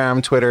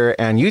Instagram, Twitter,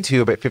 and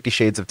YouTube at 50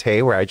 Shades of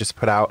Tay, where I just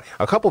put out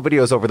a couple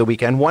videos over the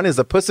weekend. One is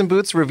a Puss in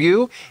Boots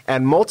review,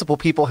 and multiple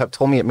people have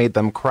told me it made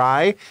them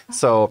cry.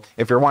 So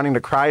if you're wanting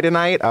to cry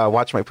tonight,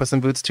 watch my Puss in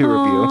Boots 2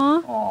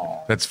 review.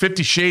 That's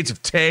 50 Shades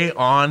of Tay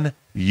on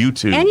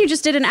YouTube. And you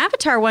just did an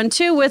Avatar one,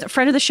 too, with a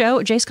friend of the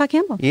show, J. Scott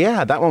Campbell.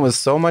 Yeah, that one was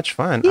so much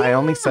fun. I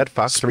only said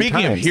fuck 3 times.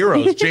 Speaking of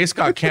heroes, J.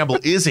 Scott Campbell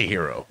is a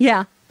hero.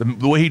 Yeah.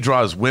 The way he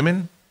draws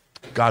women,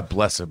 God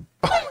bless him.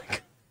 Oh, my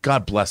God.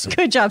 God bless him.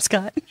 Good job,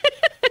 Scott.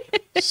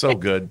 So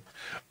good.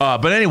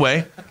 But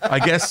anyway, I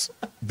guess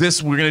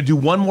we're going to do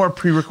one more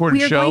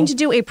pre-recorded show. We are going to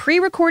do a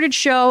pre-recorded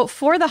show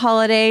for the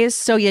holidays,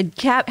 so you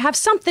have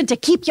something to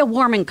keep you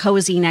warm and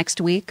cozy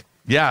next week.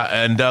 Yeah,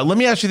 and let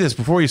me ask you this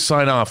before you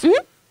sign off.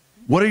 Mm-hmm.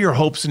 What are your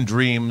hopes and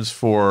dreams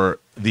for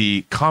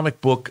the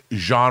comic book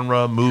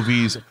genre,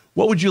 movies?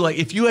 What would you like,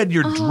 if you had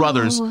your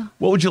druthers,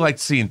 what would you like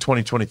to see in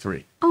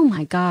 2023? Oh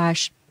my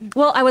gosh.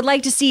 Well, I would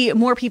like to see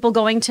more people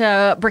going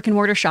to brick and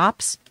mortar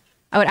shops.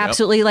 I would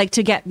absolutely like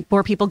to get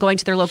more people going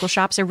to their local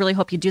shops. I really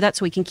hope you do that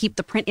so we can keep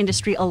the print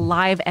industry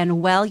alive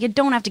and well. You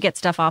don't have to get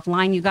stuff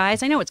offline, you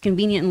guys. I know it's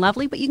convenient and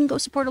lovely, but you can go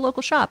support a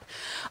local shop.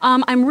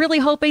 I'm really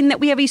hoping that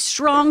we have a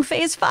strong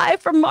Phase 5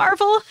 from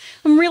Marvel.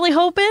 I'm really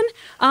hoping.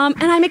 And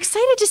I'm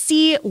excited to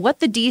see what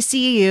the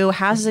DCEU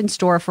has in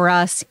store for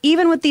us,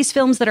 even with these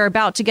films that are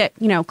about to get,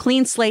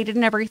 clean slated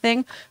and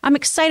everything. I'm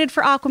excited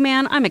for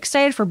Aquaman. I'm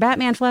excited for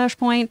Batman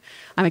Flashpoint.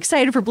 I'm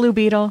excited for Blue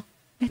Beetle.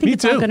 I think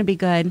it's all going to be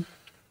good.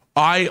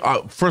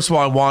 First of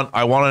all,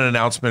 I want an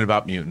announcement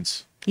about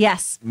mutants.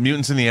 Yes.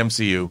 Mutants in the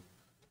MCU.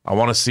 I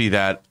want to see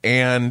that.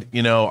 And,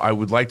 I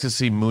would like to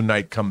see Moon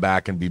Knight come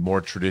back and be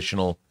more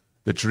traditional,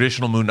 the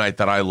traditional Moon Knight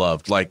that I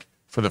loved, like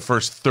for the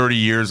first 30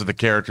 years of the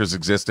character's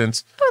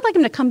existence. I would like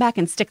him to come back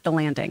and stick the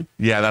landing.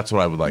 Yeah, that's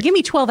what I would like. Give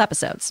me 12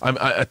 episodes. I'm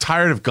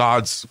tired of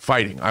gods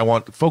fighting. I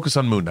want focus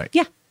on Moon Knight.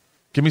 Yeah.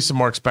 Give me some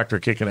Mark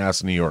Spector kicking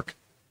ass in New York.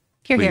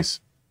 Please.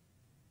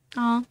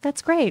 Oh,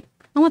 that's great.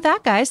 And with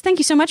that, guys, thank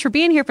you so much for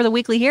being here for the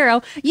Weekly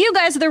Hero. You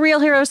guys are the real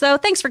heroes, though.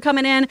 Thanks for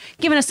coming in,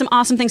 giving us some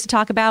awesome things to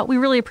talk about. We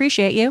really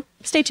appreciate you.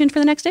 Stay tuned for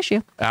the next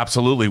issue.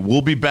 Absolutely.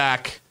 We'll be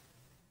back,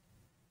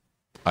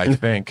 I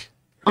think.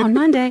 On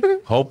Monday.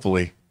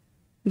 Hopefully.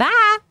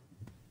 Bye.